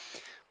damn it.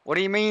 What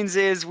he means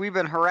is we've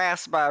been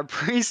harassed by a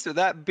priest of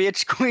that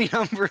bitch Queen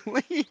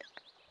Umberly.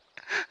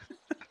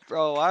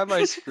 Bro, why am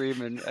I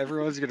screaming?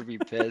 Everyone's gonna be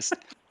pissed.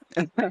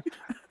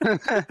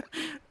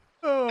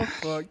 Oh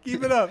fuck!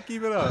 Keep it up.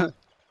 Keep it up.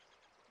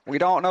 We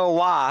don't know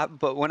why,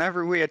 but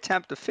whenever we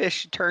attempt to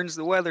fish, it turns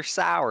the weather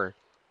sour.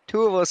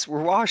 Two of us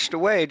were washed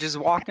away just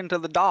walking to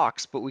the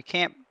docks, but we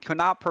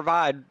cannot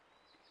provide.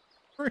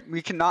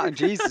 We cannot.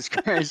 Jesus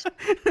Christ.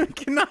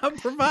 Cannot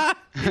provide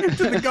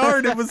to the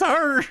guard. It was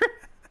her.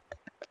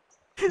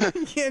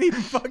 You can't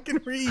even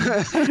fucking read.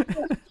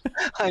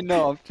 I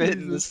know, I'm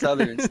fitting the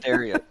southern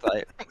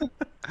stereotype.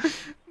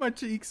 My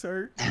cheeks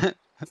hurt.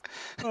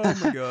 Oh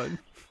my god.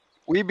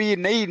 We be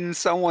needing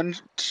someone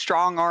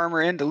strong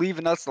armor into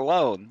leaving us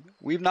alone.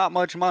 We've not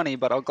much money,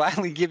 but I'll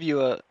gladly give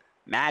you a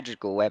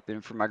magical weapon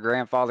from my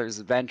grandfather's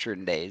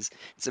adventuring days.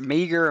 It's a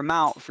meager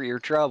amount for your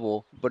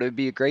trouble, but it'd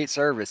be a great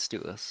service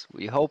to us.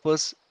 Will you help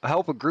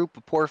a group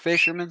of poor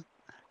fishermen?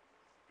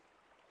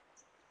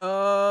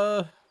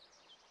 Wait,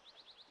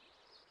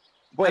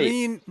 I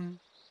mean,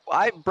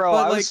 bro,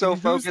 I was like, so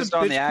who's focused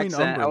on the bitch Queen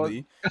accent.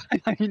 Umberly?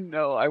 I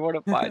know. I want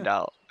to find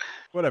out.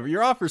 Whatever.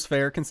 Your offer's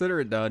fair. Consider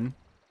it done.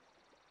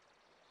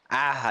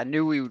 I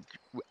knew we would.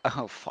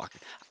 Oh fuck.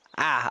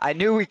 I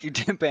knew we could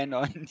depend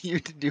on you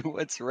to do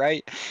what's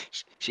right.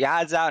 She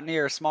hides out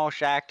near a small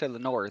shack to the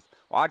north.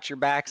 Watch your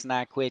backs and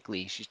act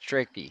quickly. She's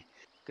tricky.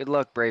 Good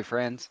luck, brave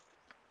friends.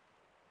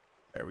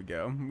 There we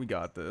go. We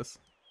got this.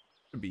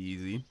 It'll be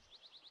easy.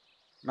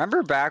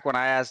 Remember back when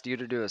I asked you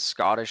to do a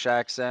Scottish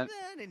accent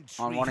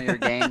on one of your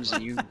games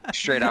and you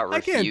straight out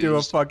refused? I can't do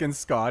a fucking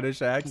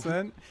Scottish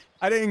accent.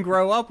 I didn't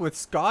grow up with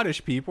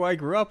Scottish people. I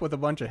grew up with a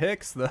bunch of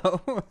Hicks,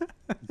 though.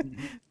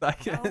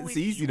 It's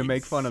easy to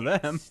make fun of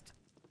them.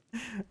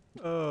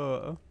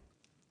 Oh,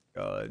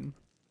 God.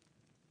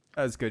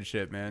 That was good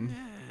shit, man.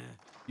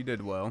 You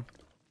did well.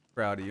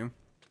 Proud of you.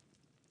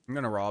 I'm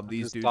gonna rob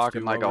these Just dudes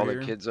talking too like over all here.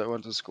 the kids I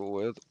went to school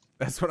with.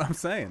 That's what I'm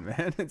saying,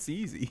 man. It's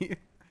easy.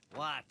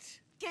 What?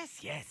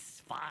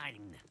 Yes,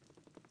 fine.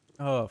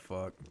 Oh,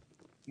 fuck.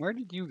 Where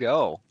did you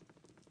go?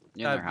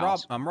 In their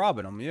house. I'm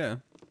robbing them, yeah.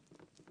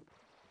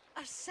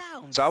 A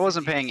sound. So I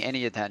wasn't paying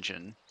any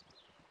attention.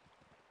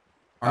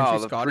 Aren't Oh, you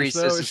the Scottish,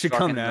 priestess though? It is should come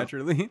fucking-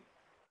 naturally.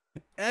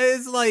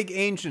 It's like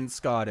ancient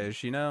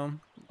Scottish, you know?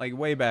 Like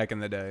way back in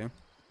the day.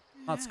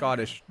 Not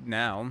Scottish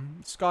now.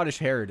 Scottish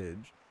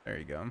heritage. There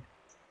you go.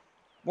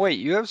 Wait,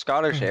 you have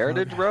Scottish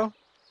heritage, bro?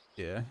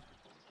 Yeah.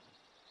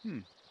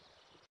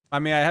 I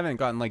mean, I haven't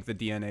gotten like the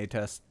DNA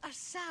test, A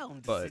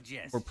sound but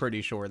suggests. we're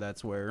pretty sure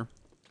that's where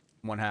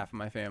one half of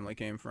my family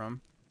came from.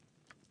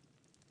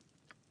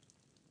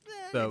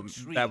 So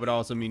that would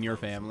also mean your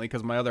family,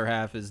 because my other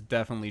half is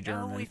definitely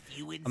Now, German. if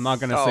you I'm not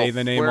gonna Oh, say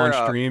the name we're,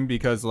 on stream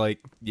because, like,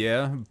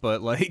 yeah,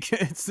 but like,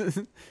 it's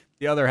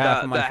the other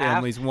half of my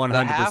family's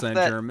 100%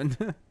 German.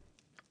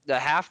 The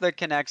half that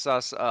connects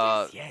us,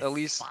 yes, at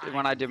least fine.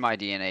 when I did my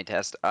DNA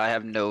test, I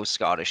have no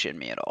Scottish in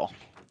me at all.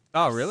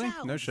 Oh, really?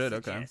 No Sound shit.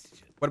 Okay.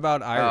 suggestion. What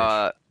about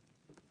Irish?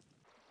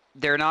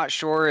 They're not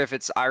sure if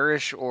it's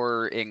Irish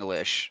or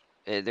English.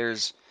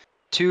 There's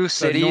two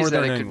So cities that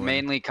Northern it could England.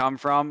 mainly come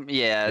from.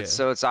 Yeah, Yeah.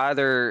 so it's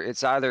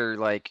either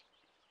like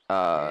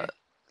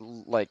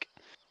like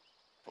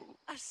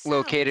A sound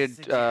located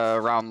suggestion.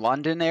 around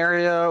London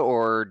area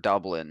or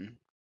Dublin,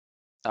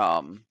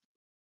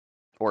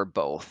 or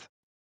both.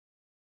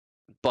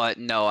 But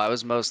no, I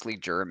was mostly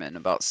German,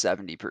 about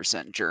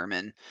 70%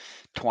 German,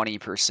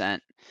 20%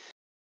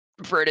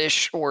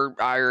 British or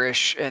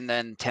Irish, and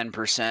then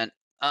 10%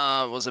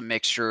 was a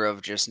mixture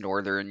of just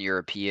Northern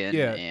European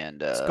Yeah.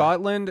 and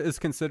Scotland is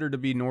considered to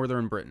be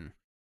Northern Britain.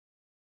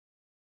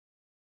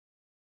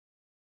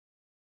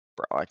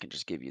 bro, I can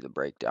just give you the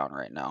breakdown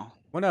right now.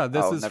 Well, no,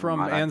 this Oh, is never from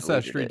mind, I deleted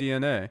Ancestry it.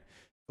 DNA.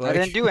 I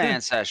didn't do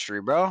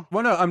Ancestry, bro.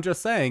 Well, no, I'm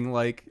just saying,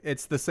 like,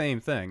 it's the same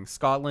thing.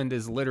 Scotland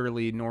is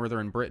literally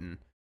Northern Britain.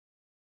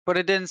 But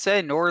it didn't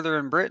say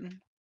Northern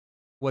Britain.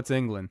 What's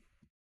England?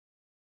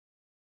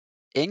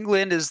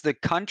 England is the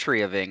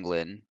country of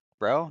England,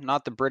 bro,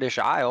 not the British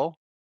Isle.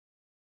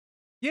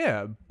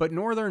 Yeah, but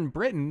Northern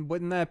Britain,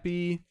 wouldn't that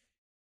be,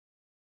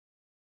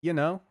 you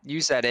know? You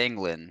said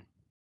England.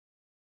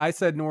 I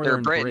said They're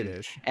Northern Britain,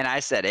 British. and I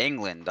said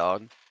England,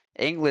 dog.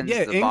 England's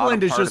Yeah, the England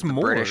bottom is part just of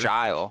the British more.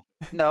 Isle.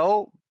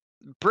 No,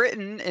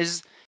 Britain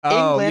is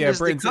Oh, England yeah, is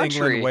Britain's the country.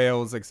 England,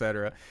 Wales,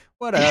 etc.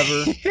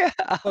 Whatever. Yeah.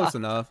 Close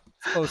enough.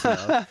 Close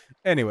enough.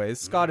 Anyways,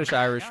 Scottish,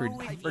 Irish,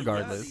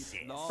 regardless.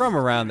 From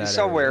around that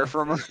Somewhere area.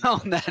 from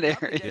around that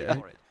area.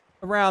 Yeah.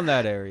 Around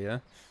that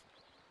area.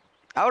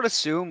 I would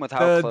assume with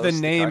how close The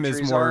name is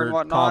countries are and more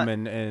whatnot.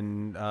 common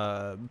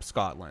in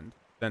Scotland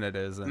than it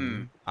is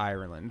in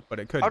Ireland, but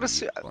it could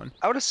be one.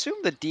 I would assume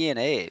the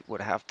DNA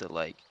would have to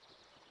like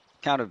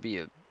kind of be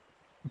a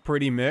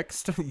Pretty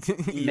mixed.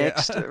 Yeah.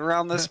 mixed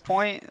around this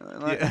point.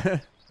 Like, Yeah.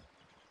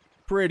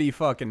 Pretty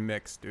fucking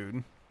mixed,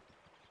 dude.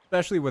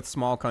 Especially with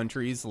small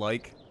countries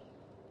like,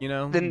 you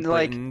know, Then,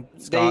 like, Britain, they-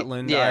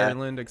 Scotland, yeah.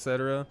 Ireland,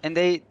 etc. And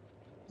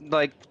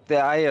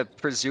I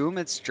presume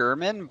it's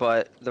German,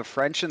 but the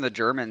French and the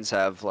Germans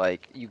have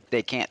like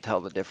they can't tell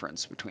the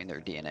difference between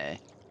their DNA.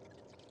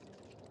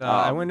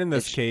 I went in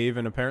this it's- cave,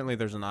 and apparently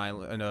there's an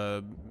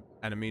island,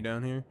 enemy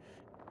down here.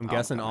 I'm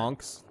guessing okay.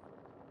 Onks.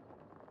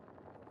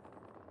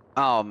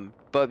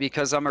 But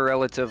because I'm a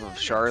relative of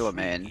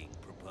Charlemagne,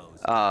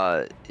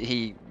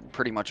 he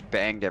pretty much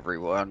banged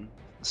everyone.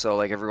 So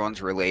like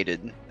everyone's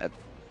related.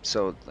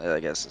 So I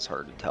guess it's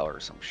hard to tell or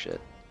some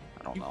shit.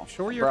 I don't know.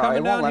 Sure you're Bro, coming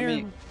it won't down let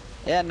here? me.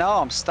 Yeah, no,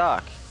 I'm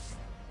stuck.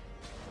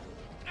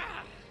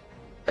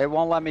 It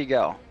won't let me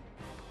go.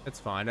 It's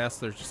fine.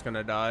 Esther's just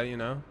gonna die, you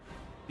know?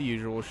 The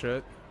usual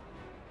shit.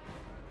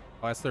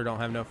 Oh, Esther don't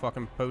have no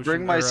fucking potion.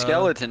 Bring my or,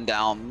 skeleton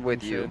down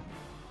with you. shit.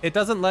 It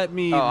doesn't let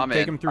me Oh, I'm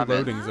take in, him through I'm in.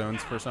 loading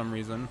zones for some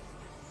reason.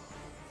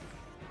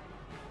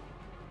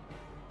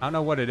 I don't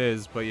know what it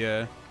is, but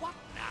yeah.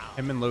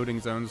 Him and loading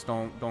zones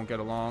don't get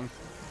along.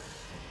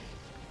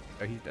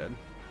 Oh, he's dead.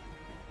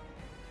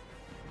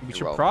 We You're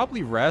should welcome.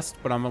 probably rest,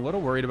 but I'm a little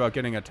worried about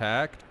getting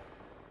attacked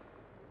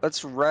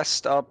Let's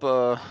rest up.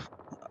 up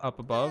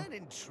above. That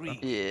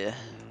intrigues Yeah.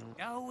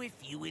 Go if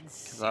you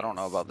insist. Because I don't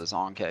know about this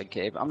Onkag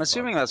cave. I'm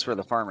assuming that's where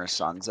the farmer's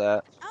son's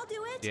at. I'll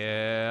do it.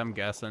 Yeah, I'm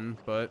guessing,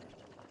 but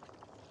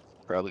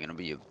Probably gonna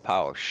be a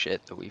pile of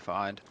shit that we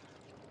find.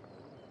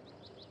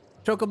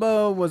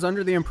 Chocobo was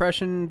under the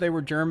impression they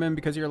were German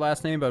because of your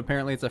last name, but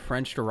apparently it's a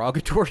French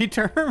derogatory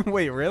term.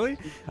 Wait, really?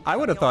 I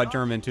would have thought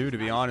German too, to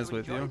be honest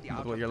with you,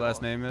 with what your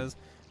last name is.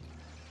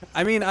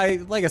 I mean,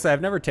 like I said,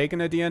 I've never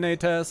taken a DNA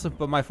test,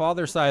 but my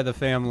father's side of the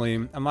family,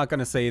 I'm not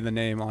going to say the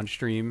name on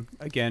stream,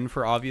 again,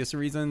 for obvious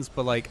reasons,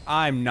 but, like,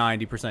 I'm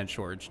 90%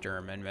 sure it's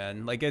German,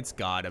 man. Like, it's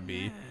gotta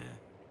be.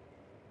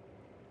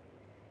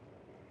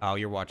 Oh,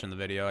 you're watching the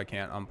video. I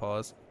can't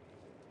unpause.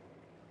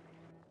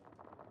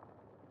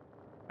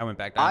 I went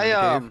back down to the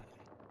cave.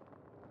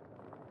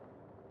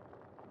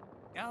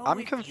 Go I'm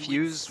if you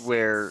confused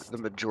where insist. the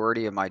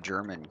majority of my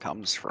German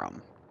comes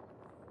from.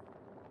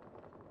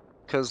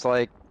 Cause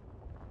like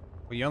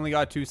Well, you only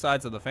got two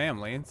sides of the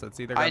family, so it's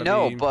either I gotta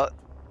know, be... but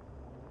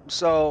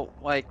so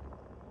like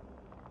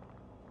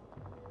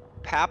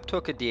Pap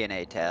took a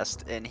DNA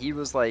test and he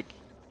was like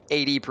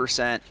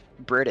 80%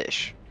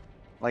 British,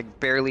 like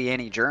barely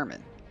any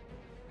German.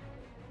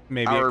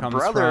 Maybe it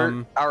comes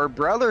from... Our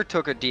brother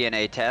took a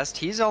DNA test.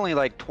 He's only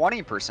like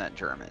 20%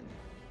 German.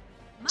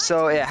 My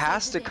So turn it to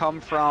has save to the day.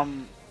 come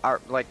from our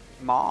like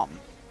mom.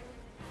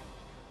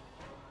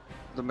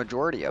 The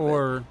majority of it.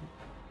 Or...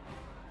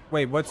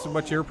 Wait,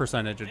 what's your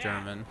percentage of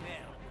German?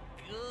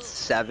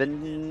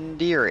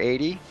 70 or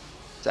 80?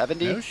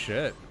 70? No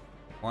shit.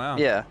 Wow.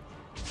 Yeah.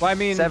 Well, I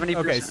mean, 70%.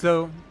 okay,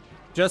 so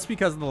just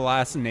because the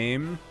last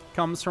name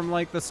comes from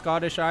like the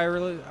Scottish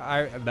Ireland,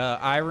 the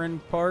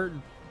Ireland part,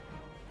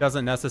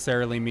 doesn't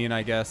necessarily mean,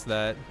 I guess,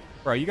 that...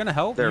 Bro, are you gonna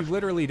help? You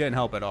literally didn't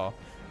help at all.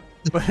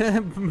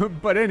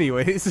 But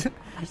anyways,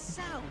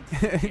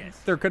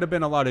 there could have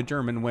been a lot of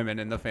German women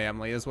in the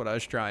family, is what I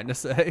was trying to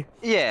say.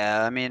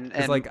 Yeah, I mean,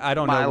 it's like I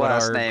don't know what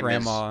our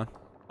grandma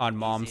on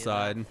mom's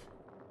side.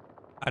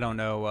 I don't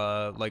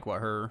know, like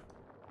what her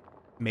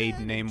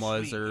maiden name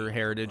was or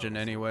heritage in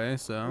any way.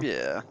 So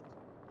yeah.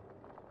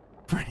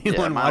 For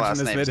anyone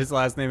watching this vid, his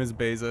last name is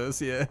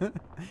Bezos. Yeah.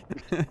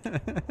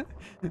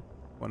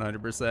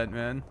 100%,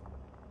 man.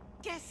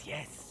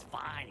 Yes,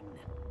 fine.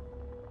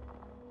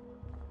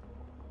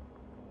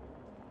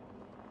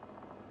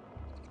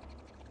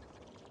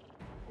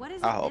 What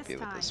is I'll help you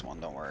with this one,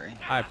 don't worry.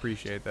 I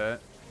appreciate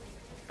that.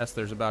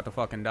 Esther's about to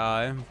fucking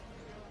die.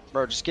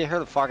 Bro, just get her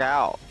the fuck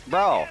out.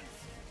 Bro!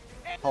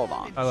 Hold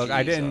on. Oh, look,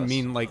 I didn't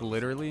mean, like,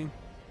 literally.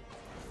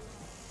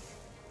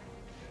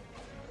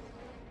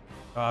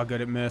 Oh,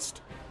 good, it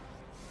missed.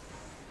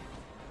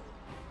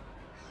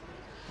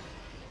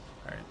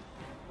 Alright.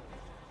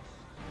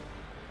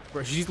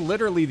 Bro, she's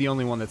literally the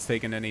only one that's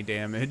taken any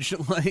damage.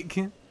 Like...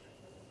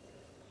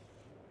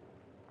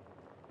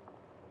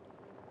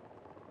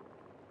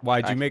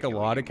 Why'd you make a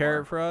lot of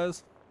carrot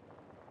fries?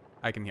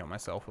 I can heal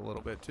myself a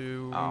little bit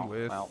too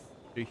with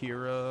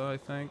Jahira, I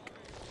think.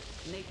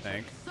 Yeah,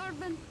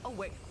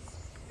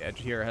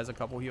 Jahira has a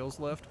couple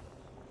heals left.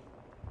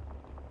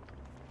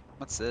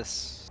 What's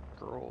this?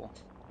 Girl.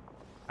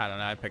 I don't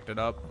know, I picked it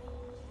up.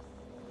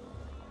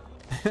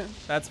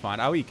 That's fine.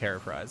 I'll eat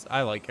carrot fries.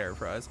 I like carrot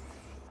fries.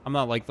 I'm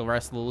not like the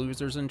rest of the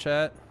losers in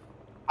chat.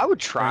 I would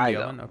try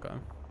them. Okay.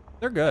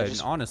 They're good.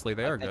 Honestly,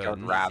 they are good. I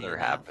would rather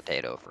have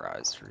potato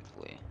fries,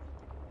 truthfully.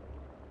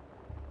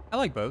 I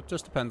like both.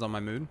 Just depends on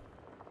my mood.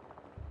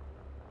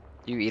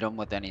 You eat them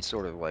with any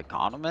sort of like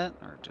condiment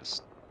or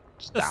just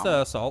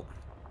salt.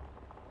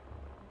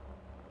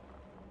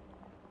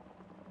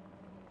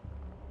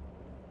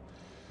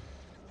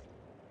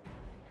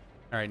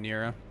 All right,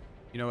 Nira.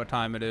 You know what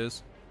time it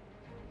is.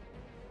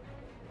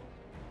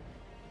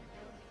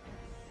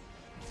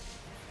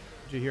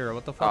 Jahira,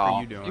 what the fuck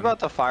are you doing? You about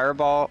the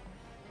fireball?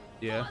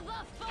 Yeah.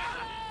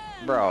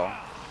 Bro,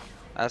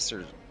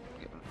 Esther's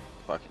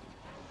fucking.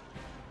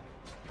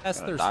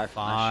 Esther's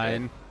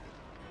fine.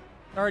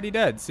 Already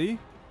dead, see?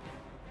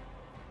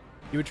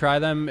 You would try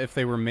them if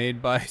they were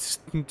made by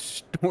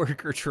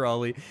Stork or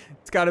Trolley.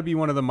 It's got to be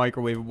one of the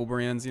microwavable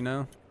brands, you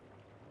know?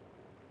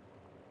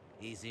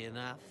 Easy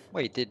enough.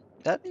 Wait, did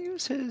that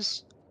use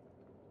his...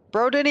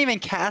 Bro didn't even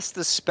cast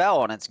the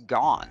spell and it's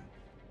gone.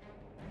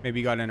 Maybe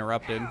you got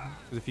interrupted.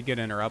 Because if you get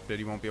interrupted,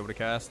 you won't be able to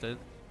cast it.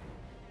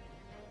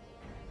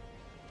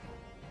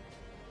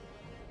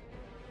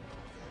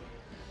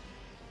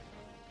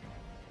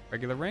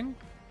 Regular ring?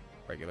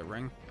 Regular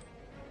ring.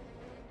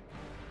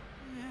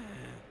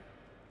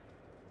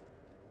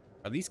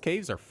 Oh, these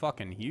caves are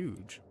fucking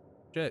huge.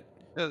 Shit.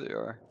 Yeah, they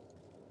are.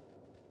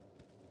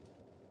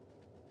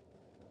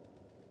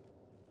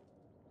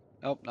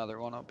 Oh, another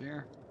one up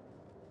here.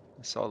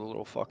 I saw the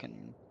little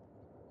fucking...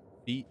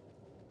 feet.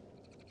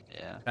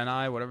 Yeah.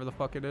 10-eye, whatever the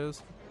fuck it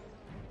is.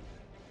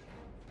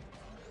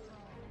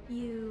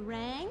 You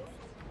rang?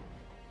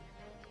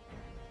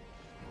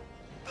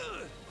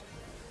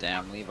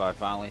 Damn, Levi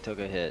finally took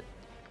a hit.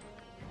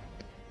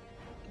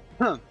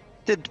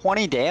 Did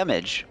 20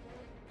 damage.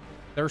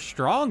 They're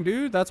strong,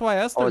 dude. That's why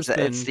Esther's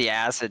it's the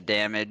acid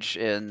damage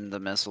and the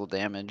missile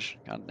damage.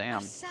 God damn.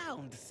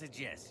 Sound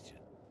suggestion.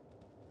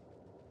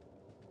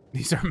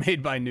 These are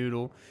made by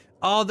Noodle.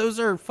 Oh, those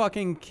are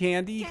fucking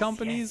candy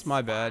companies?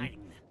 My bad.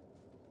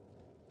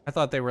 I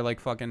thought they were like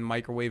fucking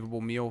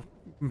microwavable meal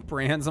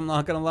brands, I'm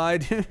not gonna lie,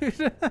 dude.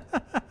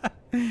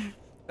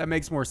 That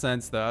makes more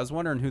sense, though. I was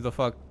wondering who the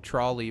fuck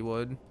Trolley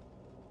would.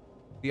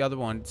 The other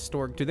one,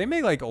 Stork. Do they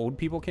make, like, old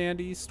people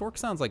candy? Stork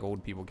sounds like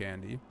old people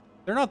candy.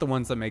 They're not the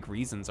ones that make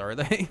Reasons, are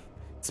they?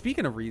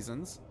 Speaking of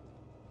Reasons.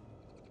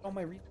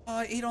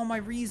 I ate all my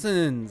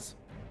Reasons.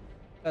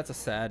 That's a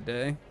sad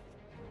day.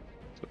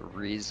 It's a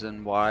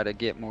reason why to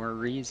get more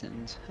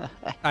Reasons.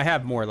 I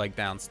have more, like,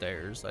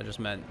 downstairs. I just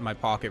meant my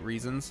pocket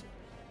Reasons.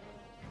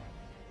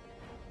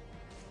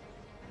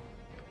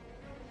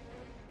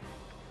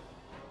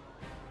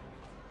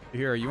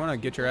 Here, you want to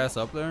get your ass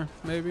up there,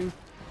 maybe?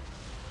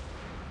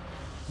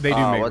 They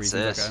do make what's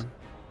Reasons, this? okay.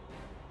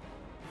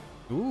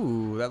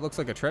 Ooh, that looks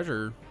like a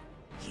treasure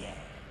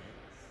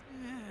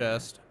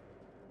chest.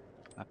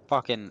 I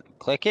fucking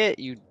click it,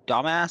 you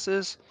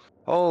dumbasses.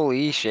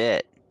 Holy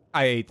shit.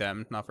 I ate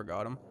them, not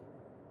forgot them.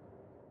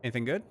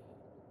 Anything good?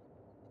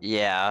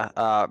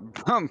 Yeah,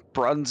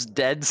 Brun's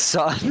dead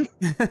son.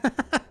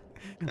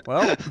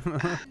 Well,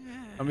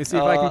 let me see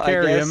if I can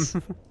carry him.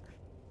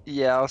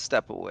 Yeah, I'll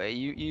step away.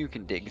 You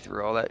can dig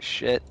through all that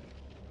shit.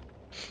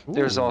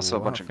 There's also a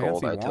bunch of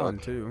gold I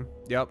took. Too.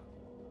 Yep,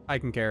 I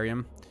can carry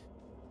him.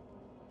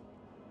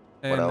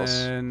 What else?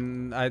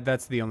 And then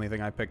that's the only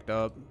thing I picked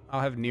up.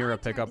 I'll have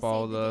Nira pick up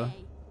all the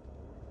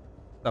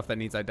stuff that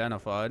needs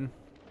identified,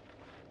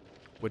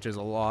 which is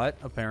a lot,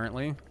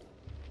 apparently.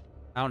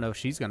 I don't know if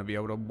she's gonna be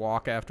able to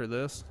walk after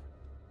this.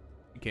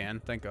 You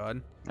can, thank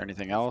God.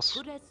 Anything else?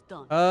 You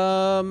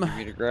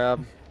me to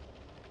grab?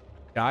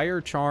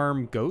 Dire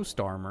Charm Ghost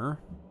Armor.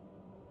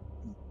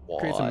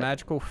 Creates a What?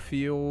 magical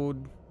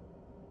field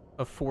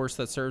of force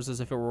that serves as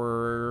if it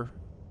were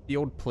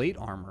field plate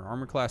armor.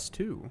 Armor class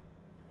 2.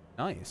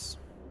 Nice.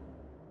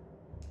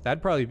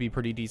 That'd probably be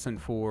pretty decent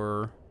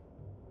for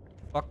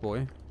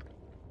Fuckboy.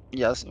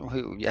 Yes,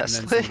 who? Yes,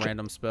 And then some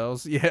random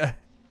spells. Yeah.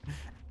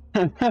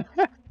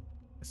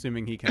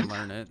 Assuming he can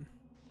learn it.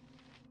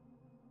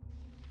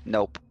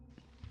 Nope.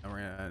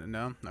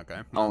 No? Okay.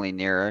 Only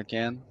Nira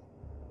can.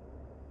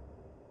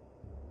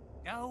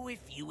 Go if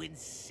you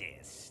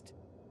insist.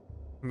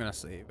 I'm gonna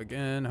save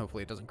again.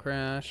 Hopefully it doesn't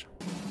crash.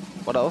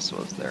 What else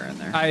was there in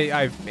there?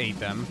 I've ate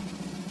them.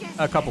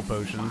 A couple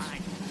potions.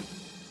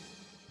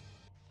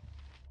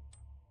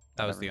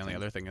 That was the only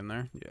other thing in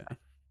there. Yeah. I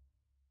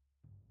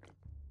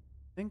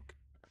think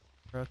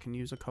I can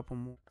use a couple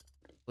more.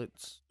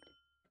 Let's.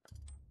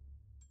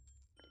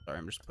 Sorry,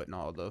 I'm just putting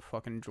all the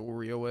fucking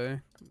jewelry away.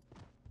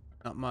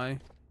 Not my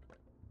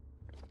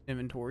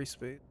inventory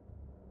space.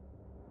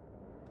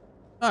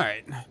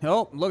 Alright.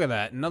 Oh, look at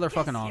that. Another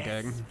fucking honk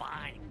egg.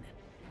 Fine.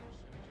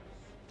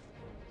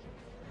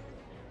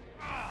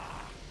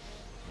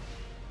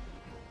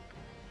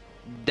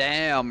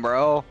 Damn,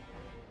 bro.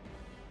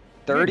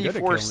 You're good at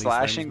 34 killing these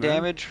slashing things, man.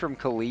 damage from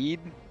Khalid.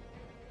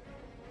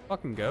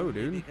 Fucking go,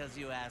 dude. Because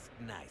you asked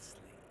nicely.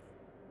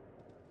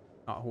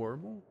 Not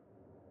horrible.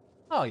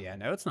 Oh yeah,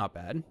 no, it's not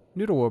bad.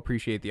 Noodle will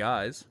appreciate the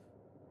eyes.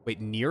 Wait,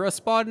 near a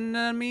spot an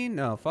enemy?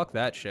 No, fuck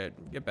that shit.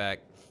 Get back.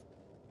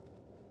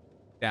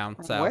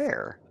 Down, south.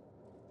 Where?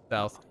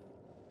 South.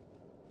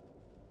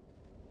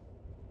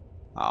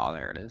 Oh,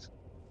 there it is.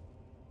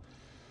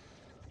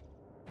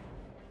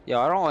 Yo,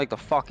 I don't like the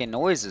fucking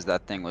noises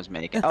that thing was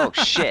making. Oh,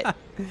 shit.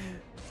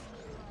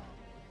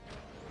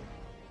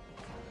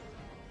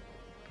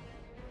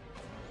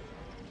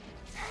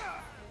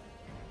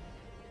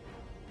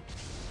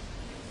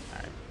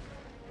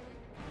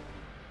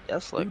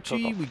 Yes, like took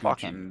Gucci, a we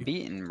fucking Gucci.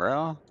 beating,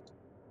 bro.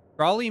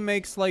 Raleigh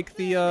makes like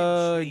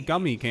the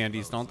gummy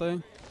candies, don't they?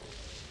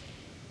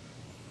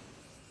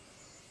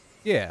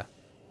 Yeah.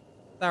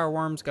 Sour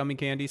worms, gummy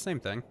candy, same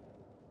thing.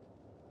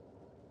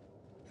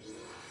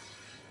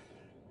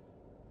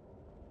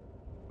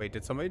 Wait,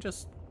 did somebody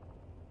just...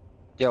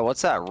 Yo,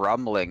 what's that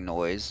rumbling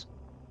noise?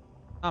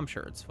 I'm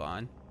sure it's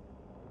fine.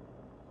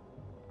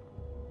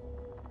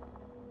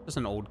 Just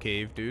an old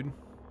cave, dude.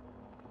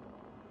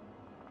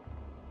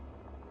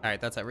 Alright,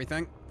 that's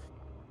everything.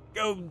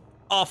 Go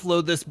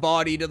offload this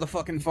body to the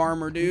fucking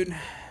farmer, dude.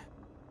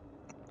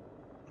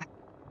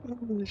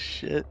 Oh,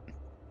 shit.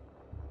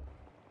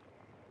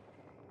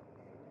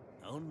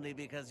 Only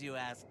because you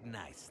asked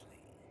nicely.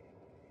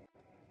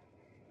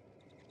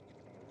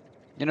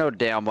 You know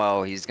damn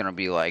well he's gonna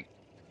be like,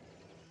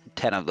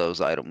 10 of those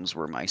items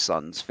were my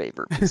son's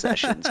favorite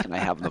possessions. Can I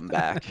have them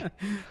back?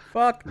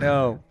 Fuck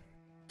no.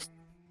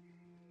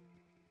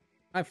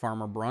 Hi,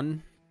 Farmer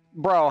Brun.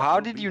 Bro, how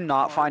did you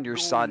not find your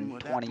son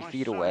 20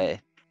 feet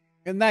away?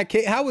 In that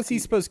cave, how was he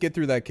supposed to get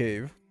through that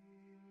cave?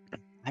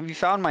 Have you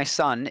found my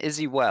son? Is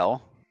he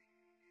well?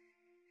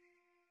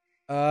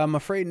 I'm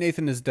afraid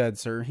Nathan is dead,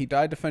 sir. He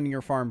died defending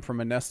your farm from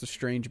a nest of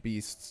strange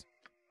beasts.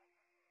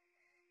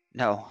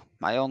 No,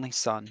 my only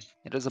son.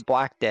 It is a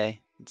black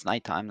day. It's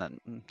nighttime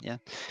then, yeah.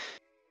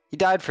 He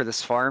died for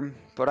this farm,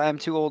 but I am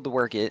too old to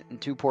work it and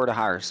too poor to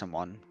hire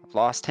someone. I've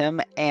lost him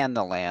and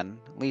the land.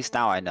 At least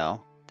now I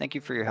know. Thank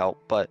you for your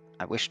help, but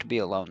I wish to be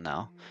alone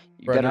now.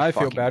 You Right, better now I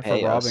feel fucking bad for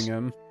pay us. robbing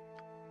him.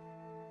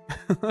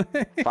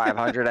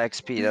 500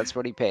 XP, that's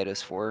what he paid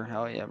us for.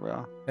 Hell yeah,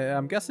 bro.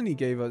 I'm guessing he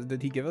gave us...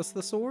 Did he give us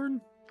the sword?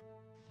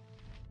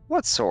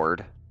 What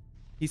sword?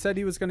 He said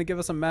he was going to give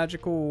us a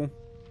magical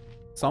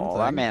something. Oh,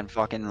 that man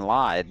fucking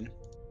lied.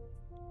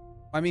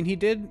 I mean, he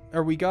did...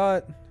 Or we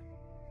got...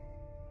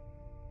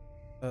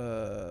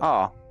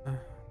 Oh.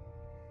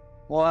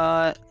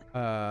 What?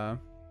 Oh.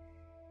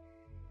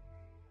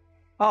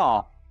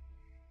 Aw.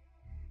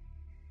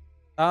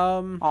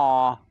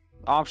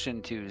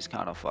 Option 2 is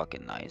kind of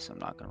fucking nice, I'm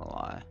not gonna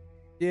lie.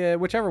 Yeah,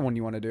 whichever one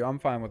you want to do. I'm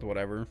fine with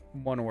whatever.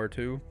 One or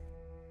two.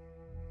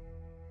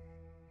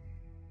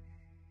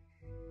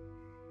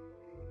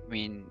 I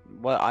mean,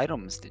 what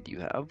items did you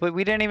have? But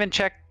we didn't even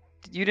check.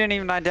 You didn't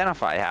even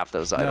identify half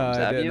those items,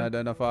 No, I have didn't you?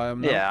 identify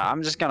him. Yeah,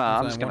 I'm just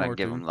gonna One or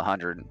give two. him the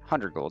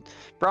 100 gold.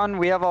 Brun,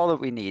 we have all that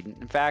we need.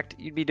 In fact,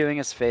 you'd be doing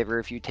us a favor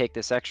if you take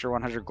this extra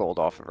 100 gold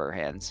off of our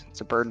hands.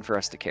 It's a burden for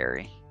us to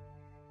carry.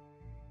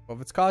 Well,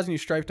 if it's causing you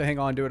strife to hang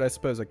on to it, I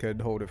suppose I could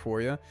hold it for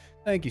you.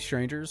 Thank you,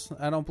 strangers.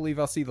 I don't believe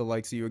I'll see the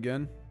likes of you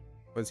again.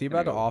 Was he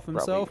about to off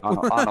himself?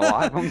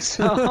 Unalive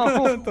himself.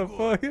 What the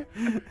fuck?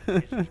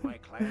 My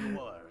clan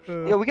was.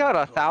 Yeah, we got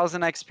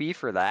 1,000 XP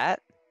for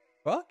that.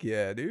 Fuck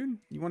yeah, dude.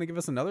 You want to give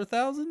us another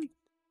 1,000?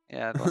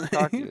 Yeah, let's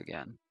talk to you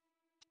again.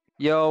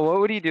 Yo, what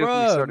would he do if Bruh,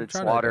 we I'm started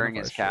trying to slaughtering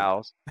his identify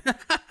cows?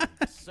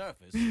 The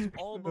surface is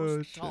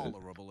almost shit.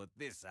 tolerable at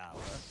this hour.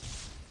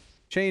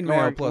 Chainmail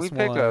Norm, plus can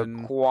we pick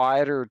one. a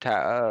quieter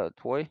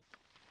toy?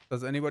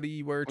 Does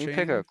anybody wear a Can chain?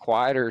 we pick a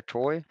quieter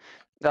toy? Or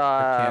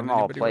can I'll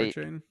anybody wear a plate.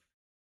 chain?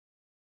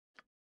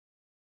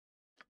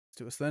 Let's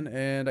do us then,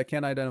 and I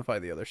can't identify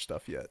the other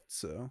stuff yet,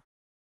 so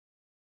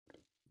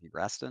You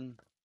resting?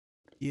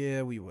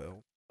 Yeah, we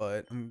will.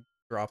 But I'm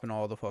dropping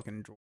all the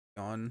fucking jewelry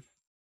on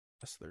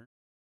Esther.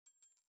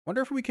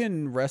 Wonder if we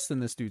can rest in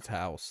this dude's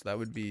house. That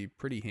would be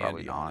pretty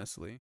Probably handy, not.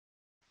 honestly.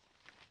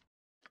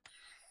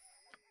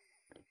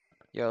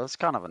 Yo, it's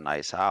kind of a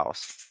nice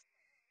house.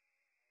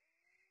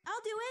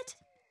 I'll do it.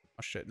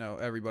 Oh shit, no,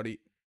 everybody.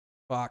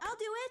 Fuck. I'll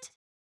do it.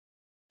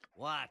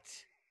 What?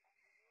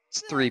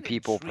 It's 3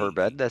 people per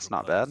bed. That's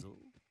not bad.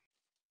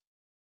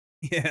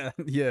 Yeah,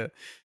 yeah.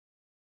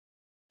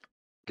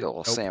 Get a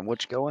little Nope.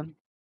 sandwich going.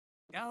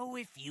 Oh,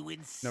 if you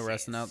insist. No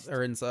resting out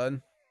or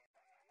inside.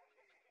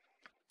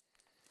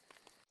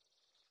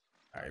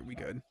 Alright, we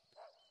good.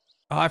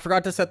 Oh, I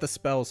forgot to set the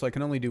spell, so I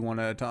can only do one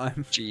at a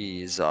time.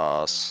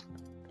 Jesus.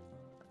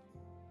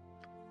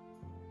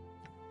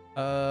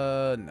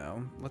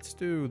 No. Let's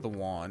do the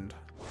wand.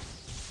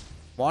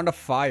 Wand of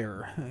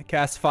fire.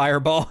 Cast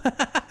fireball.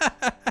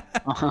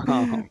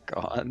 Oh,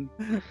 God.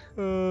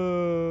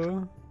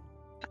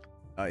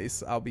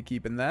 Nice. I'll be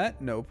keeping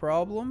that. No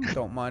problem.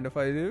 Don't mind if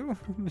I do.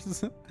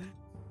 Just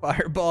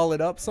fireball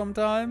it up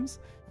sometimes.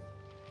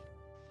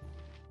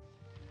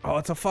 Oh,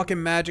 it's a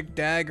fucking magic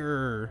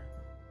dagger.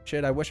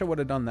 Shit, I wish I would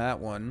have done that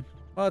one.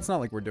 Well, it's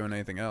not like we're doing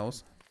anything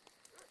else.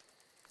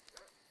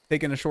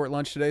 Taking a short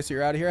lunch today, so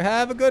you're out of here.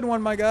 Have a good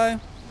one, my guy.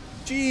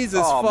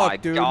 Jesus oh fuck, my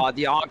dude. God,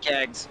 the onk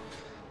eggs.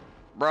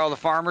 Bro, the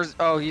farmer's...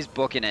 Oh, he's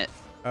booking it.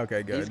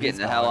 Okay, good. He's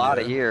getting the hell out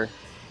of here.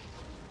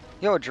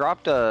 Yo, it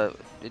dropped web.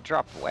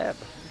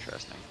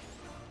 Interesting.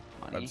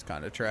 Money. That's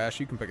kind of trash.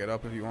 You can pick it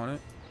up if you want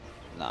it.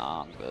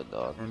 Nah, I'm good,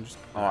 dog. Just,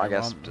 oh, I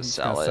guess I'm just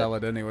gonna sell it. Sell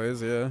it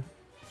anyways, yeah.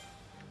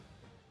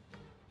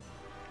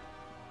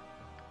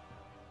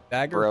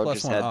 Dagger Bro plus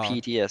just one. had Oh.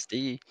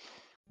 PTSD.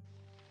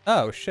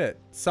 Oh shit.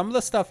 Some of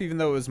the stuff, even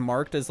though it was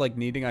marked as like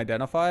needing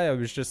identify, I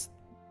was just,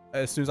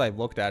 as soon as I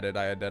looked at it,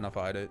 I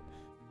identified it.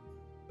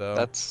 So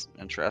That's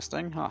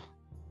interesting, huh?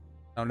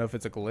 I don't know if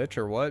it's a glitch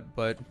or what,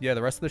 but yeah,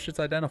 the rest of the shit's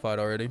identified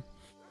already.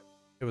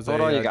 It was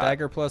What all you got?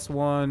 dagger plus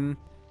one,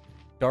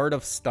 dart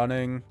of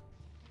stunning,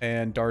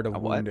 and dart of A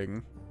what?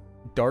 wounding.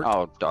 Dart.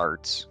 Oh,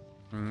 darts.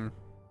 And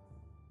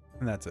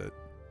that's it.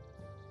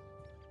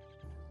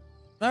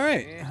 All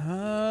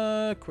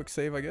right. Quick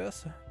save, I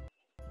guess.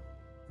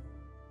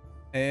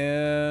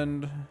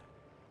 And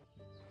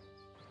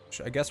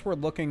I guess we're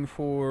looking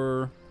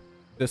for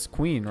this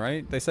queen,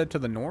 right? They said to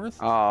the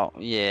north? Oh,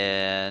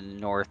 yeah,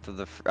 north of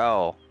the...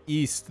 Oh.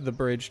 East, the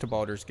bridge to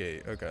Baldur's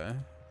Gate. Okay.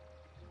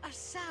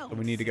 So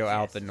we need to go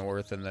out the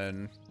north and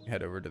then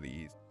head over to the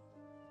east.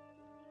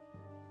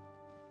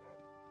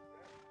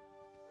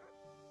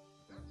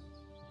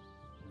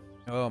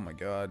 Oh my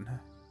god.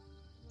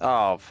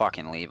 Oh,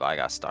 fucking Levi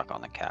got stuck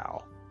on the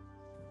cow.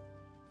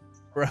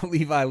 Bro,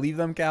 Levi, leave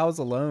them cows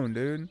alone,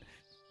 dude.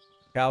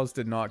 Cows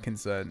did not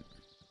consent.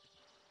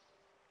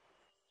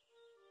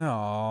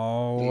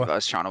 Oh.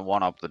 Levi's trying to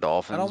one-up the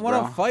Dolphins, I don't bro.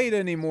 want to fight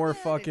any more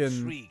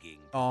fucking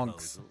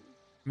onks. I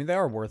mean, they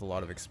are worth a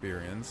lot of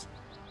experience.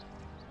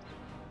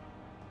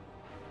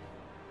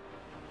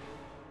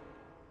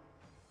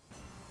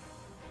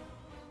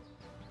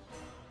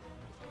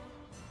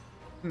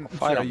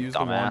 Fight Should I 'em, use the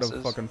wand of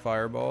dumbasses. fucking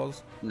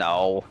fireballs?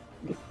 No.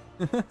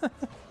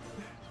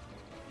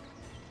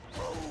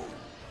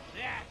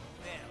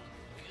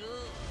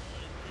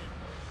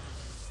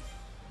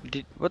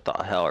 What the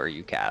hell are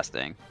you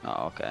casting?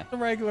 Oh, okay. The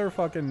regular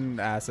fucking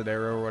acid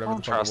arrow or whatever I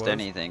don't the fuck it trust was.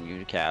 anything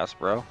you cast,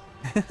 bro.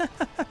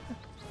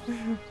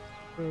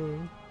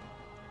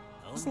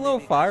 Just a little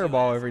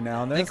fireball every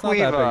now and then. Think It's not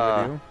that big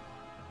of a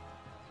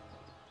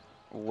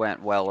we've,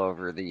 went well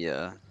over the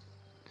deal.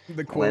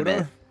 The quota?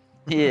 limit.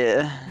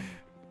 Yeah.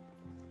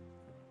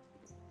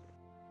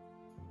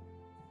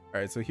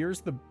 Alright, so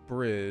here's the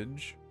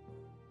bridge.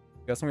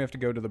 Guessing we have to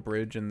go to the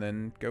bridge and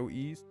then go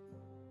east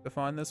to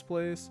find this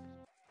place.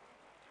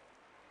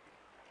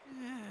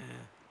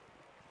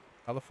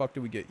 How the fuck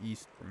do we get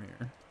east from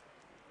here?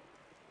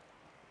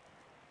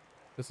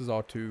 This is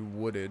all too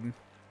wooded.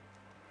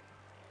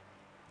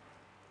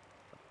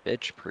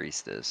 Bitch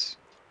priestess.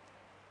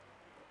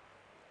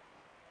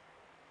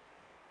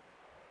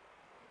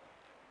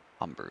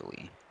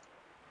 Humberly.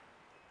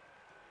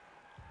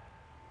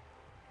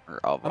 Or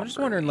of I'm just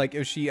wondering, like,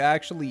 is she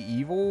actually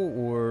evil,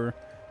 or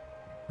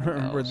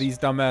were these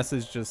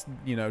dumbasses just,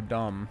 you know,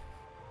 dumb?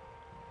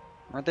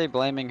 Aren't they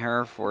blaming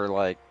her for,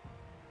 like,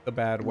 The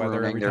bad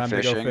weather ruining every their time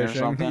they go fishing or fishing?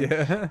 something?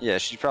 Yeah. Yeah,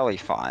 she's probably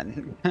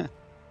fine.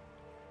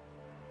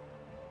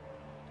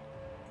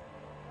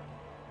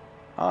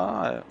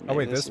 Oh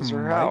wait, maybe this is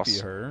her might house.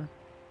 be her.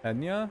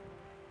 Enya?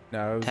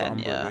 No, it was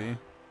Tenya. Umberly.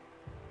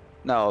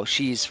 No,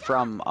 she's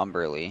from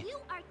Umberly. You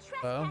are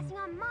trespassing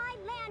Oh. on my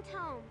land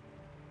home.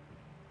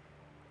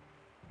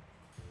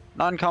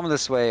 None come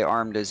this way,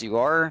 armed as you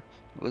are.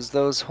 It was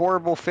those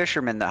horrible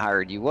fishermen that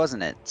hired you,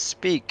 wasn't it?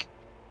 Speak.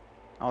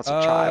 Oh, it's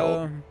a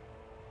child.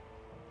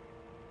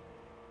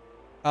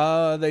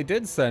 They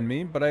did send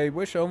me, but I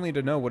wish only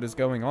to know what is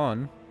going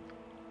on.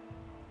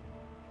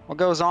 What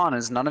goes on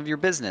is none of your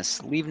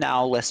business. Leave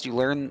now, lest you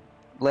earn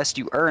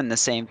the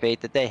same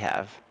fate that they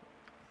have.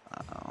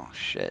 Oh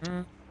shit.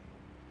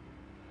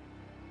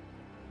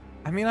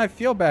 I mean, I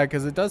feel bad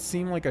because it does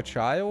seem like a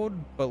child,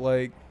 but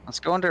like... Let's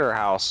go into her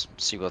house,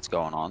 see what's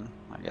going on,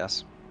 I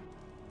guess.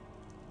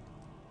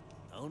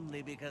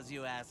 Only because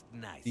you asked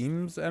nicely.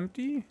 Seems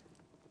empty?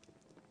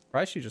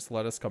 Probably should just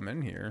let us come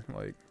in here.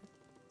 Like,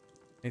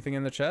 anything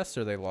in the chest,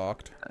 or are they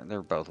locked?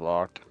 They're both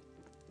locked.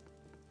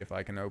 If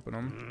I can open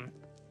them.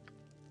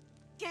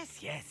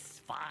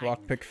 Yes, fine.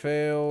 Lockpick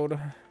failed.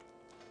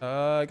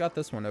 I got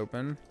this one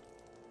open.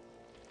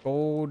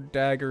 Gold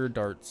dagger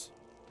darts.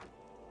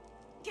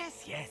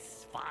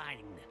 Yes, fine.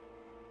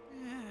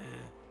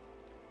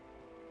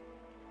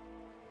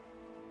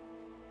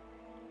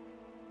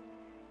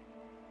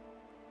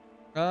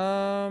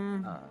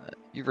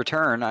 You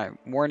return. I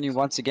warn you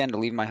once again to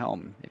leave my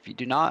home. If you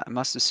do not, I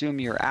must assume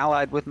you're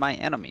allied with my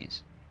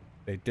enemies.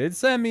 They did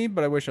send me,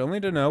 but I wish only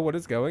to know what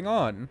is going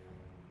on.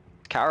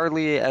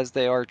 Cowardly as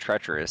they are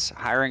treacherous,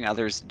 hiring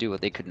others to do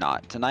what they could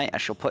not. Tonight I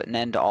shall put an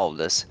end to all of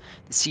this.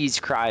 The seas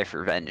cry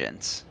for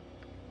vengeance.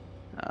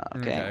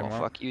 Okay, well,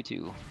 fuck you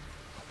too.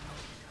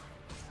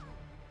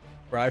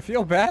 Bro, I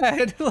feel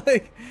bad.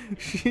 Like,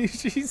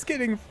 she's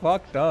getting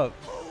fucked up.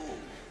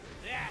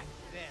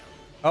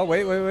 Oh,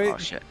 wait. Oh,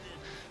 shit.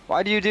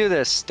 Why do you do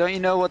this? Don't you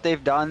know what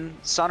they've done?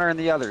 Sunner and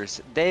the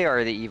others. They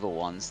are the evil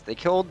ones. They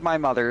killed my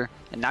mother,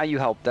 and now you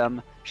help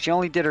them. She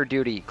only did her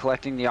duty,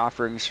 collecting the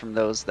offerings from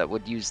those that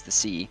would use the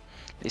sea.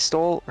 They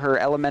stole her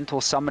elemental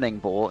summoning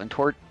bowl and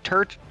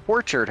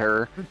tortured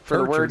her for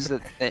the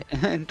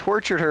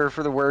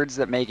words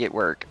that make it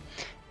work.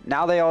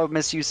 Now they all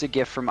misuse a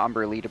gift from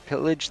Umberlee to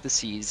pillage the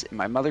seas, and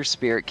my mother's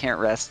spirit can't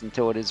rest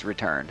until it is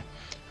returned.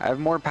 I have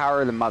more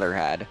power than Mother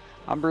had.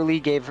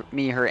 Umberlee gave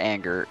me her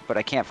anger, but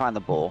I can't find the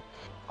bowl.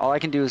 All I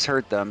can do is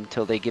hurt them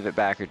till they give it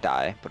back or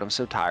die, but I'm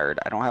so tired.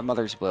 I don't have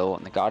Mother's will,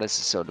 and the goddess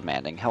is so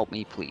demanding. Help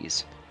me,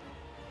 please.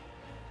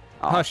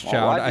 Hush,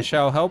 child. I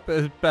shall help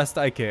as best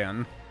I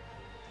can.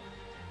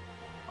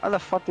 Why the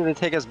fuck did it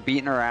take us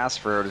beating her ass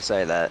for her to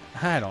say that?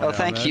 I don't know. Oh,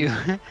 thank you.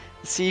 The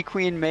Sea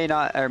Queen may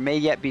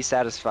yet be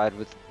satisfied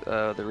with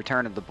the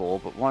return of the bull,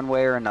 but one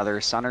way or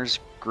another, Sunner's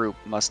group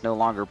must no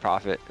longer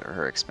profit at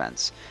her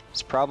expense.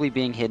 It's probably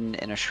being hidden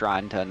in a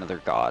shrine to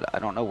another god. I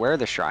don't know where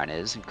the shrine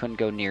is and couldn't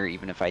go near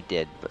even if I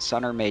did, but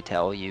Sunner may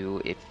tell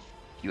you if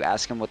you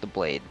ask him with the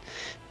blade.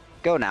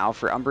 Go now,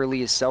 for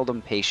Umberlee is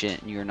seldom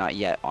patient and you're not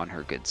yet on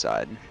her good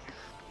side.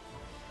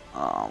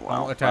 Oh,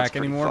 well, don't attack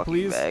anymore,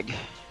 please. Vague.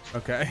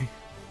 Okay.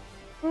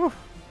 Whew.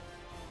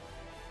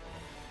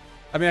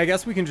 I mean, I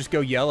guess we can just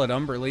go yell at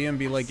Umberlee and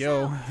be like,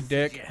 yo,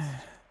 dick.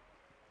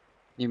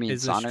 You mean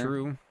is Sunner? This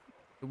true?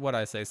 What'd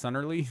I say,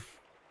 Sunnerlee?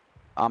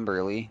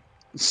 Umberlee.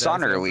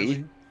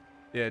 Sunnerlee?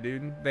 Yeah,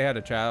 dude. They had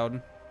a child.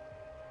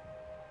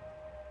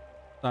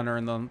 Sunner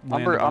in the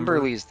land of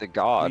Umberlee's the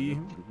god,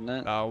 isn't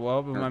it? Oh, well,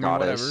 I mean,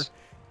 whatever.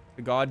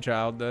 The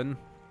godchild, then.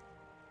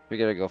 We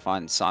gotta go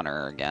find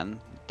Sunner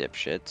again,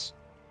 dipshits.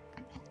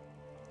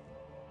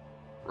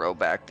 Row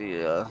back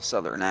the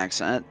southern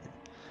accent.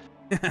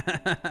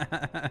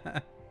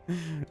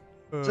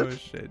 Oh,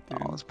 shit, dude.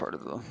 Oh, it's part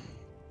of the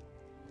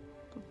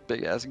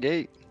big-ass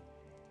gate.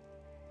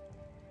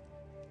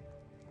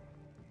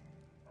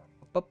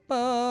 Because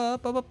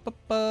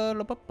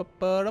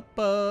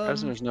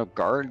there's no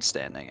guard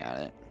standing at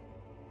it.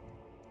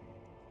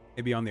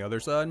 Maybe on the other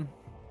side?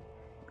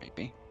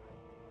 Maybe.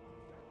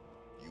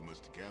 You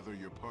must gather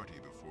your party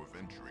before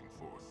venturing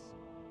forth.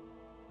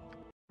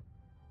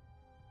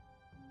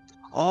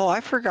 Oh, I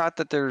forgot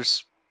that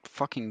there's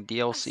fucking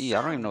DLC.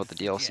 I don't even know what the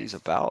DLC is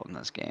about in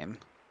this game.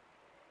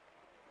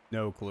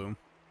 No clue.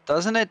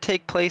 Doesn't it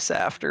take place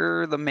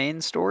after the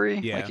main story?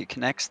 Yeah. Like it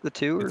connects the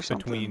two or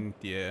something? Between,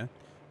 yeah.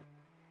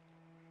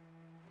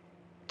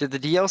 Did the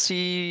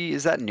DLC,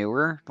 is that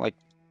newer? Like,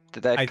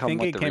 did that come with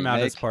the remake? I think it came out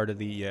as part of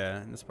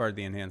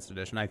the enhanced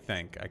edition. I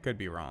think. I could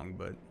be wrong,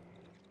 but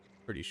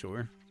pretty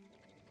sure.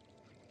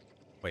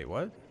 Wait,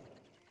 what?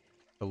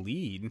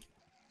 Khalid?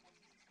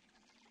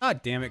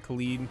 God damn it,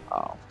 Khalid.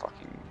 Oh,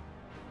 fucking...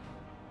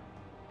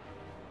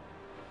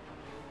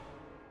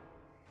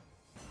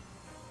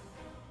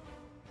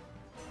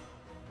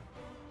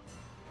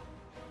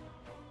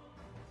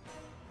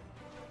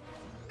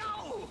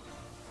 No!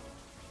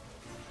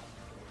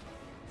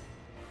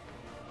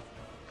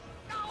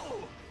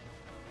 No!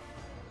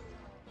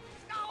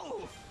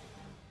 No!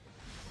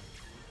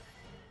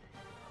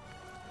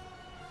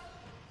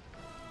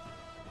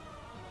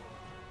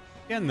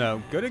 Again,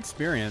 though, good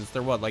experience.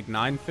 They're what, like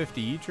 $9.50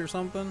 each or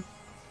something?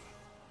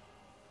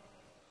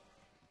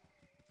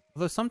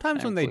 Although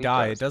sometimes when they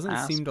die, it doesn't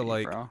seem to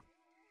like...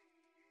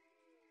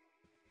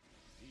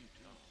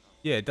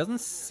 Yeah, it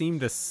doesn't seem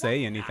to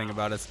say anything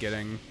about us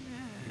getting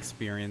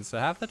experience. So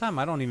half the time,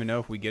 I don't even know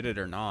if we get it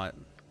or not.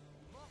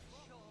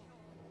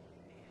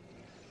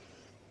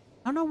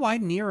 I don't know why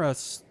near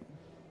us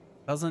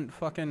doesn't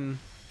fucking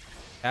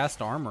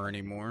cast armor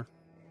anymore.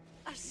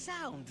 A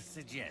sound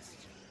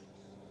suggestion.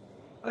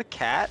 A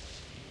cat?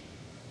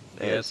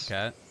 Yeah, it's a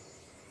cat.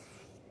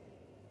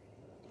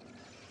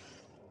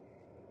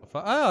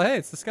 Oh, hey,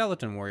 it's the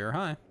skeleton warrior.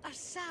 Hi. A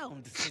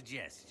sound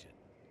suggestion.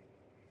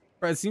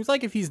 Bro, it seems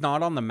like if he's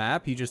not on the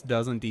map, he just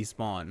doesn't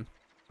despawn.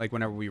 Like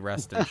whenever we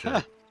rest and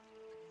shit.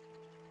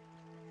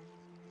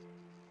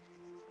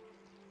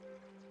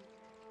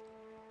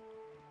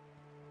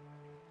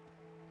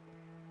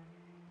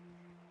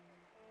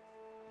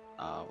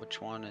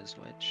 Which one is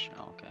which?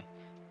 Oh, okay.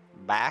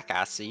 Back,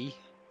 I see.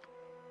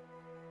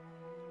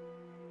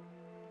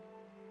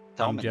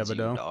 Tell me, you,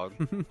 dog.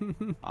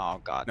 Oh,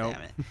 god Nope.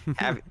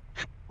 damn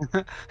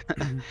it.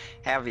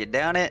 Have you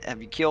done it?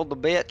 Have you killed the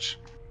bitch?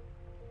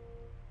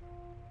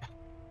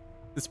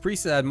 This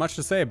priest had much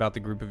to say about the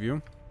group of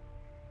you.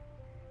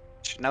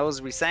 She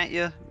knows we sent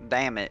you?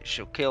 Damn it,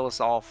 she'll kill us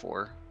all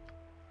for her.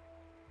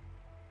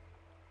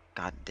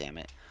 God damn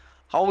it.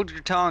 Hold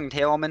your tongue,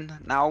 Tillman.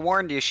 Now I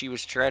warned you she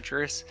was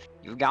treacherous.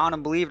 You've gone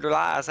and believed her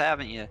lies,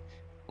 haven't you?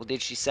 Well,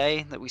 did she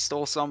say that we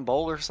stole some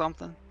bowl or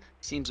something?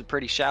 Seems a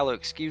pretty shallow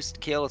excuse to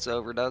kill us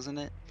over, doesn't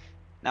it?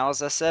 Now,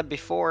 as I said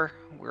before,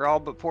 we're all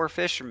but poor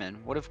fishermen.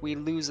 What if we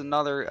lose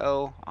another,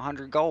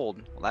 100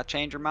 gold? Will that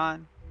change your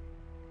mind?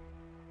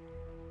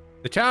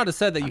 The child has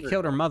said that you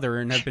killed her mother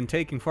and have been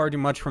taking far too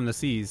much from the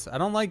seas. I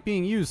don't like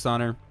being used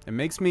on her. It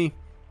makes me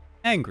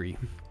angry.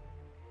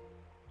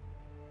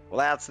 Well,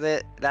 that's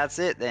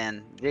it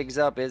then. Jig's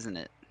up, isn't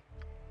it?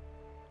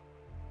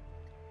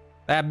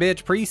 That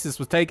bitch priestess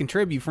was taking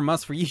tribute from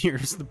us for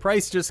years. The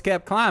price just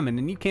kept climbing,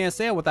 and you can't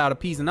sail without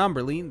appeasing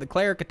Umberly. The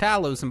cleric of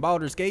Talos in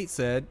Baldur's Gate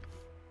said.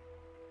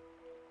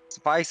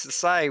 Suffice to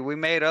say, we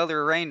made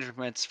other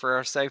arrangements for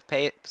our safe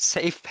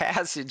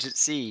passage at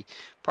sea.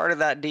 Part of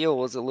that deal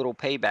was a little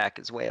payback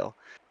as well.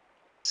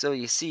 So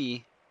you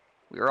see,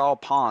 we are all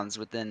pawns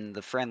within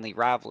the friendly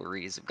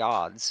rivalries of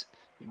gods.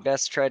 You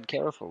best tread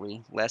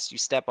carefully, lest you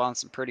step on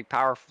some pretty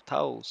powerful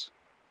toes.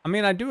 I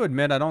mean, I do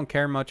admit I don't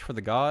care much for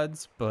the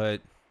gods,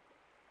 but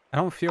I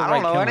don't feel I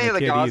don't right know killing any a of the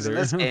kid gods either.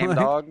 in this game,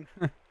 dog.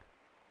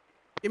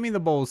 Give me the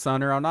bowl,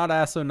 Sonner. I'll not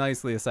ask so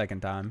nicely a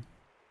second time.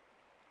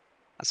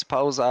 I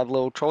suppose I have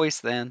little choice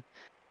then.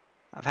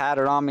 I've had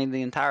it on me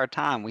the entire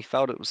time. We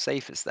felt it was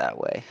safest that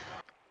way.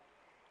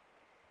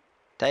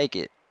 Take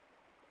it.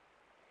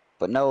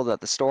 But know that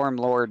the Storm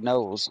Lord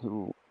knows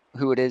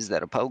who it is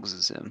that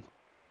opposes him.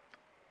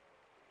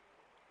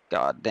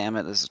 God damn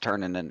it, this is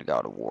turning into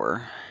God of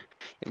War.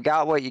 You've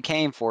got what you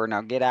came for, now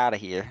get out of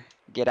here.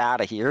 Get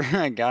out of here.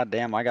 God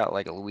damn, I got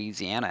like a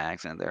Louisiana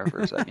accent there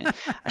for a second.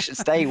 I should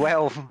stay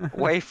well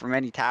away from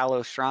any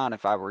Talos shrine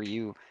if I were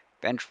you.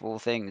 Vengeful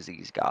things,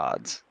 these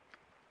gods.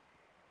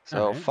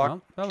 So Alright,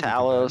 fuck well,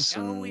 Talos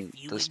and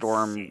the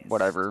Storm,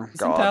 whatever, Isn't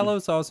god.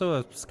 Talos also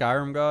a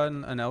Skyrim god,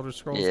 an Elder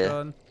Scrolls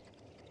god?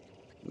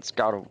 It's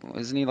God of,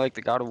 isn't he like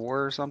the God of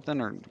War or something,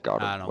 or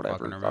God I of don't whatever?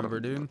 fucking remember,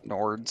 God of dude.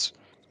 Nords.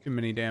 Too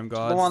many damn It's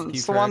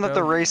gods. the one that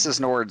the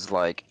racist Nords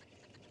like.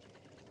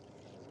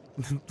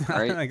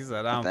 Right? Like I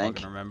said, I don't think.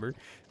 fucking remember.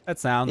 That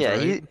sounds Yeah,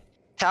 right.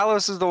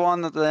 Talos is the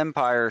one that the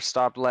Empire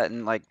stopped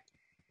letting like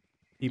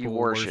People you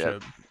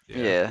worship.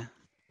 Yeah.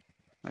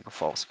 Like a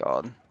false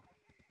god.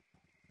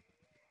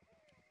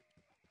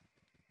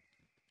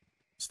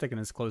 Sticking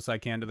as close as I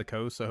can to the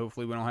coast, so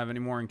hopefully we don't have any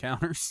more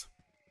encounters.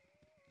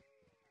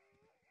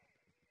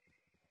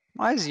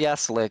 Why is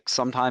Yeslik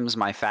sometimes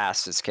my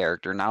fastest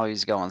character? Now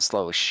he's going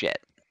slow as shit.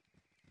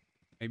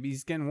 Maybe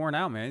he's getting worn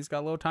out, man. He's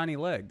got little tiny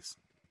legs.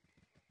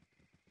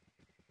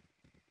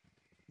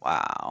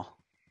 Wow.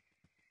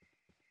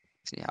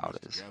 See how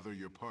it is. Gather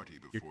your party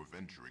before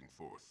venturing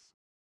forth.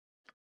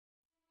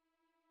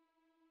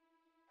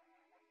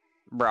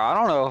 Bro, I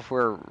don't know if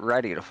we're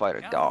ready to fight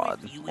a god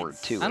or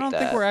two. I don't at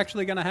think that. we're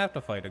actually gonna have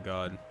to fight a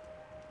god.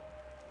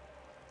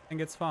 I think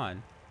it's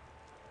fine.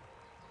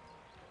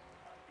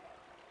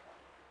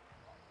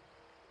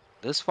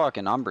 This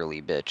fucking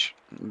Umberly bitch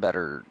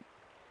better,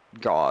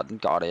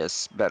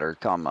 goddess better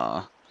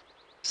come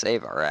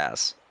save our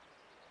ass.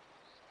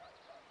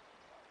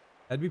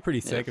 That'd be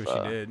pretty sick if she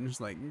did.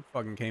 Just like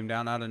fucking came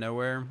down out of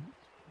nowhere.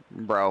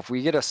 Bro, if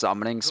we get a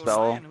summoning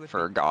spell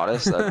for a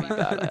goddess, that'd be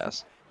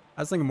badass.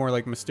 I was thinking more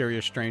like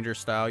Mysterious Stranger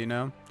style, you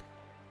know?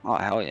 Oh,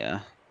 hell yeah.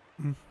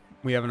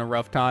 We having a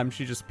rough time,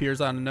 she just appears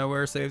out of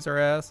nowhere, saves our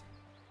ass.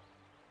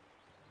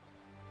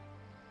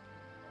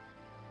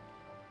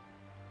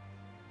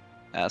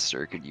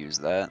 Aster could use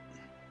that.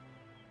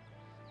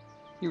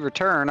 You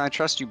return, I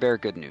trust you bear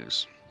good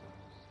news.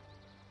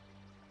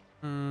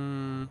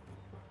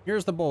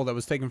 Here's the bowl that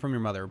was taken from your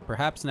mother.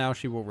 Perhaps now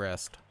she will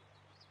rest.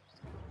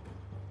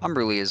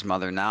 Umberly is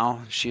mother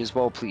now. She is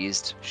well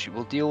pleased. She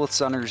will deal with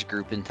Sunner's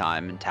group in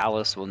time, and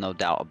Talos will no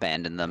doubt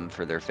abandon them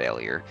for their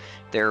failure.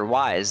 If they are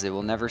wise, they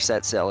will never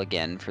set sail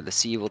again, for the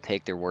sea will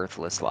take their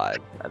worthless lives.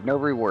 I have no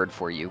reward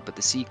for you, but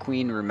the Sea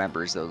Queen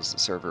remembers those that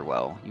serve her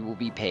well. You will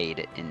be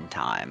paid in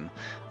time.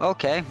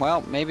 Okay,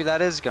 well, maybe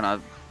that is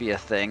gonna be a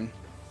thing.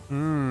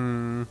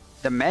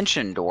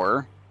 Dimension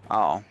door?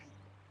 Oh.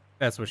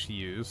 That's what she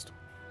used.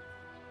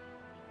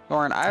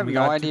 Lauren, I have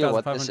no idea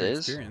what this is.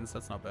 Experience.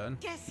 That's not bad.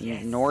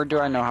 Nor do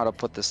I know how to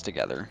put this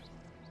together.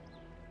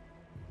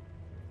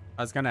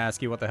 I was gonna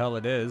ask you what the hell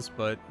it is,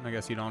 but I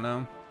guess you don't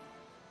know.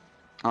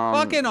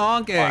 Fucking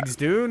honk eggs,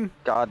 dude.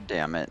 God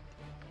damn it.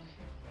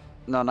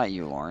 No, not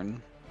you,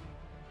 Lauren.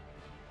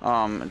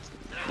 It's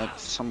like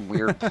some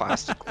weird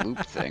plastic loop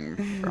thing,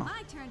 bro.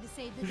 My turn to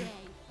save the day.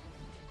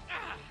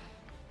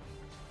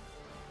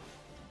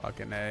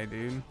 Fucking A,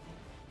 dude.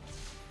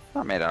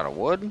 Not made out of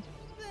wood.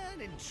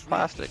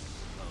 Plastic.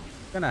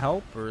 Gonna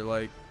help or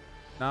like?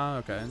 Nah,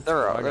 okay.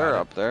 They're I got it.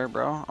 up there,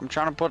 bro. I'm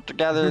trying to put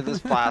together this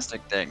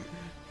plastic thing.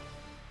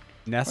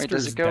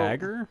 Nestor's it go-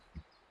 dagger?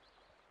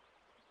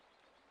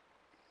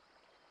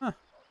 Huh.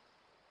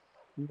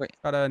 Wait.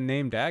 Got a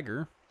named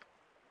dagger.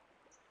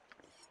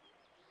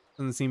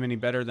 Doesn't seem any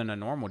better than a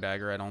normal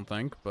dagger, I don't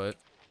think, but...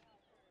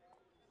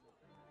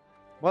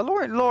 Well,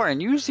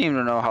 Lauren, you seem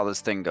to know how this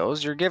thing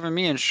goes. You're giving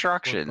me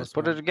instructions.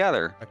 Put it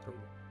together.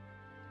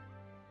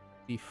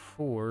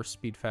 D4,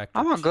 speed factor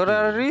I'm not good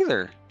at it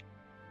either.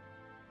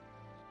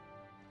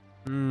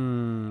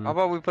 Hmm. How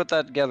about we put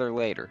that together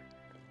later?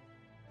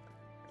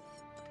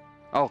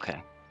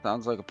 Okay.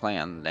 Sounds like a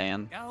plan,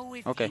 Dan.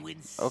 Okay.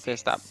 Okay,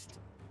 stop.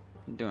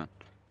 What are you doing?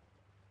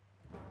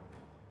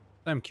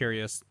 I'm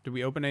curious. Do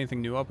we open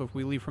anything new up if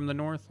we leave from the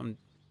north? I'm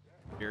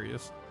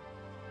curious.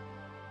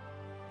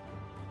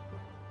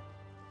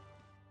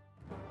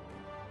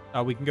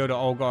 Oh, we can go to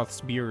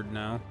Olgoth's Beard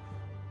now.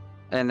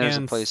 And there's a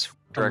And place some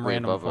directly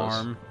random above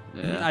farm.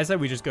 us. Yeah. I said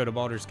we just go to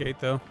Baldur's Gate,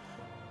 though.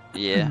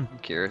 Yeah, I'm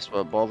curious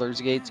what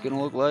Baldur's Gate's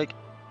gonna look like.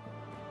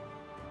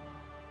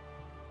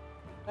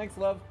 Thanks,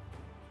 love.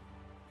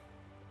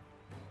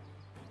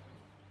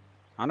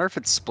 I wonder if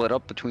it's split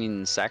up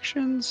between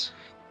sections,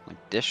 like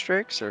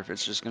districts, or if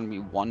it's just gonna be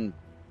one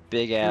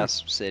big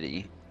ass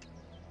city.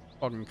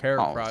 Fucking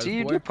carrot Oh, fries, see,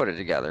 you boy. do put it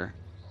together.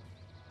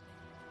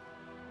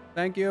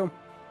 Thank you.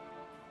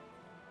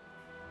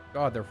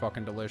 God, they're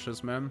fucking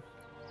delicious, man.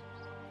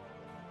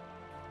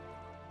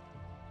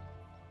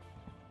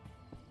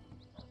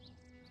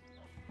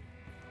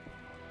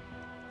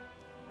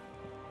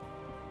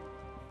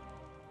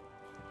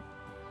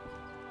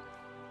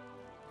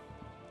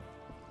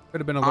 Could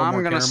have been a little I'm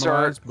more gonna caramelized,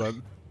 start but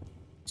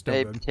still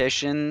a good.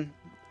 petition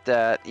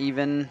that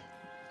even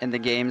in the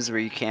games where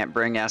you can't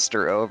bring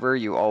Esther over,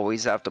 you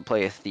always have to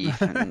play a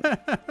thief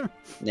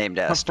named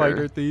A Esther.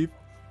 fighter thief.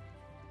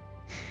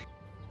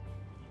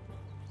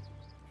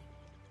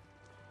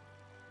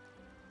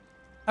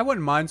 I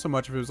wouldn't mind so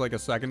much if it was like a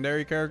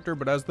secondary character,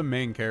 but as the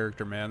main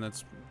character, man,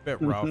 that's a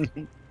bit rough.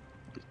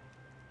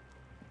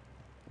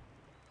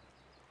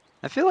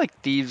 I feel like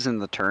thieves in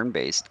the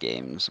turn-based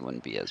games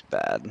wouldn't be as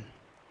bad.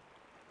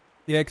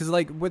 Yeah, because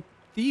like with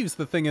thieves,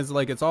 the thing is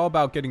like it's all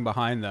about getting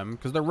behind them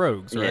because they're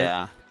rogues, right?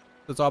 Yeah.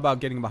 So it's all about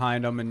getting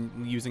behind them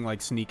and using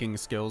like sneaking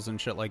skills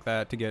and shit like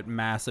that to get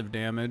massive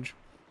damage.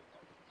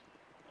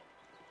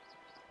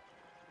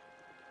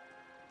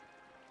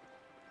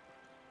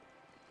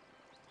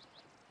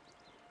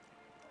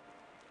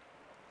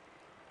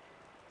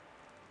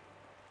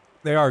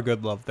 They are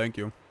good, love. Thank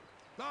you.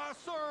 I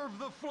serve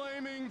the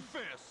flaming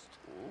fist.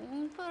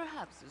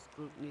 Perhaps this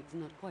group needs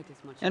not quite as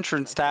much.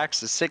 Entrance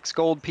tax is 6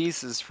 gold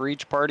pieces for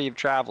each party of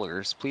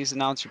travelers. Please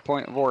announce your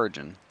point of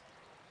origin.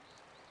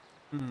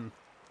 Hmm.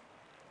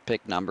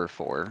 Pick number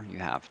 4. You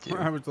have to.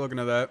 I was looking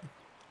at that.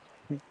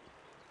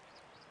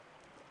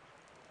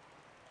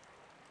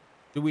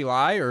 Do we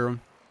lie or?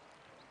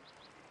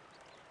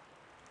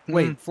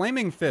 Wait,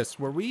 Flaming Fists.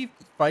 Were we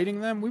fighting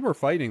them? We were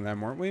fighting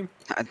them, weren't we?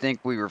 I think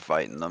we were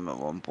fighting them at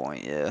one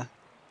point, yeah.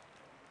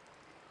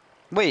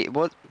 Wait,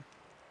 what?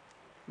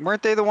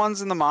 Weren't they the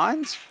ones in the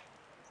mines?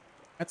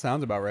 That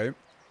sounds about right.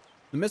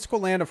 The mystical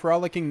land of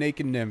frolicking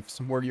naked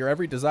nymphs, where your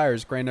every desire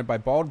is granted by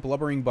bald,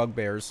 blubbering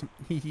bugbears.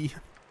 Hee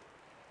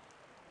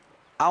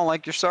I don't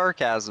like your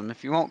sarcasm.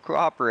 If you won't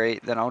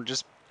cooperate, then I'll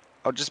just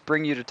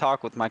bring you to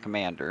talk with my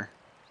commander.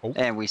 Oh.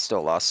 And we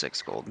still lost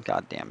 6 gold.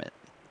 God damn it.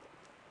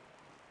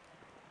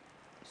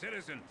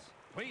 Citizens,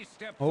 please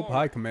step Oh, forward.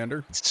 hi,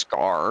 Commander.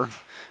 Scar.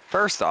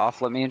 First off,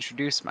 let me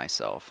introduce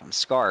myself. I'm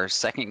Scar,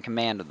 second in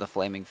command of the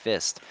Flaming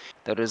Fist.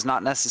 Though it is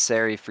not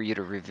necessary for you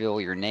to reveal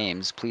your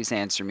names, please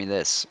answer me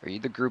this. Are you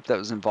the group that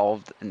was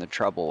involved in the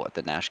trouble at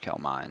the Nashkel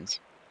mines?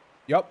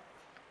 Yup.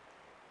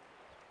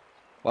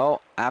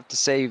 Well, I have to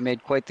say you've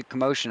made quite the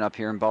commotion up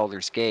here in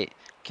Baldur's Gate.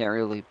 Can't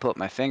really put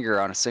my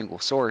finger on a single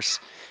source.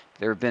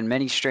 There have been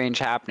many strange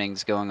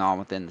happenings going on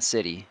within the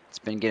city. It's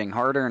been getting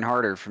harder and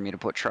harder for me to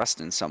put trust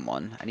in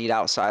someone. I need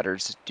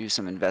outsiders to do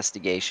some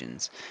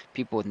investigations.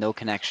 People with no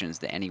connections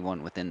to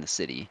anyone within the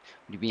city.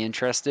 Would you be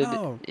interested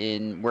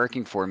in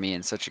working for me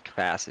in such a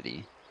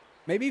capacity?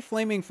 Maybe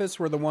Flaming Fists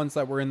were the ones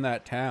that were in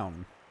that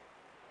town.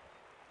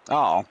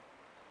 Oh.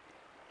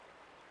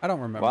 I don't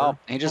remember. Well,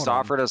 he just Hold on.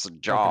 offered us a Looking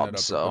it job, up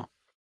real so. quick.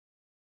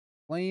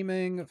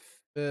 Flaming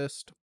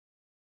Fist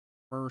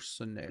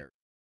Mercenary.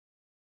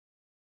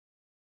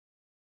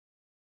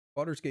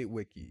 Baldur's Gate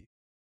Wiki.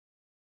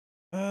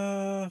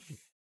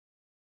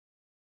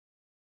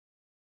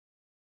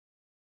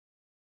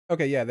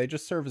 Okay, yeah, they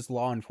just serve as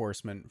law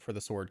enforcement for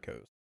the Sword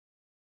Coast.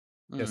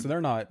 Yeah, so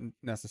they're not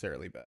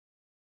necessarily bad.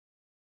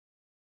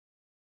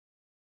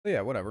 But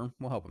yeah, whatever.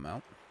 We'll help them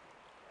out.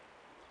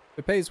 If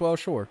it pays well,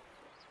 sure.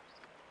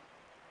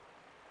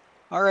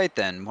 Alright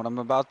then, what I'm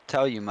about to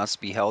tell you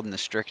must be held in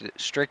the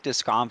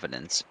strictest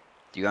confidence.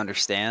 Do you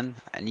understand?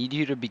 I need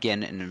you to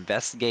begin an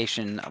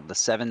investigation of the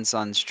Seven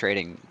Sons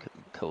trading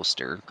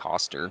coaster.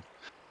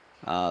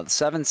 The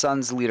Seven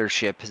Sons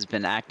leadership has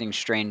been acting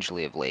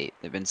strangely of late.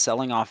 They've been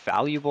selling off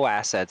valuable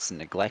assets and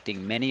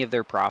neglecting many of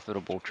their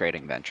profitable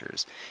trading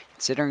ventures.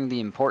 Considering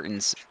the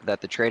importance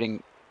that the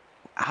trading...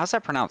 How's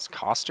that pronounced?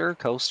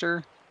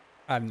 Coaster?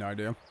 I have no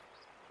idea.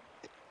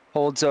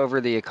 Holds over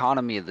the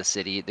economy of the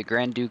city, the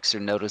Grand Dukes are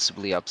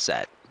noticeably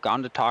upset.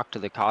 Gone to talk to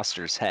the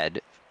Coster's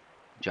head,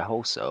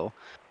 Jahoso.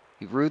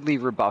 He rudely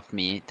rebuffed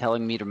me,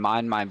 telling me to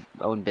mind my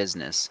own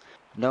business.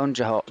 I've known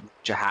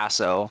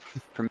Jahaso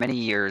for many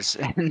years,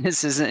 and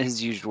this isn't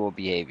his usual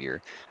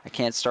behavior. I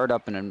can't start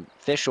up an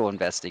official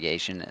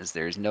investigation, as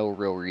there is no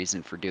real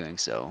reason for doing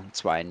so.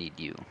 That's why I need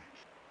you.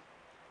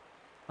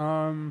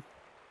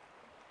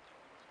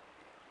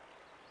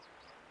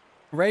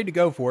 Ready to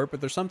go for it, but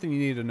there's something you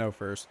need to know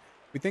first.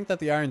 We think that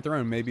the Iron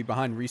Throne may be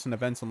behind recent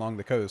events along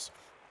the coast.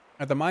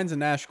 At the mines in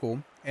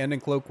Nashkel and in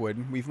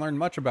Cloakwood, we've learned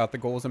much about the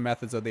goals and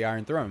methods of the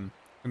Iron Throne,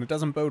 and it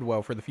doesn't bode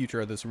well for the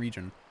future of this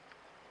region.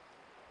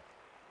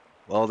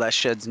 Well, that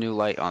sheds new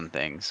light on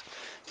things.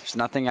 There's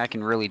nothing I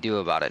can really do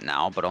about it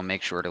now, but I'll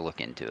make sure to look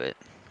into it.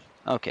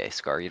 Okay,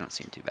 Scar, you don't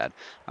seem too bad.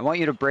 I want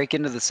you to break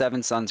into the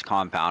Seven Sons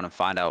compound and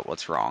find out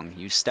what's wrong.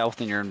 Use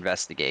stealth in your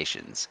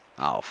investigations.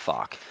 Oh,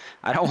 fuck.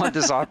 I don't want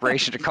this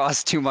operation to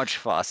cause too much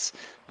fuss.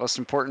 The most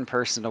important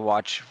person to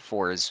watch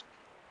for is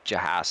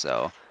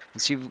Jahaso.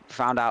 Once you've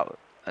found out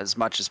as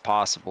much as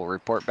possible,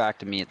 report back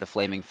to me at the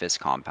Flaming Fist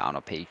compound.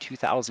 I'll pay you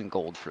 2,000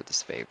 gold for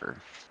this favor.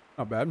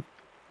 Not bad.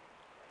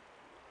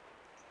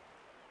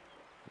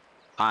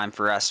 Time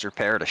for Esther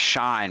Pear to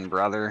shine,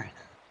 brother.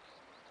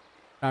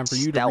 Time for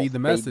you to read the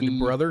message, baby.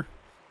 brother.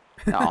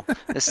 No.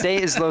 The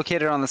estate is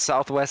located on the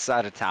southwest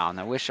side of town.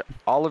 I wish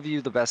all of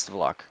you the best of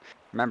luck.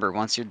 Remember,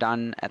 once you're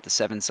done at the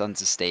Seven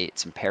Sons estate,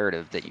 it's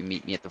imperative that you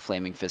meet me at the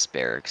Flaming Fist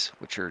barracks,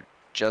 which are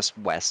just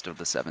west of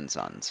the Seven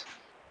Sons.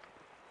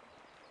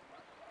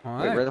 All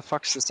Wait, right. where the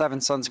fuck's the Seven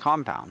Sons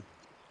compound?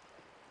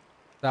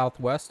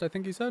 Southwest, I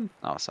think he said.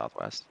 Oh,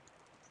 southwest.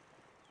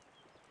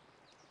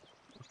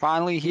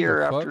 Finally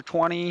here fuck? after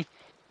 20,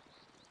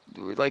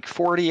 like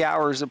 40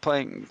 hours of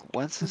playing.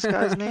 What's this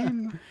guy's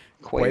name?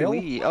 Quail?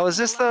 Lee. Oh, is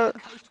this the...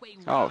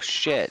 Oh,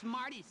 shit.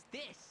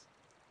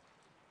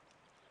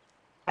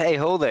 Hey,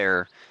 ho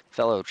there,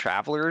 fellow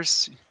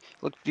travelers.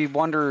 Look to be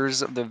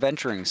wanderers of the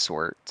venturing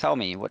sort. Tell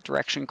me, what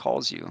direction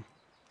calls you?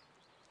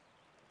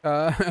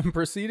 I'm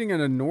proceeding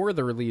in a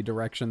northerly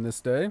direction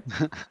this day.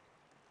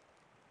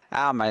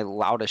 Ah, my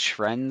loutish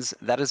friends,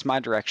 that is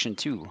my direction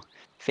too.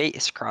 Fate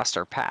has crossed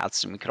our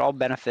paths, and we could all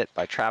benefit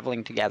by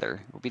traveling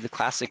together. It will be the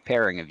classic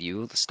pairing of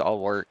you, the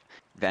stalwart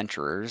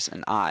adventurers,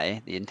 and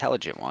I, the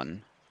intelligent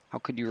one. How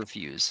could you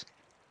refuse?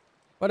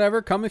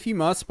 Whatever, come if you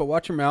must, but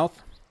watch your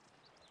mouth.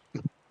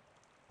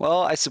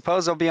 Well, I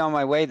suppose I'll be on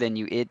my way then,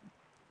 You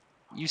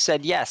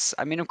said yes.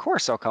 I mean, of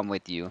course I'll come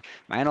with you.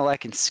 My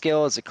intellect and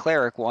skill as a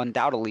cleric will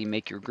undoubtedly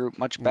make your group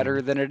much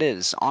better than it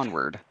is.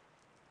 Onward.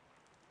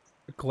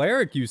 A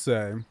cleric, you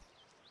say?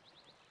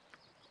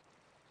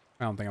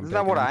 I don't think I'm Isn't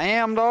taking that what him. I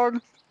am,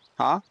 dog?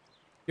 Huh?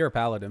 You're a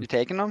paladin. You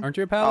taking them? Aren't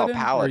you a paladin? Oh,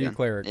 paladin. Or are you a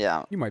cleric?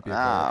 Yeah. You might be a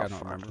cleric. I don't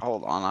fuck. remember.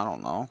 Hold on, I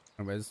don't know.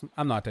 Anyways,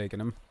 I'm not taking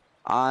him.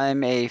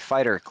 I'm a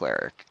fighter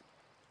cleric.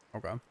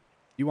 Okay.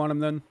 You want him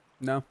then?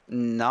 No?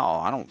 No,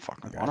 I don't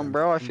fucking want him,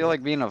 bro. I feel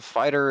like being a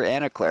fighter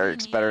and a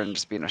cleric's better than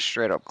just being a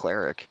straight up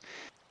cleric.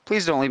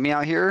 Please don't leave me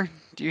out here.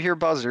 Do you hear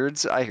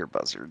buzzards? I hear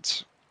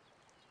buzzards.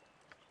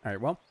 Alright,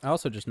 well, I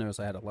also just noticed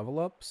I had a level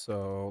up,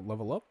 so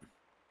level up.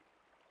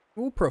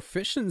 Ooh,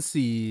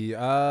 proficiency.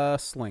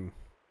 Sling.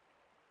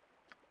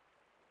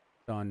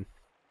 Done.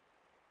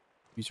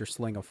 Use your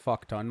sling a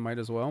fuck ton, might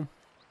as well.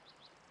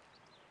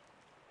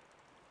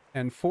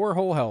 And 4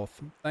 whole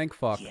health. Thank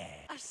fuck. Yeah,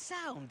 a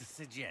sound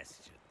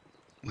suggestion.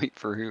 Wait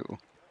for who?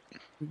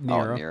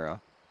 Nero. Oh,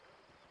 Nero.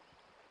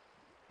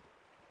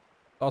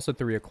 Also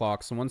 3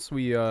 o'clock, so once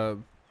we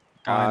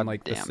find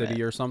like the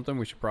city or something,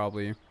 we should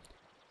probably...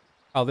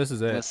 Oh, this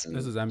is it. Listen,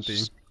 this is empty.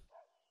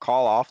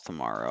 Call off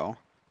tomorrow.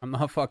 I'm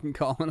not fucking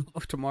calling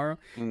off tomorrow.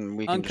 And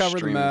we can Uncover just the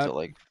stream map. until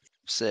like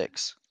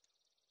 6.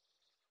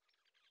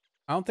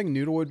 I don't think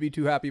Noodle would be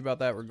too happy about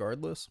that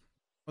regardless,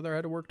 whether I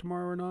had to work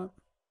tomorrow or not.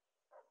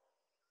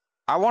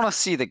 I want to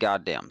see the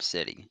goddamn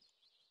city.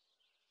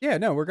 Yeah,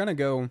 no, we're gonna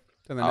go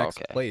to the next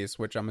okay. place,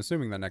 which I'm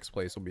assuming the next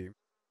place will be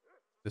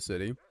the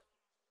city.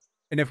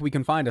 And if we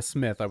can find a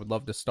smith, I would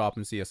love to stop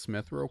and see a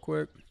smith real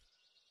quick.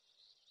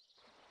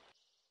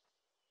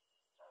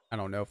 I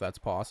don't know if that's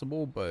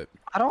possible, but...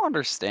 I don't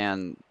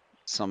understand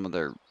some of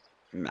their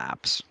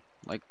maps.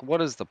 Like,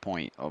 what is the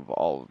point of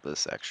all of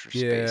this extra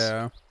space?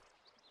 Yeah.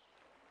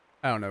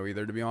 I don't know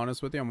either, to be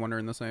honest with you. I'm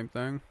wondering the same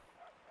thing.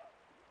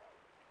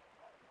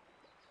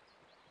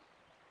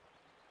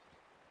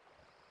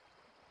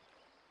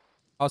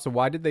 Also,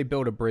 why did they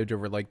build a bridge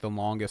over, like, the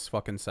longest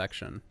fucking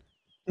section?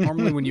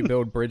 Normally when you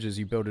build bridges,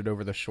 you build it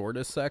over the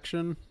shortest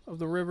section of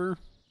the river.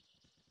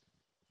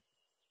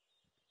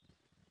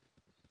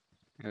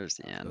 Here's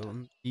the end. So,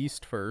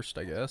 east first,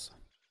 I guess.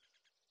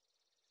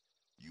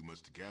 You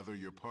must gather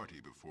your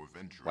party before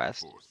venturing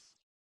West. forth.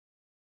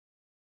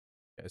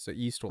 Okay, so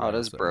east will Oh, let it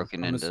us is in.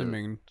 broken I'm into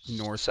assuming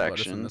north will let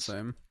us in the sections.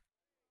 same.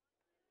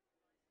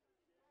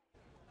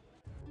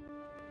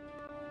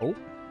 Oh.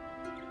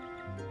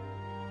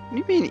 What do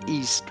you mean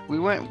east? We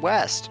went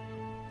west.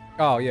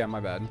 Oh, yeah, my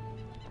bad.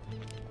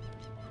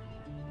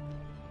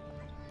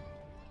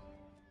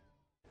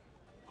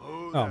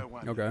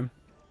 Oh, okay.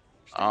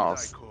 Oh,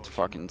 it's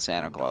fucking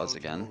Santa Claus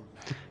again.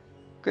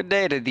 Good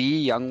day to thee,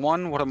 young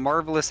one. What a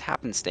marvelous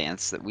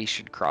happenstance that we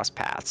should cross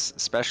paths,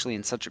 especially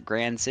in such a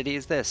grand city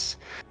as this.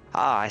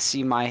 Ah, I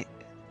see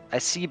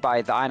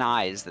by thine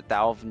eyes that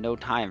thou have no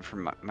time for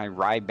my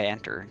wry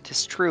banter.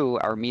 'Tis true,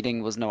 our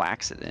meeting was no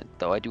accident,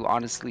 though I do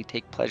honestly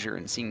take pleasure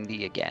in seeing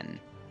thee again.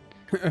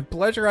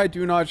 Pleasure I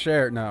do not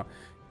share. No.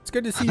 It's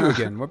good to see you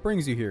again. What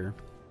brings you here?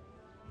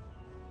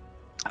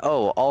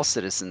 Oh, all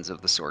citizens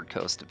of the Sword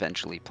Coast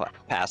eventually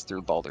pass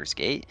through Baldur's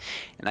Gate,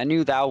 and I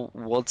knew thou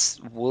how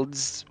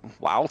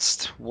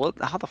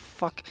the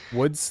fuck?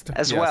 Woods?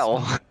 As Yes.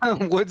 well,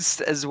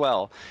 wouldst as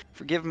well.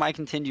 Forgive my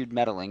continued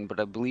meddling, but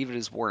I believe it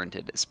is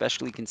warranted,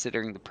 especially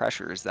considering the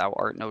pressures thou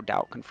art no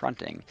doubt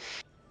confronting.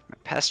 My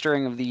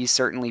pestering of thee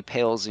certainly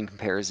pales in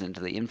comparison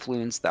to the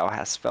influence thou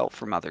hast felt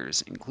from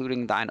others,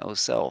 including thine own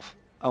self.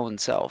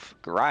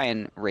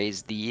 Gorion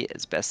raised thee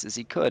as best as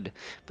he could,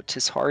 but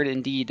 'tis hard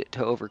indeed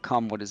to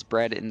overcome what is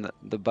bred in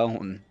the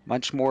bone,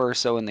 much more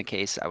so in the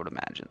case, I would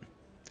imagine.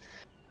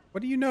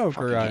 What do you know,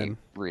 Fucking hate Gorion?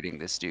 reading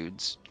this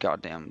dude's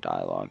goddamn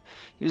dialogue.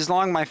 He was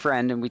long my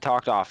friend, and we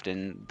talked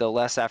often, though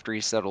less after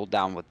he settled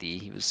down with thee.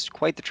 He was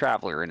quite the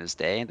traveler in his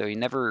day, though he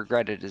never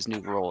regretted his new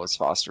role as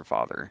foster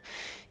father.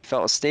 He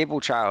felt a stable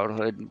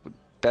childhood would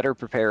better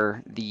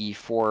prepare thee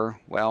for,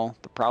 well,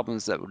 the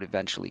problems that would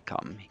eventually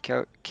come. He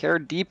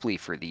cared deeply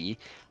for thee.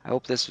 I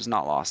hope this was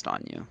not lost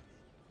on you.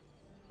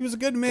 He was a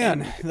good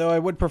man, though I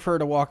would prefer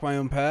to walk my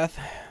own path.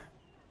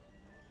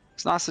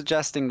 It's not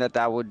suggesting that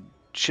that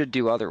should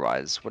do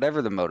otherwise.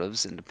 Whatever the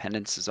motives,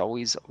 independence is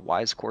always a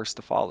wise course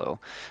to follow.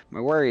 My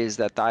worry is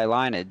that thy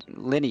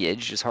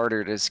lineage is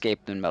harder to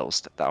escape than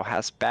most. Thou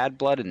hast bad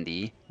blood in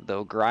thee,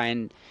 though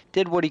Grian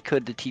did what he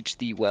could to teach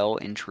thee well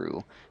and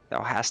true.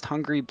 Thou hast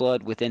hungry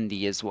blood within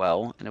thee as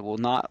well, and it will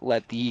not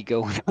let thee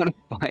go without a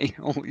fight.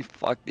 Holy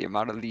fuck, the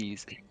amount of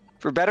these.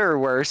 For better or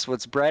worse,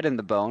 what's bred in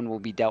the bone will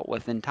be dealt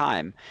with in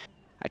time.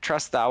 I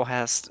trust thou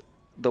hast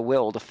the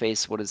will to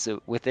face what is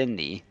within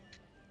thee.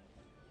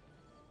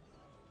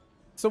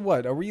 So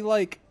what? Are we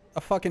like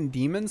a fucking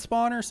demon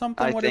spawn or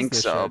something? I What is think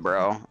this so, shit?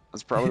 bro.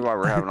 That's probably why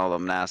we're having all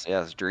them nasty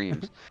ass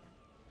dreams.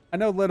 I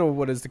know little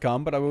what is to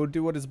come, but I will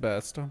do what is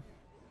best. I'm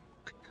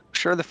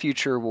sure the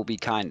future will be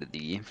kind to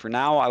thee. For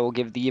now, I will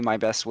give thee my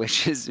best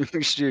wishes.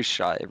 We should do a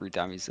shot every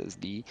time he says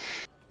thee.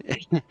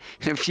 And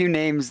a few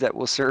names that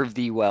will serve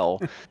thee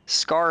well.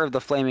 Scar of the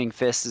Flaming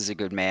Fist is a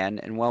good man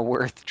and well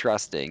worth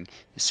trusting.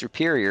 His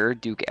superior,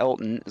 Duke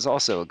Elton, is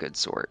also a good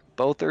sort.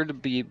 Both are to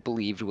be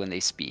believed when they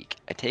speak.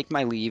 I take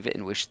my leave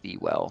and wish thee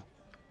well.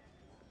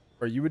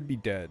 Or you would be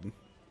dead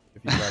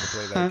if you try to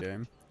play that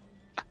game.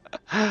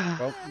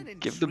 Well,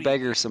 give the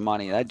beggar some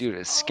money. That dude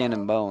is skin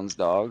and bones,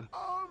 dog.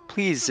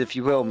 Please, if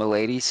you will,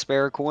 milady,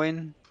 spare a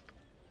coin.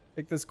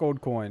 take this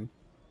gold coin.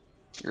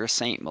 You're a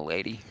saint,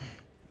 milady.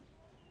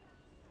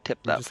 Tip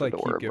You that just like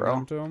keep fedora, giving bro.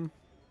 them to him.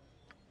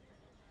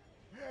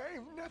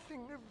 I've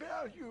nothing to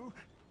value.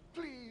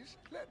 Please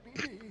let me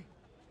be.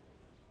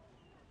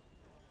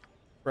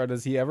 Bro,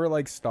 does he ever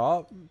like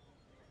stop?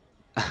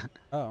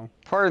 Oh.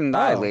 Pardon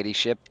thy Oh.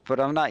 ladyship, but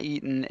I'm not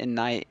eaten in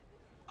night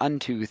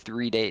unto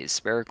 3 days.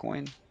 Spare a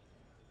coin.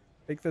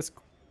 Take this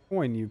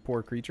coin, you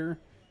poor creature.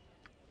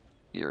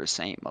 You're a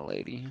saint,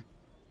 milady.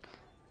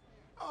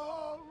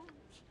 I've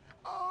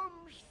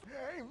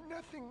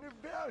nothing to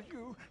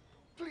value.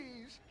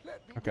 Please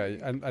let me Okay,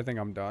 be. I think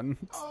I'm done.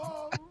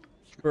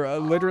 Bro,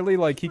 literally,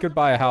 like, he could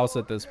buy a house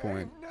at this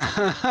point.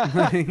 Please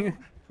let me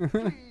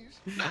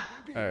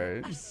be.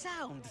 Alright. A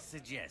sound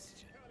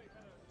suggestion.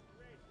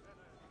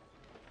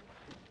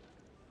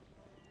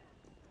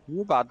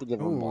 You about to give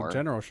him Ooh, more.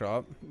 general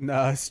shop.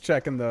 Nah, it's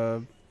checking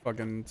the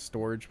fucking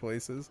storage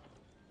places.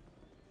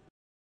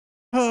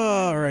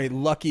 Alright,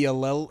 lucky a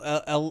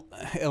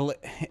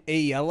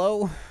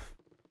yellow.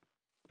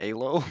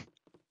 Halo?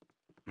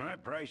 My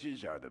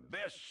prices are the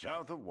best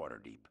south of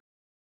Waterdeep.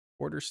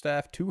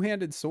 Quarterstaff,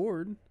 two-handed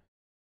sword.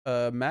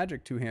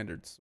 Magic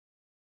two-handed.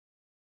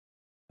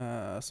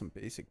 Some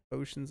basic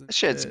potions. This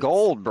shit's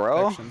gold,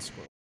 bro. Protection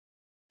scroll.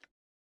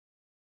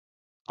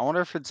 I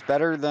wonder if it's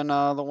better than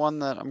the one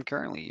that I'm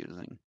currently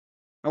using.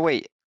 Oh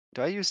wait,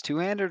 do I use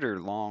two-handed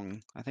or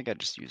long? I think I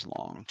just use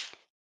long.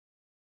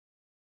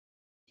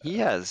 He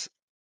has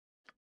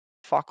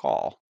fuck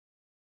all.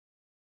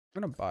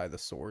 I'm gonna buy the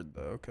sword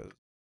though, cause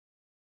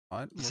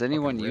Does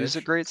anyone use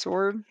a great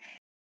sword?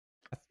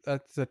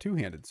 That's a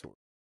two-handed sword.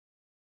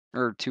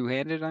 Or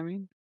two-handed, I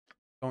mean?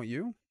 Don't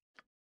you?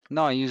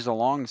 No, I used a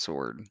long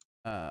sword.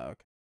 Okay.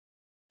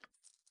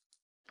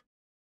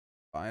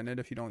 Buying it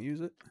if you don't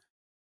use it.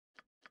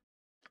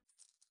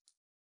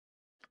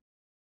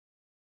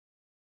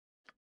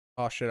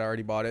 Oh shit, I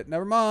already bought it.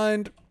 Never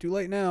mind. Too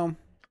late now.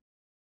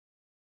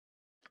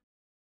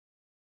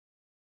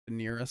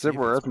 nearest. Is it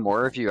worth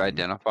more if you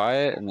identify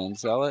it and then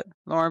sell it?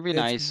 No, it'd be It's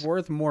nice.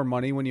 worth more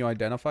money when you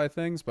identify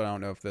things, but I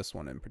don't know if this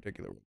one in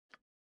particular.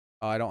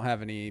 I don't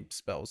have any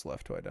spells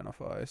left to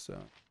identify, so.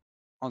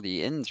 Oh,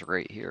 the inn's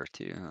right here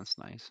too. That's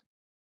nice.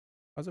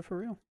 Was it for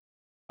real?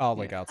 Oh,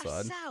 like Yeah.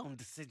 outside. A sound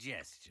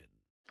suggestion.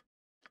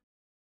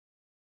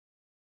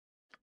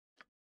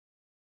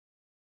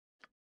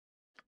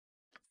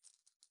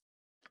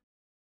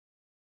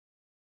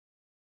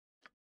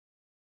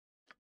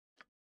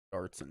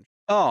 Darts and.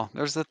 Oh,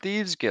 there's the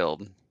Thieves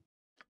Guild.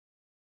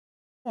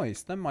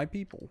 Nice, them my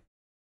people.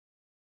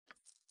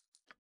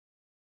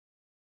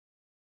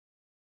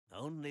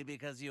 Only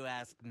because you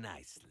ask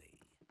nicely.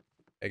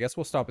 I guess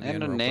we'll stop at the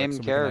And end a real quick named so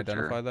we can character.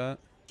 identify that.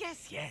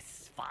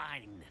 Yes,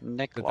 fine.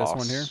 Nick Is it this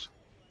one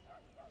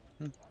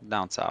here?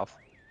 Down south.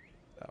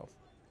 South.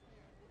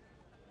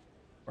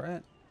 Where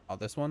at? Oh,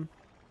 this one?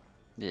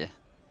 Yeah.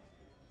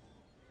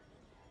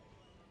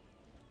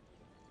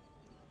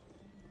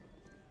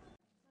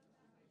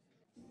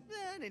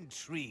 An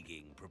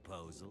intriguing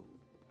proposal.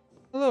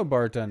 Hello,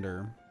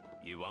 bartender.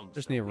 You want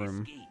Just some need a room.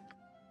 whiskey?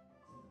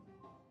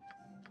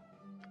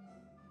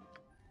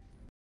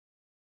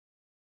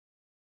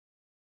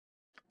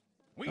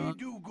 We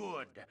do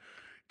good.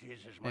 This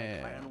is my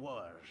Yeah. plan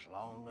was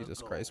long Jesus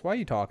ago. Christ, why are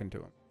you talking to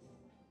him?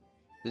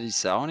 Did he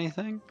sell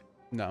anything?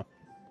 No.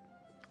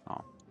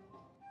 Oh.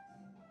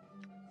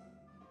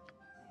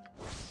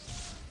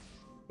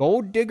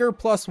 Gold Digger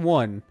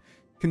 +1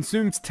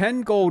 consumes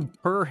 10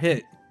 gold per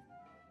hit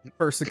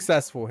per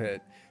successful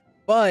hit,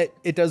 but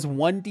it does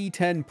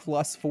 1d10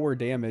 +4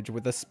 damage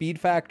with a speed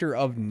factor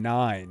of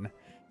 9.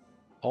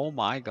 Oh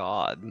my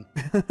god.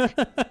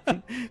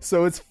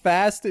 So it's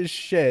fast as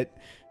shit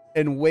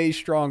and way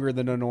stronger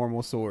than a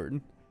normal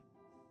sword.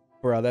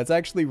 Bro, that's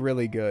actually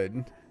really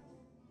good.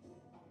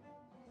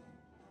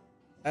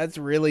 That's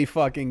really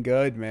fucking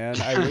good,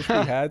 man. I wish we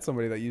had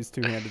somebody that used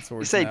two-handed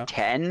swords. You say now.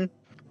 10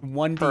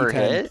 1d10 per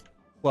hit?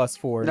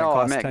 +4. And No, it I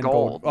costs meant 10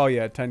 gold. Oh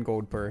yeah, 10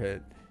 gold per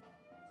hit.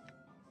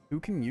 Who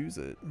can use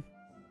it?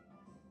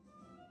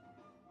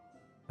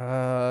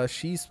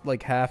 She's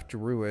like half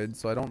druid,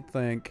 so I don't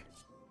think.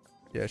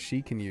 Yeah,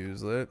 she can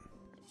use it.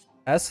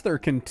 Esther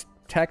can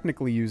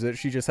technically use it.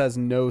 She just has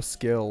no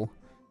skill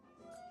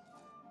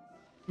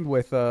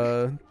with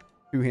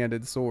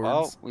two-handed swords.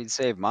 Well, we'd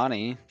save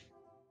money.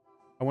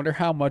 I wonder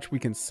how much we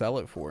can sell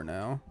it for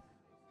now.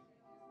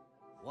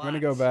 I'm gonna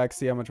go back,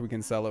 see how much we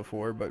can sell it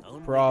for, but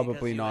Only probably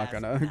because you not asked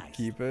gonna nicely.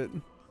 keep it.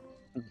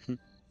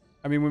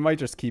 I mean, we might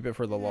just keep it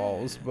for the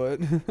lols, but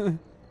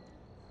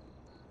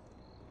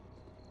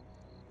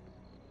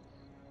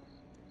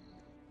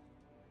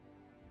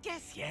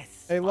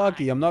Yes. hey,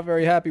 Lucky, I'm not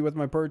very happy with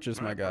my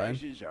purchase, My my guy.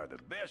 prices are the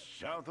best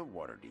south of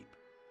Waterdeep.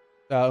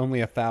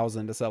 Only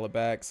 1,000 to sell it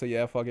back, so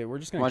yeah, fuck it. We're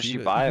just How gonna much keep did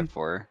you it. buy it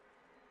for?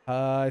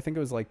 I think it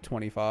was like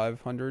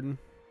 2,500.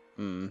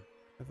 Hmm.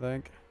 I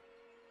think.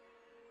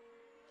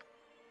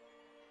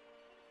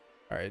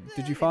 All right.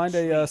 Did you find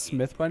a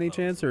smith by any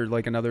chance, or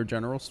like another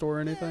general store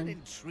or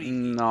anything?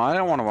 No, I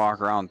don't want to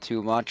walk around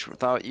too much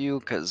without you,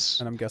 because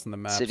And I'm guessing the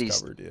map's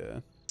cities, covered. Yeah.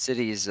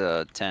 cities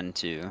tend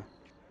to.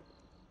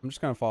 I'm just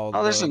gonna follow.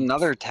 Oh, there's the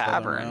another southern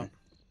tavern. route.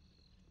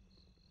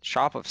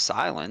 Shop of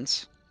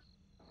Silence.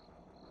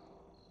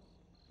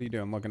 What are you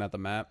doing? Looking at the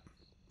map?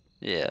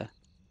 Yeah.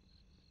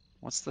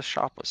 What's the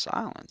Shop of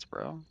Silence,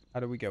 bro? How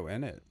do we go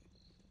in it?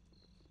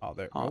 Oh,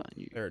 there. Oh, Oh,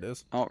 there it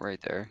is. Oh, right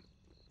there.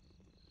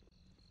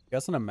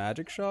 Guessing a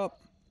magic shop?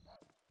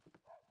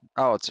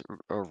 Oh, it's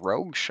a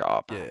rogue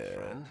shop.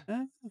 Yeah.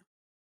 Eh.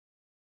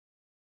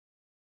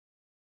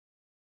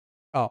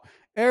 Oh,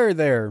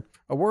 there.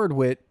 A word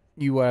wit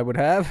you would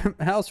have.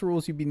 House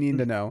rules you be needing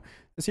to know.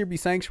 This here be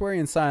sanctuary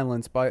and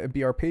silence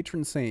be our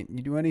patron saint.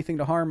 You do anything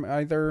to harm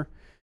either,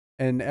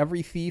 and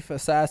every thief,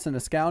 assassin, a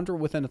scoundrel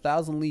within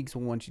 1,000 leagues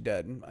will want you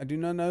dead. I do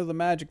not know the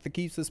magic that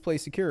keeps this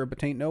place secure,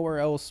 but ain't nowhere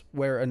else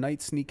where a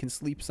night sneak can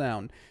sleep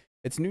sound.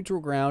 It's neutral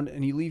ground,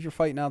 and you leave your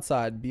fighting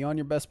outside. Be on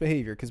your best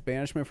behavior, because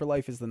banishment for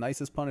life is the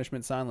nicest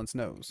punishment silence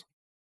knows.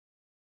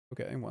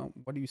 Okay, well,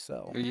 what do you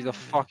sell? Are you the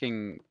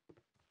fucking...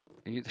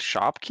 Are you the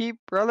shopkeep,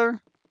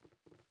 brother?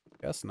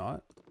 Guess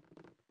not.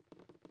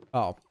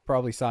 Oh,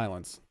 probably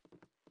silence.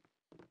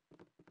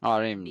 Oh,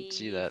 I didn't even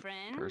see that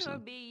Or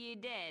person. be ye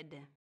dead.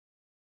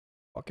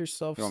 Walk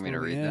yourself You want me to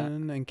slowly read that?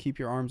 in and keep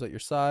your arms at your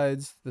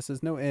sides. This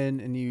is no inn,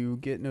 and you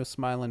get no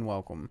smiling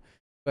welcome.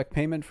 Expect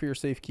payment for your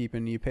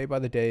safekeeping. You pay by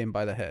the day and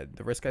by the head.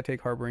 The risk I take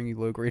harboring you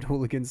low-grade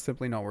hooligans is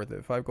simply not worth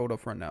it. 5 gold up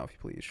front now, if you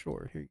please.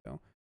 Sure, here you go.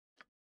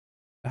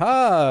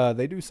 Ah,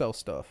 they do sell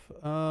stuff.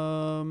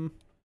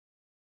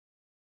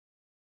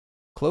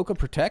 Cloak of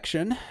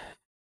Protection.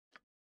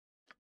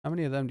 How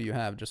many of them do you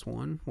have? Just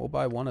one? We'll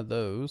buy one of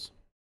those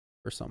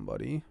for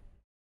somebody.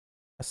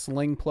 A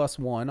sling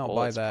 +1. I'll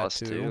buy Bullets that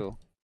 +2.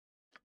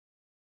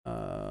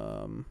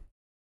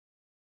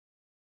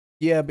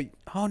 Yeah, but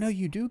oh no,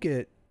 you do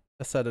get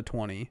a set of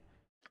 20.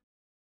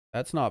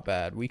 That's not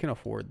bad. We can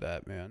afford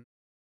that, man.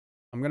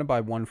 I'm gonna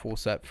buy one full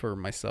set for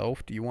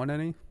myself. Do you want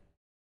any?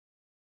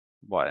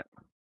 What?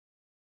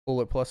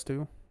 Bullet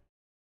 +2.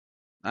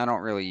 I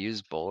don't really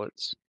use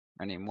bullets.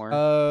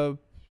 anymore.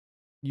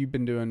 You've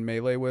been doing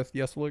melee with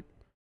Yeslik?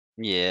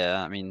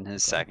 Yeah, I mean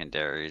his Okay.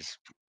 secondaries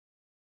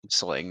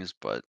slings,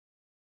 but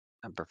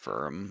I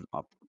prefer him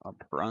up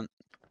front.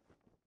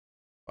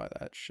 Buy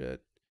that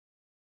shit.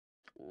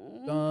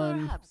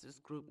 Done. Perhaps this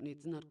group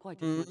needs not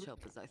quite as much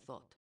help as I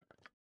thought.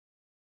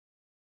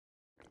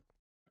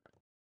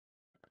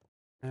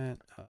 That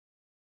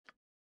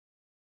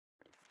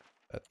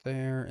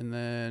there, and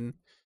then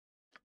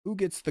who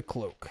gets the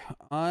cloak?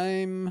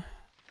 I'm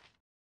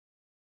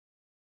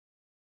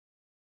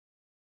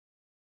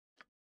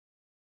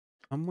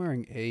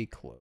wearing a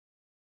cloak,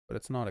 but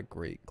it's not a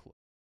great cloak.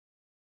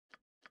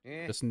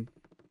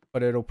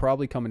 But it'll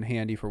probably come in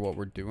handy for what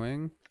we're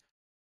doing.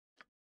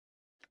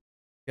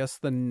 Guess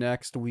the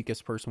next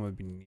weakest person would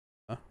be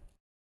Nira.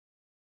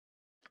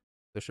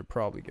 They should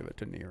probably give it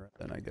to Nira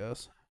then, I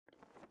guess.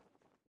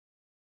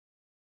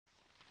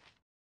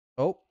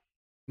 Oh,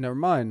 never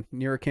mind.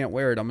 Nira can't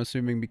wear it, I'm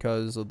assuming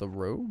because of the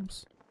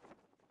robes?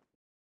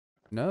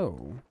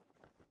 No.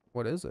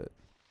 What is it?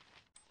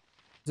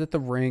 Is it the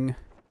ring?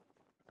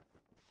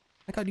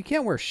 My god, you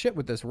can't wear shit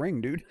with this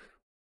ring, dude.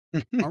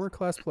 Armor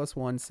class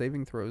 +1,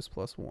 saving throws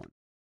 +1.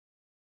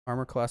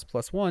 Armor class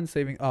 +1,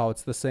 saving... Oh,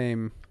 it's the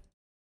same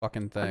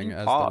fucking thing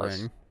as the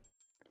ring.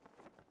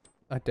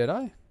 Did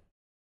I?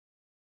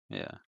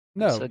 Yeah.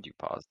 No. You said you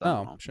paused that.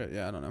 Oh, shit,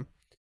 yeah, I don't know.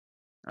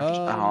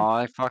 All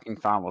I fucking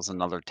found was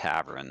another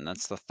tavern.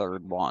 That's the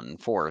third one.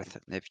 Fourth,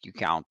 if you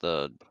count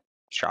the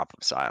Shop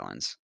of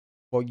Silence.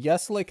 Well,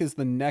 Yeslik is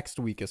the next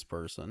weakest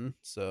person,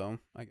 so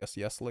I guess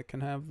Yeslik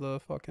can have the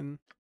fucking...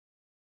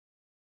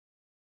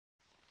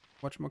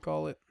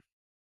 Whatchamacallit?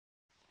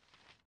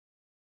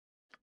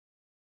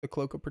 The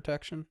Cloak of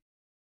Protection.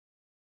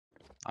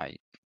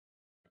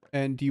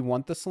 And do you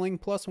want the sling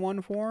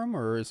 +1 for him,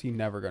 or is he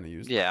never going to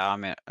use it? Yeah, I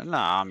mean, no,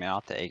 I mean,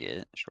 I'll take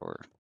it, sure.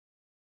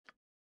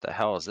 The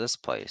hell is this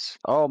place?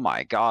 Oh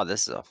my god,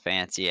 this is a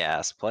fancy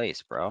ass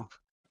place, bro.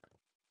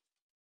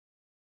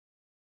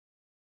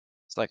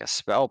 It's like a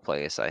spell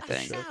place, I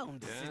think.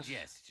 Sound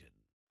suggestion.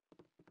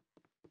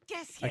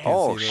 Guess I can't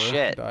Oh see the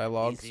shit!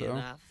 dialogue, Easy so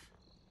enough.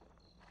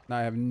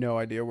 I have no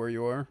idea where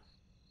you are.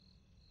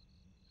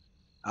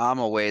 I'm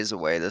a ways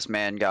away. This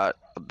man got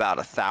about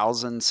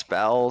 1,000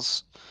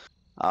 spells,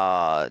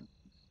 about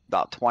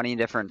 20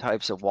 different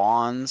types of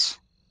wands,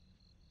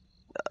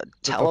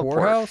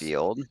 teleport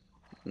field.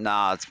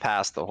 Nah, it's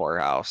past the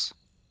whorehouse.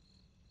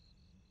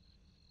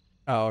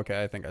 Oh,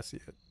 okay, I think I see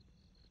it.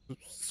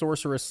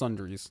 Sorceress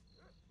Sundries.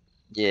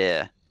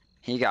 Yeah,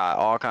 he got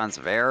all kinds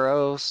of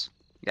arrows.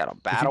 He got a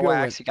battle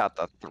axe. He got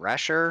the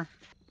thresher.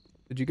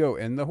 Did you go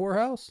in the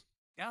whorehouse?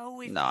 No,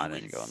 I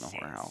didn't go in the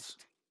whorehouse.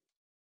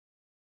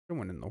 I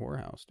went in the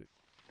whorehouse, dude.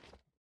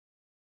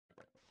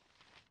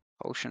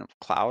 Potion of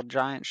Cloud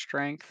Giant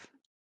Strength.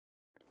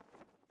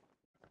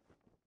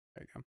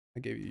 There you go. I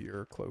gave you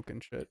your cloak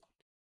and shit.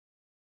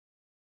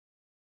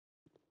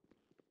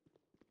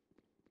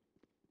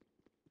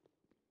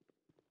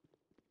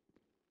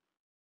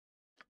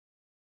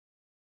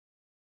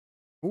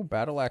 Ooh,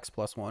 battle axe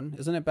 +1.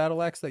 Isn't it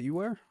battle axe that you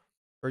wear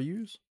or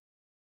use?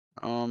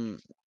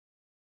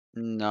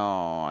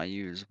 No, I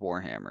use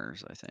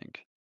Warhammers, I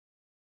think.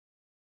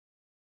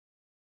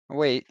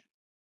 Wait.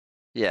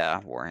 Yeah,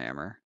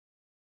 Warhammer.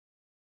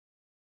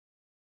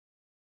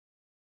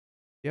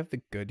 You have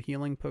the good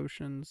healing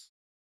potions?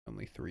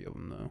 Only 3 of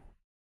them,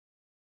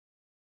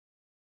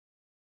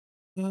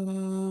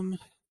 though.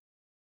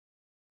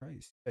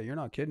 Christ. Yeah, you're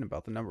not kidding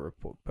about the number of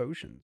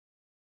potions.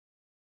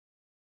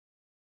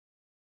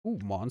 Ooh,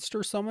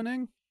 monster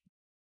summoning?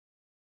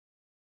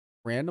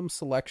 Random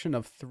selection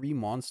of 3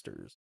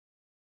 monsters.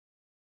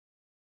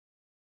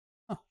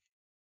 Huh.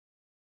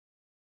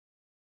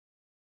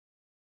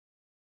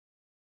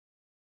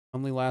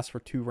 Only lasts for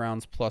 2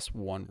 rounds plus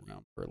 1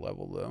 round per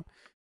level, though.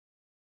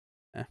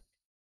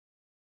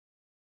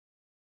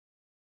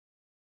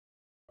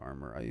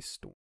 Armor, Ice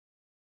Storm.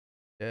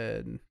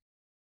 Dead.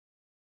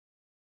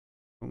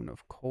 Cone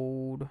of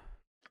Cold.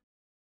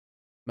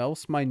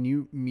 Melts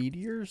minute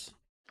meteors?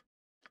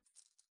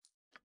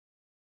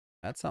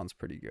 That sounds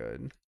pretty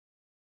good.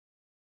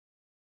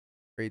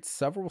 Creates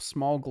several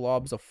small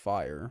globs of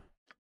fire.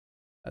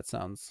 That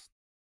sounds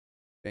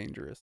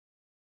dangerous.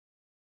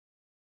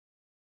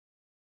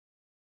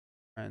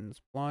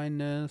 Friends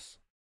blindness.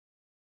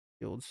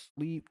 Healed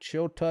sleep.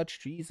 Chill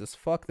touch. Jesus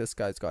fuck, this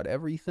guy's got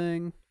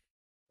everything.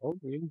 Oh,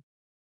 dude.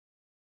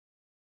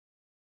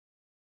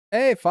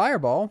 Hey,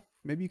 fireball.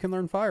 Maybe you can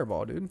learn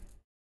fireball, dude.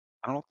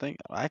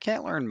 I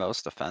can't learn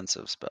most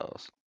offensive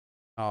spells.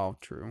 Oh,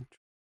 true.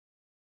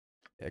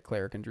 Yeah,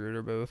 cleric and druid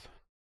are both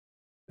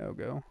no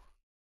go.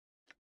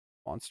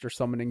 Monster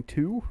summoning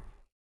 2.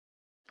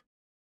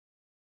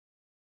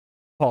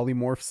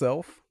 Polymorph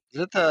self.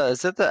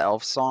 Is it the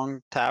elf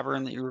song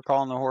tavern that you were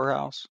calling the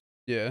whorehouse?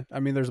 Yeah, I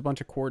mean, there's a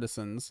bunch of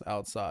courtesans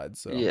outside,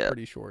 so Yeah. I'm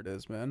pretty sure it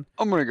is, man.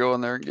 I'm gonna go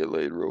in there and get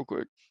laid real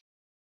quick.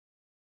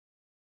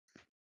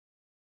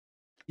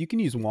 You can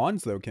use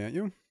wands, though, can't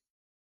you?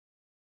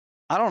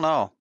 I don't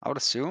know. I would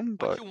assume,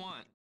 but... What you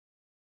want?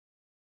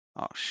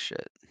 Oh,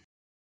 shit.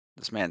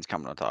 This man's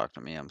coming to talk to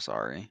me. I'm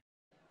sorry.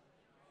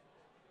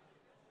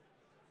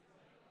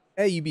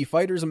 Hey, you be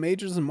fighters and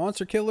mages and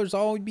monster killers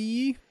all be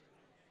ye?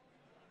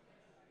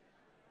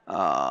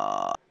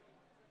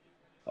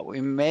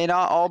 We may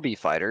not all be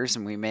fighters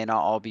and we may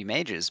not all be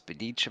mages,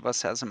 but each of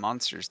us has a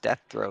monster's death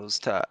throws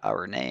to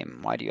our name.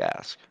 Why do you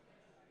ask?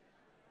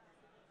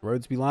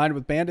 Roads be lined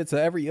with bandits of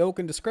every ilk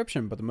and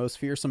description, but the most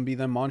fearsome be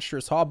them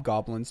monstrous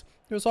hobgoblins.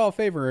 Do us all a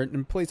favor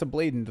and place a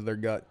blade into their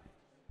gut.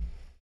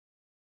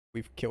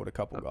 We've killed a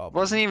couple goblins.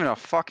 Wasn't even a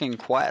fucking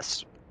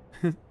quest.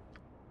 This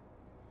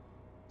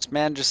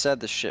man just said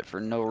this shit for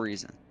no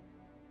reason.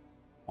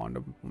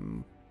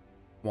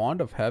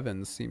 Wand of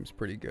Heavens seems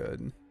pretty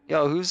good.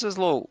 Yo, who's this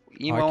little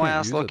emo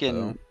ass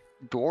looking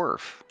it,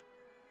 dwarf?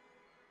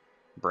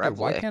 Wait,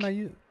 why can't I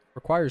use?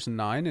 Requires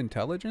 9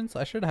 intelligence.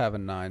 I should have a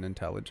 9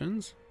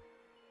 intelligence.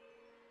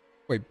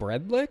 Wait,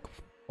 Breadlick?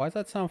 Why does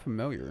that sound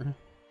familiar?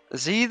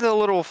 Is he the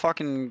little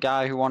fucking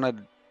guy who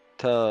wanted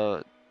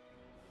to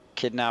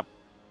kidnap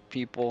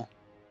people?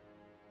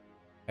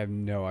 I have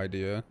no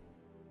idea.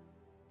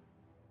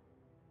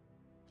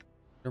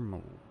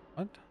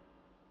 What?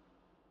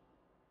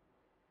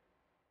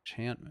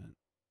 Enchantment.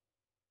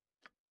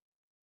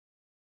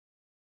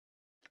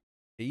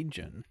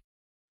 Agent.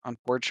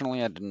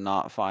 Unfortunately, I did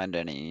not find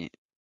any.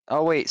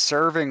 Oh wait,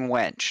 serving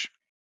wench.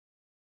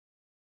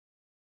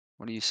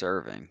 What are you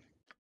serving?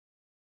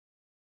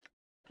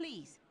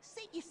 Please,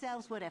 seat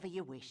yourselves wherever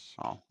you wish.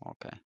 Oh,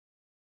 okay.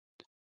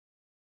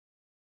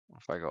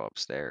 What if I go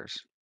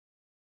upstairs?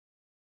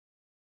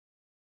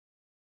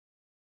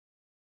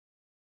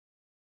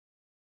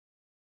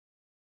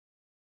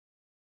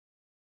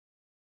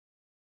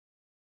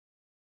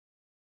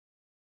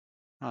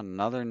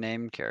 Another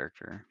named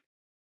character.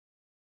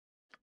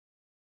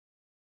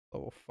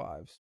 Level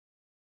 5s.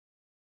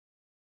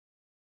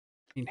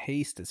 I mean,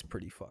 haste is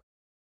pretty fucked.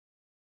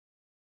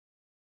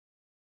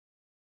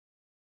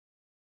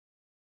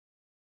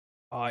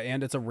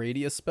 And it's a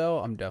radius spell.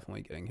 I'm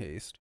definitely getting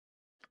haste.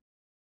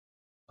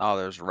 Oh,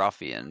 there's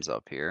ruffians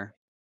up here.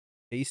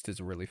 Haste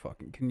is really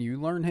fucking. Can you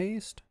learn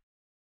haste?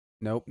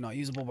 Nope, not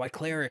usable by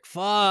cleric.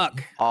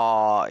 Fuck.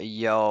 Aw,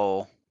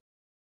 yo.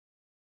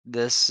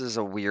 This is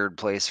a weird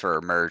place for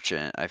a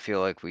merchant. I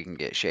feel like we can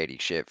get shady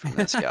shit from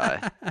this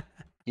guy.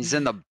 He's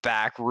in the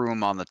back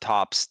room on the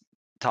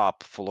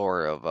top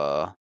floor of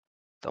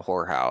the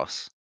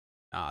whorehouse.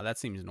 Ah, that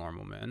seems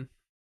normal, man.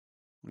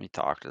 Let me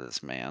talk to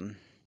this man.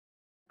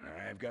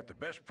 I've got the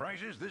best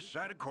prices this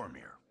side of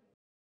Cormier.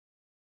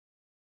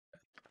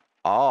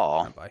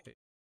 Oh. Fuck.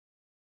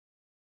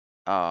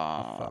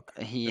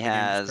 He The game just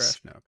has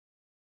crashed? No.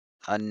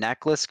 a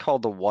necklace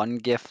called the One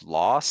Gift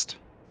Lost.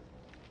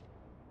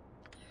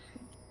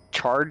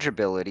 Charge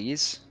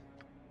abilities.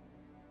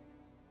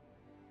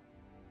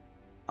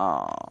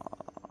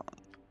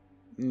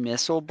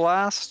 Missile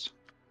Blast.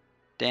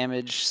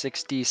 Damage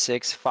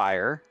 66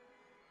 fire.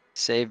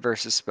 Save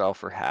versus spell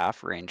for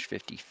half. Range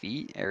 50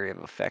 feet. Area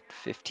of effect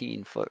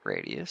 15-foot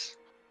radius.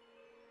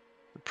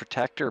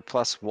 Protector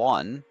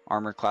 +1.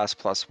 Armor class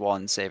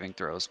 +1. Saving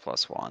throws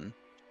 +1.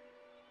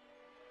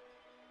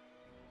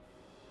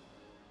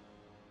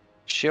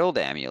 Shield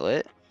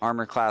Amulet.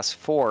 Armor class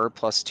 4.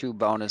 +2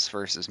 bonus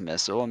versus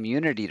missile.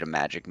 Immunity to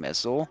magic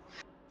missile.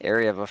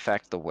 Area of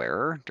effect the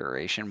wearer.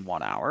 Duration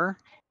 1 hour.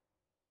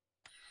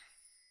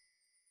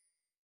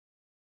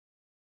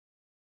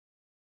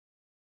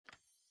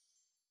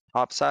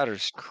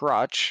 Topsider's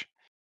Crutch.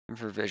 And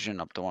for vision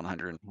up to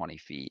 120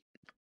 feet.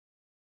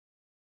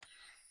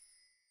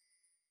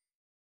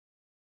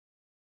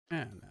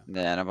 Yeah, no.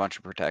 Then a bunch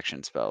of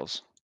protection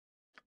spells.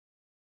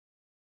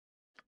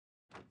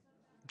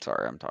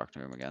 Sorry, I'm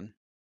talking to him again.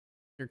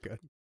 You're good.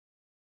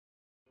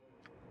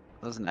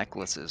 Those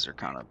necklaces are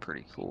kind of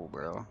pretty cool,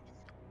 bro.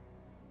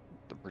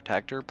 The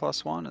protector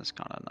 +1 is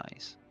kind of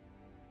nice.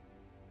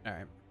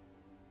 Alright.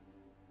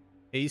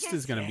 Haste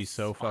is gonna be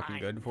so fucking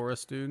good for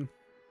us, dude.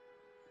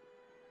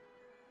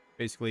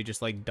 Basically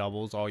just like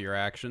doubles all your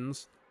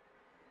actions.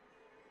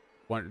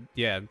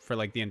 Yeah, for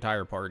like the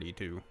entire party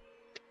too.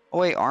 Oh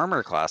wait,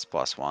 armor class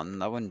 +1.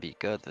 That wouldn't be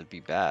good. That'd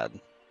be bad.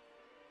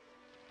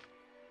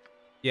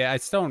 Yeah, I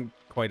still don't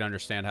quite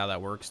understand how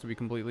that works, to be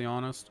completely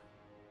honest.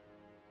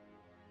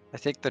 I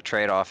think the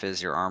trade-off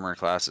is your armor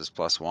class is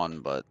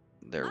 +1, but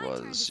there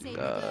was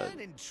an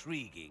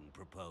intriguing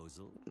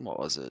proposal. what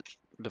was it?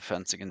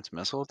 Defense against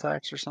missile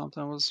attacks or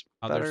something was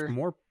Oh, better. there's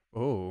more.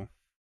 Oh.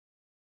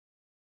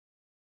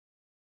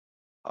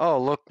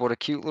 Oh, look, what a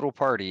cute little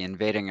party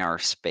invading our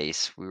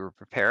space. We were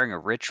preparing a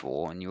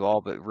ritual and you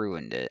all but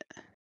ruined it.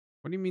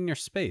 What do you mean your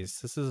space?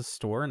 This is a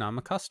store and I'm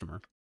a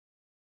customer.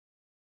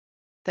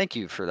 Thank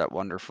you for that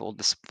wonderful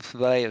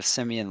display of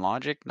simian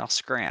logic. Now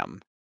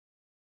scram.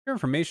 For your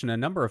information, a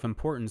number of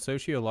important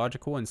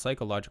sociological and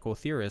psychological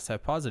theorists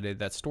have posited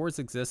that stores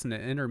exist in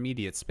an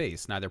intermediate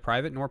space, neither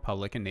private nor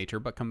public in nature,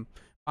 but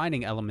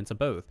combining elements of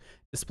both.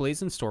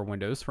 Displays in store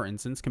windows, for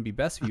instance, can be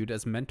best viewed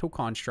as mental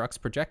constructs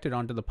projected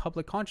onto the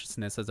public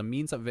consciousness as a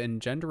means of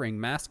engendering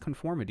mass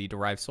conformity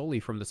derived solely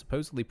from the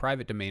supposedly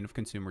private domain of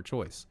consumer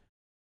choice.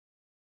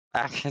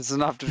 It's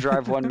enough to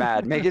drive one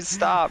mad. Make it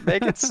stop.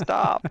 Make it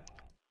stop.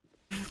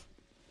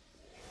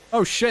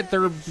 Oh shit,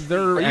 they're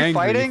Are you angry.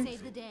 fighting?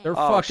 They're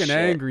Oh, fucking shit.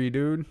 angry,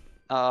 dude.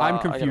 I'm I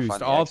gotta confused.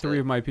 find the All exit. 3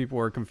 of my people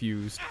are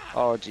confused.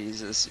 Oh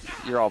Jesus,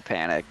 you're all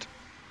panicked.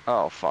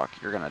 Oh fuck,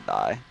 you're gonna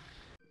die.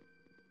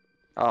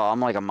 Oh, I'm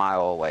like a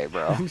mile away,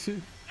 bro.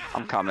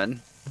 I'm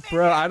coming.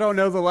 Bro, I don't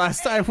know the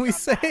last time we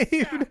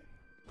saved.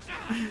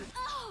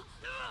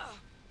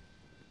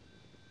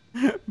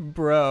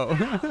 Bro.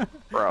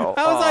 Bro.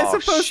 How was I oh,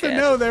 supposed shit. to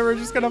know they were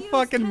just gonna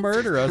fucking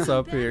murder us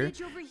up here?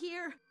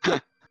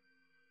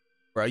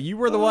 Bro, you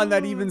were the one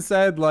that even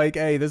said, like,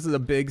 hey, this is a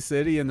big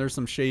city and there's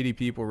some shady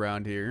people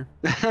around here.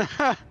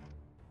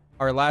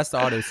 Our last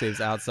autosave's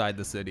outside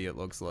the city, it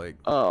looks like.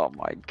 Oh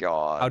my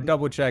god. I'll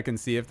double check and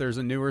see if there's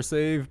a newer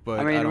save, but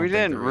I mean, don't we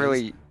think didn't there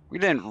is.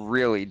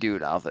 really do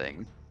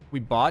nothing.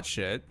 We bought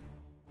shit.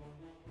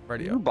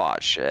 Ready You up.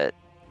 bought shit.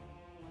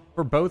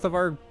 For both of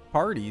our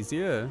parties,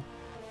 yeah.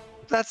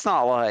 That's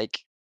not like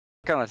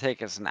gonna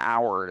take us an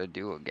hour to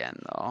do again,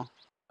 though.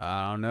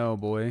 I don't know,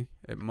 boy.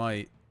 It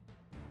might.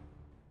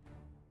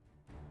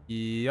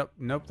 Yep.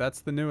 Nope.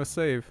 That's the newest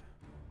save.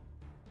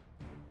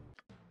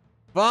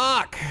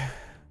 Fuck!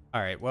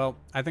 Alright, well,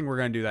 I think we're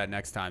gonna do that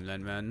next time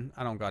then, man.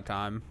 I don't got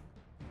time.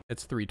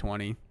 It's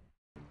 3:20.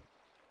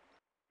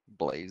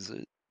 Blaze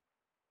it.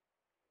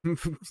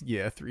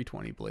 Yeah,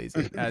 3:20 blaze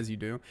it, as you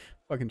do.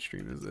 Fucking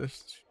stream is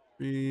this.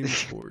 Stream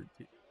 14.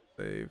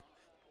 Save.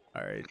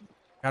 Alright.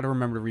 Gotta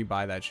remember to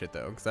rebuy that shit,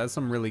 though, because that's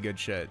some really good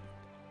shit.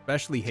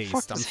 Especially haste.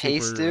 fuck I'm does super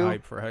haste do?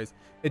 hyped for haste.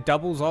 It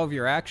doubles all of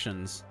your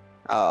actions.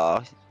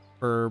 Oh.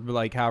 For,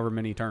 like, however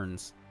many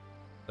turns.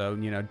 So,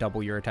 you know,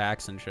 double your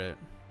attacks and shit.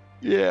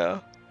 Yeah.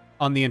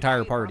 On the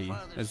entire party,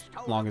 as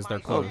long as they're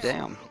close. Oh,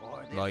 damn.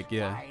 Like,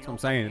 yeah. That's what I'm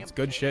saying. It's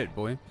good shit,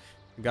 boy.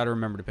 You gotta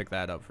remember to pick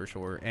that up for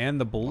sure. And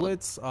the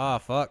bullets? Ah,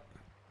 fuck.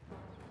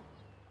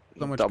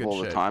 So much Double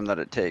good the shit. time that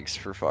it takes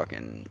for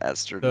fucking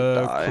Esther to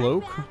The die.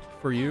 cloak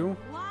for you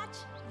Watch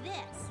this.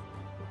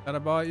 that I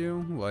bought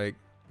you? Like,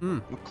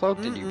 What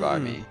cloak did you buy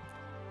me?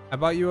 I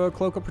bought you a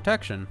cloak of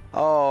protection.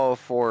 Oh,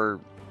 for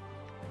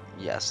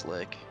Yes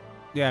Lick.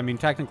 Yeah, I mean,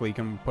 technically you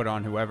can put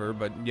on whoever,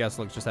 but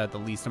Yeslick just had the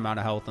least amount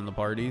of health in the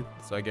party,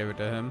 so I gave it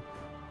to him.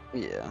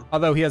 Yeah.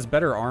 Although he has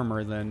better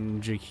armor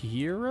than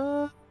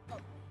Jahira?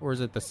 Or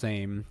is it the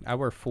same? I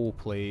wear full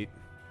plate.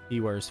 He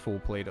wears full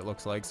plate, it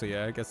looks like, so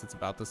yeah, I guess it's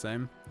about the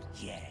same.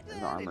 His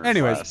armor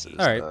Anyways, class is,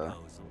 alright.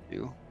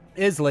 you.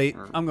 It's late.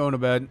 I'm going to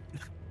bed.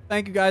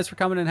 Thank you guys for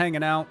coming and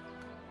hanging out.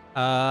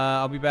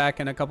 I'll be back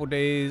in a couple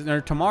days,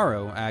 or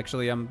tomorrow,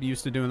 actually. I'm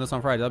used to doing this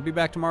on Friday. I'll be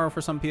back tomorrow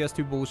for some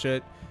PS2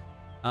 bullshit.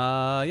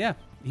 Yeah,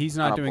 he's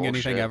not doing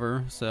anything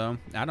ever, so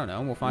I don't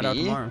know. We'll find out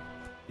tomorrow.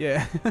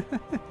 Yeah.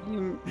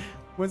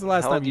 When's the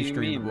last time you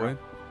streamed, boy?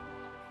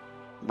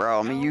 Bro,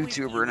 I'm a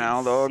YouTuber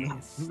now, dog.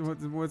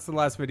 What's the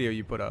last video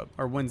you put up?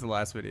 Or when's the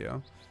last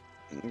video?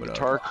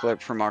 Guitar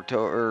clip from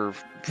October, or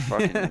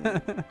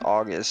fucking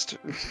August.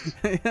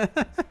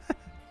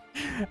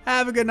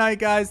 Have a good night,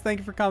 guys. Thank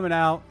you for coming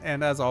out.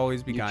 And as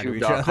always, be kind to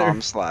each other.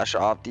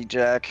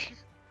 YouTube.com/OptiJack.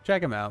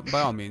 Check him out,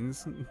 by all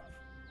means.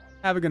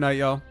 Have a good night,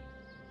 y'all.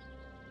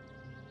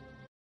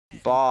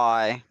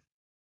 Bye.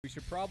 We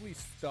should probably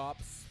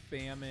stop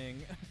spamming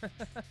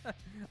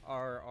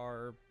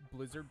our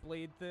Blizzard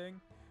Blade thing,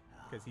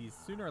 because he's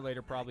sooner or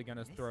later probably going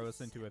to throw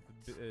us into a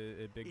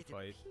big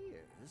fight.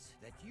 It appears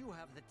that you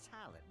have the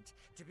talent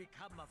to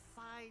become a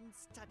fine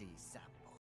study sample.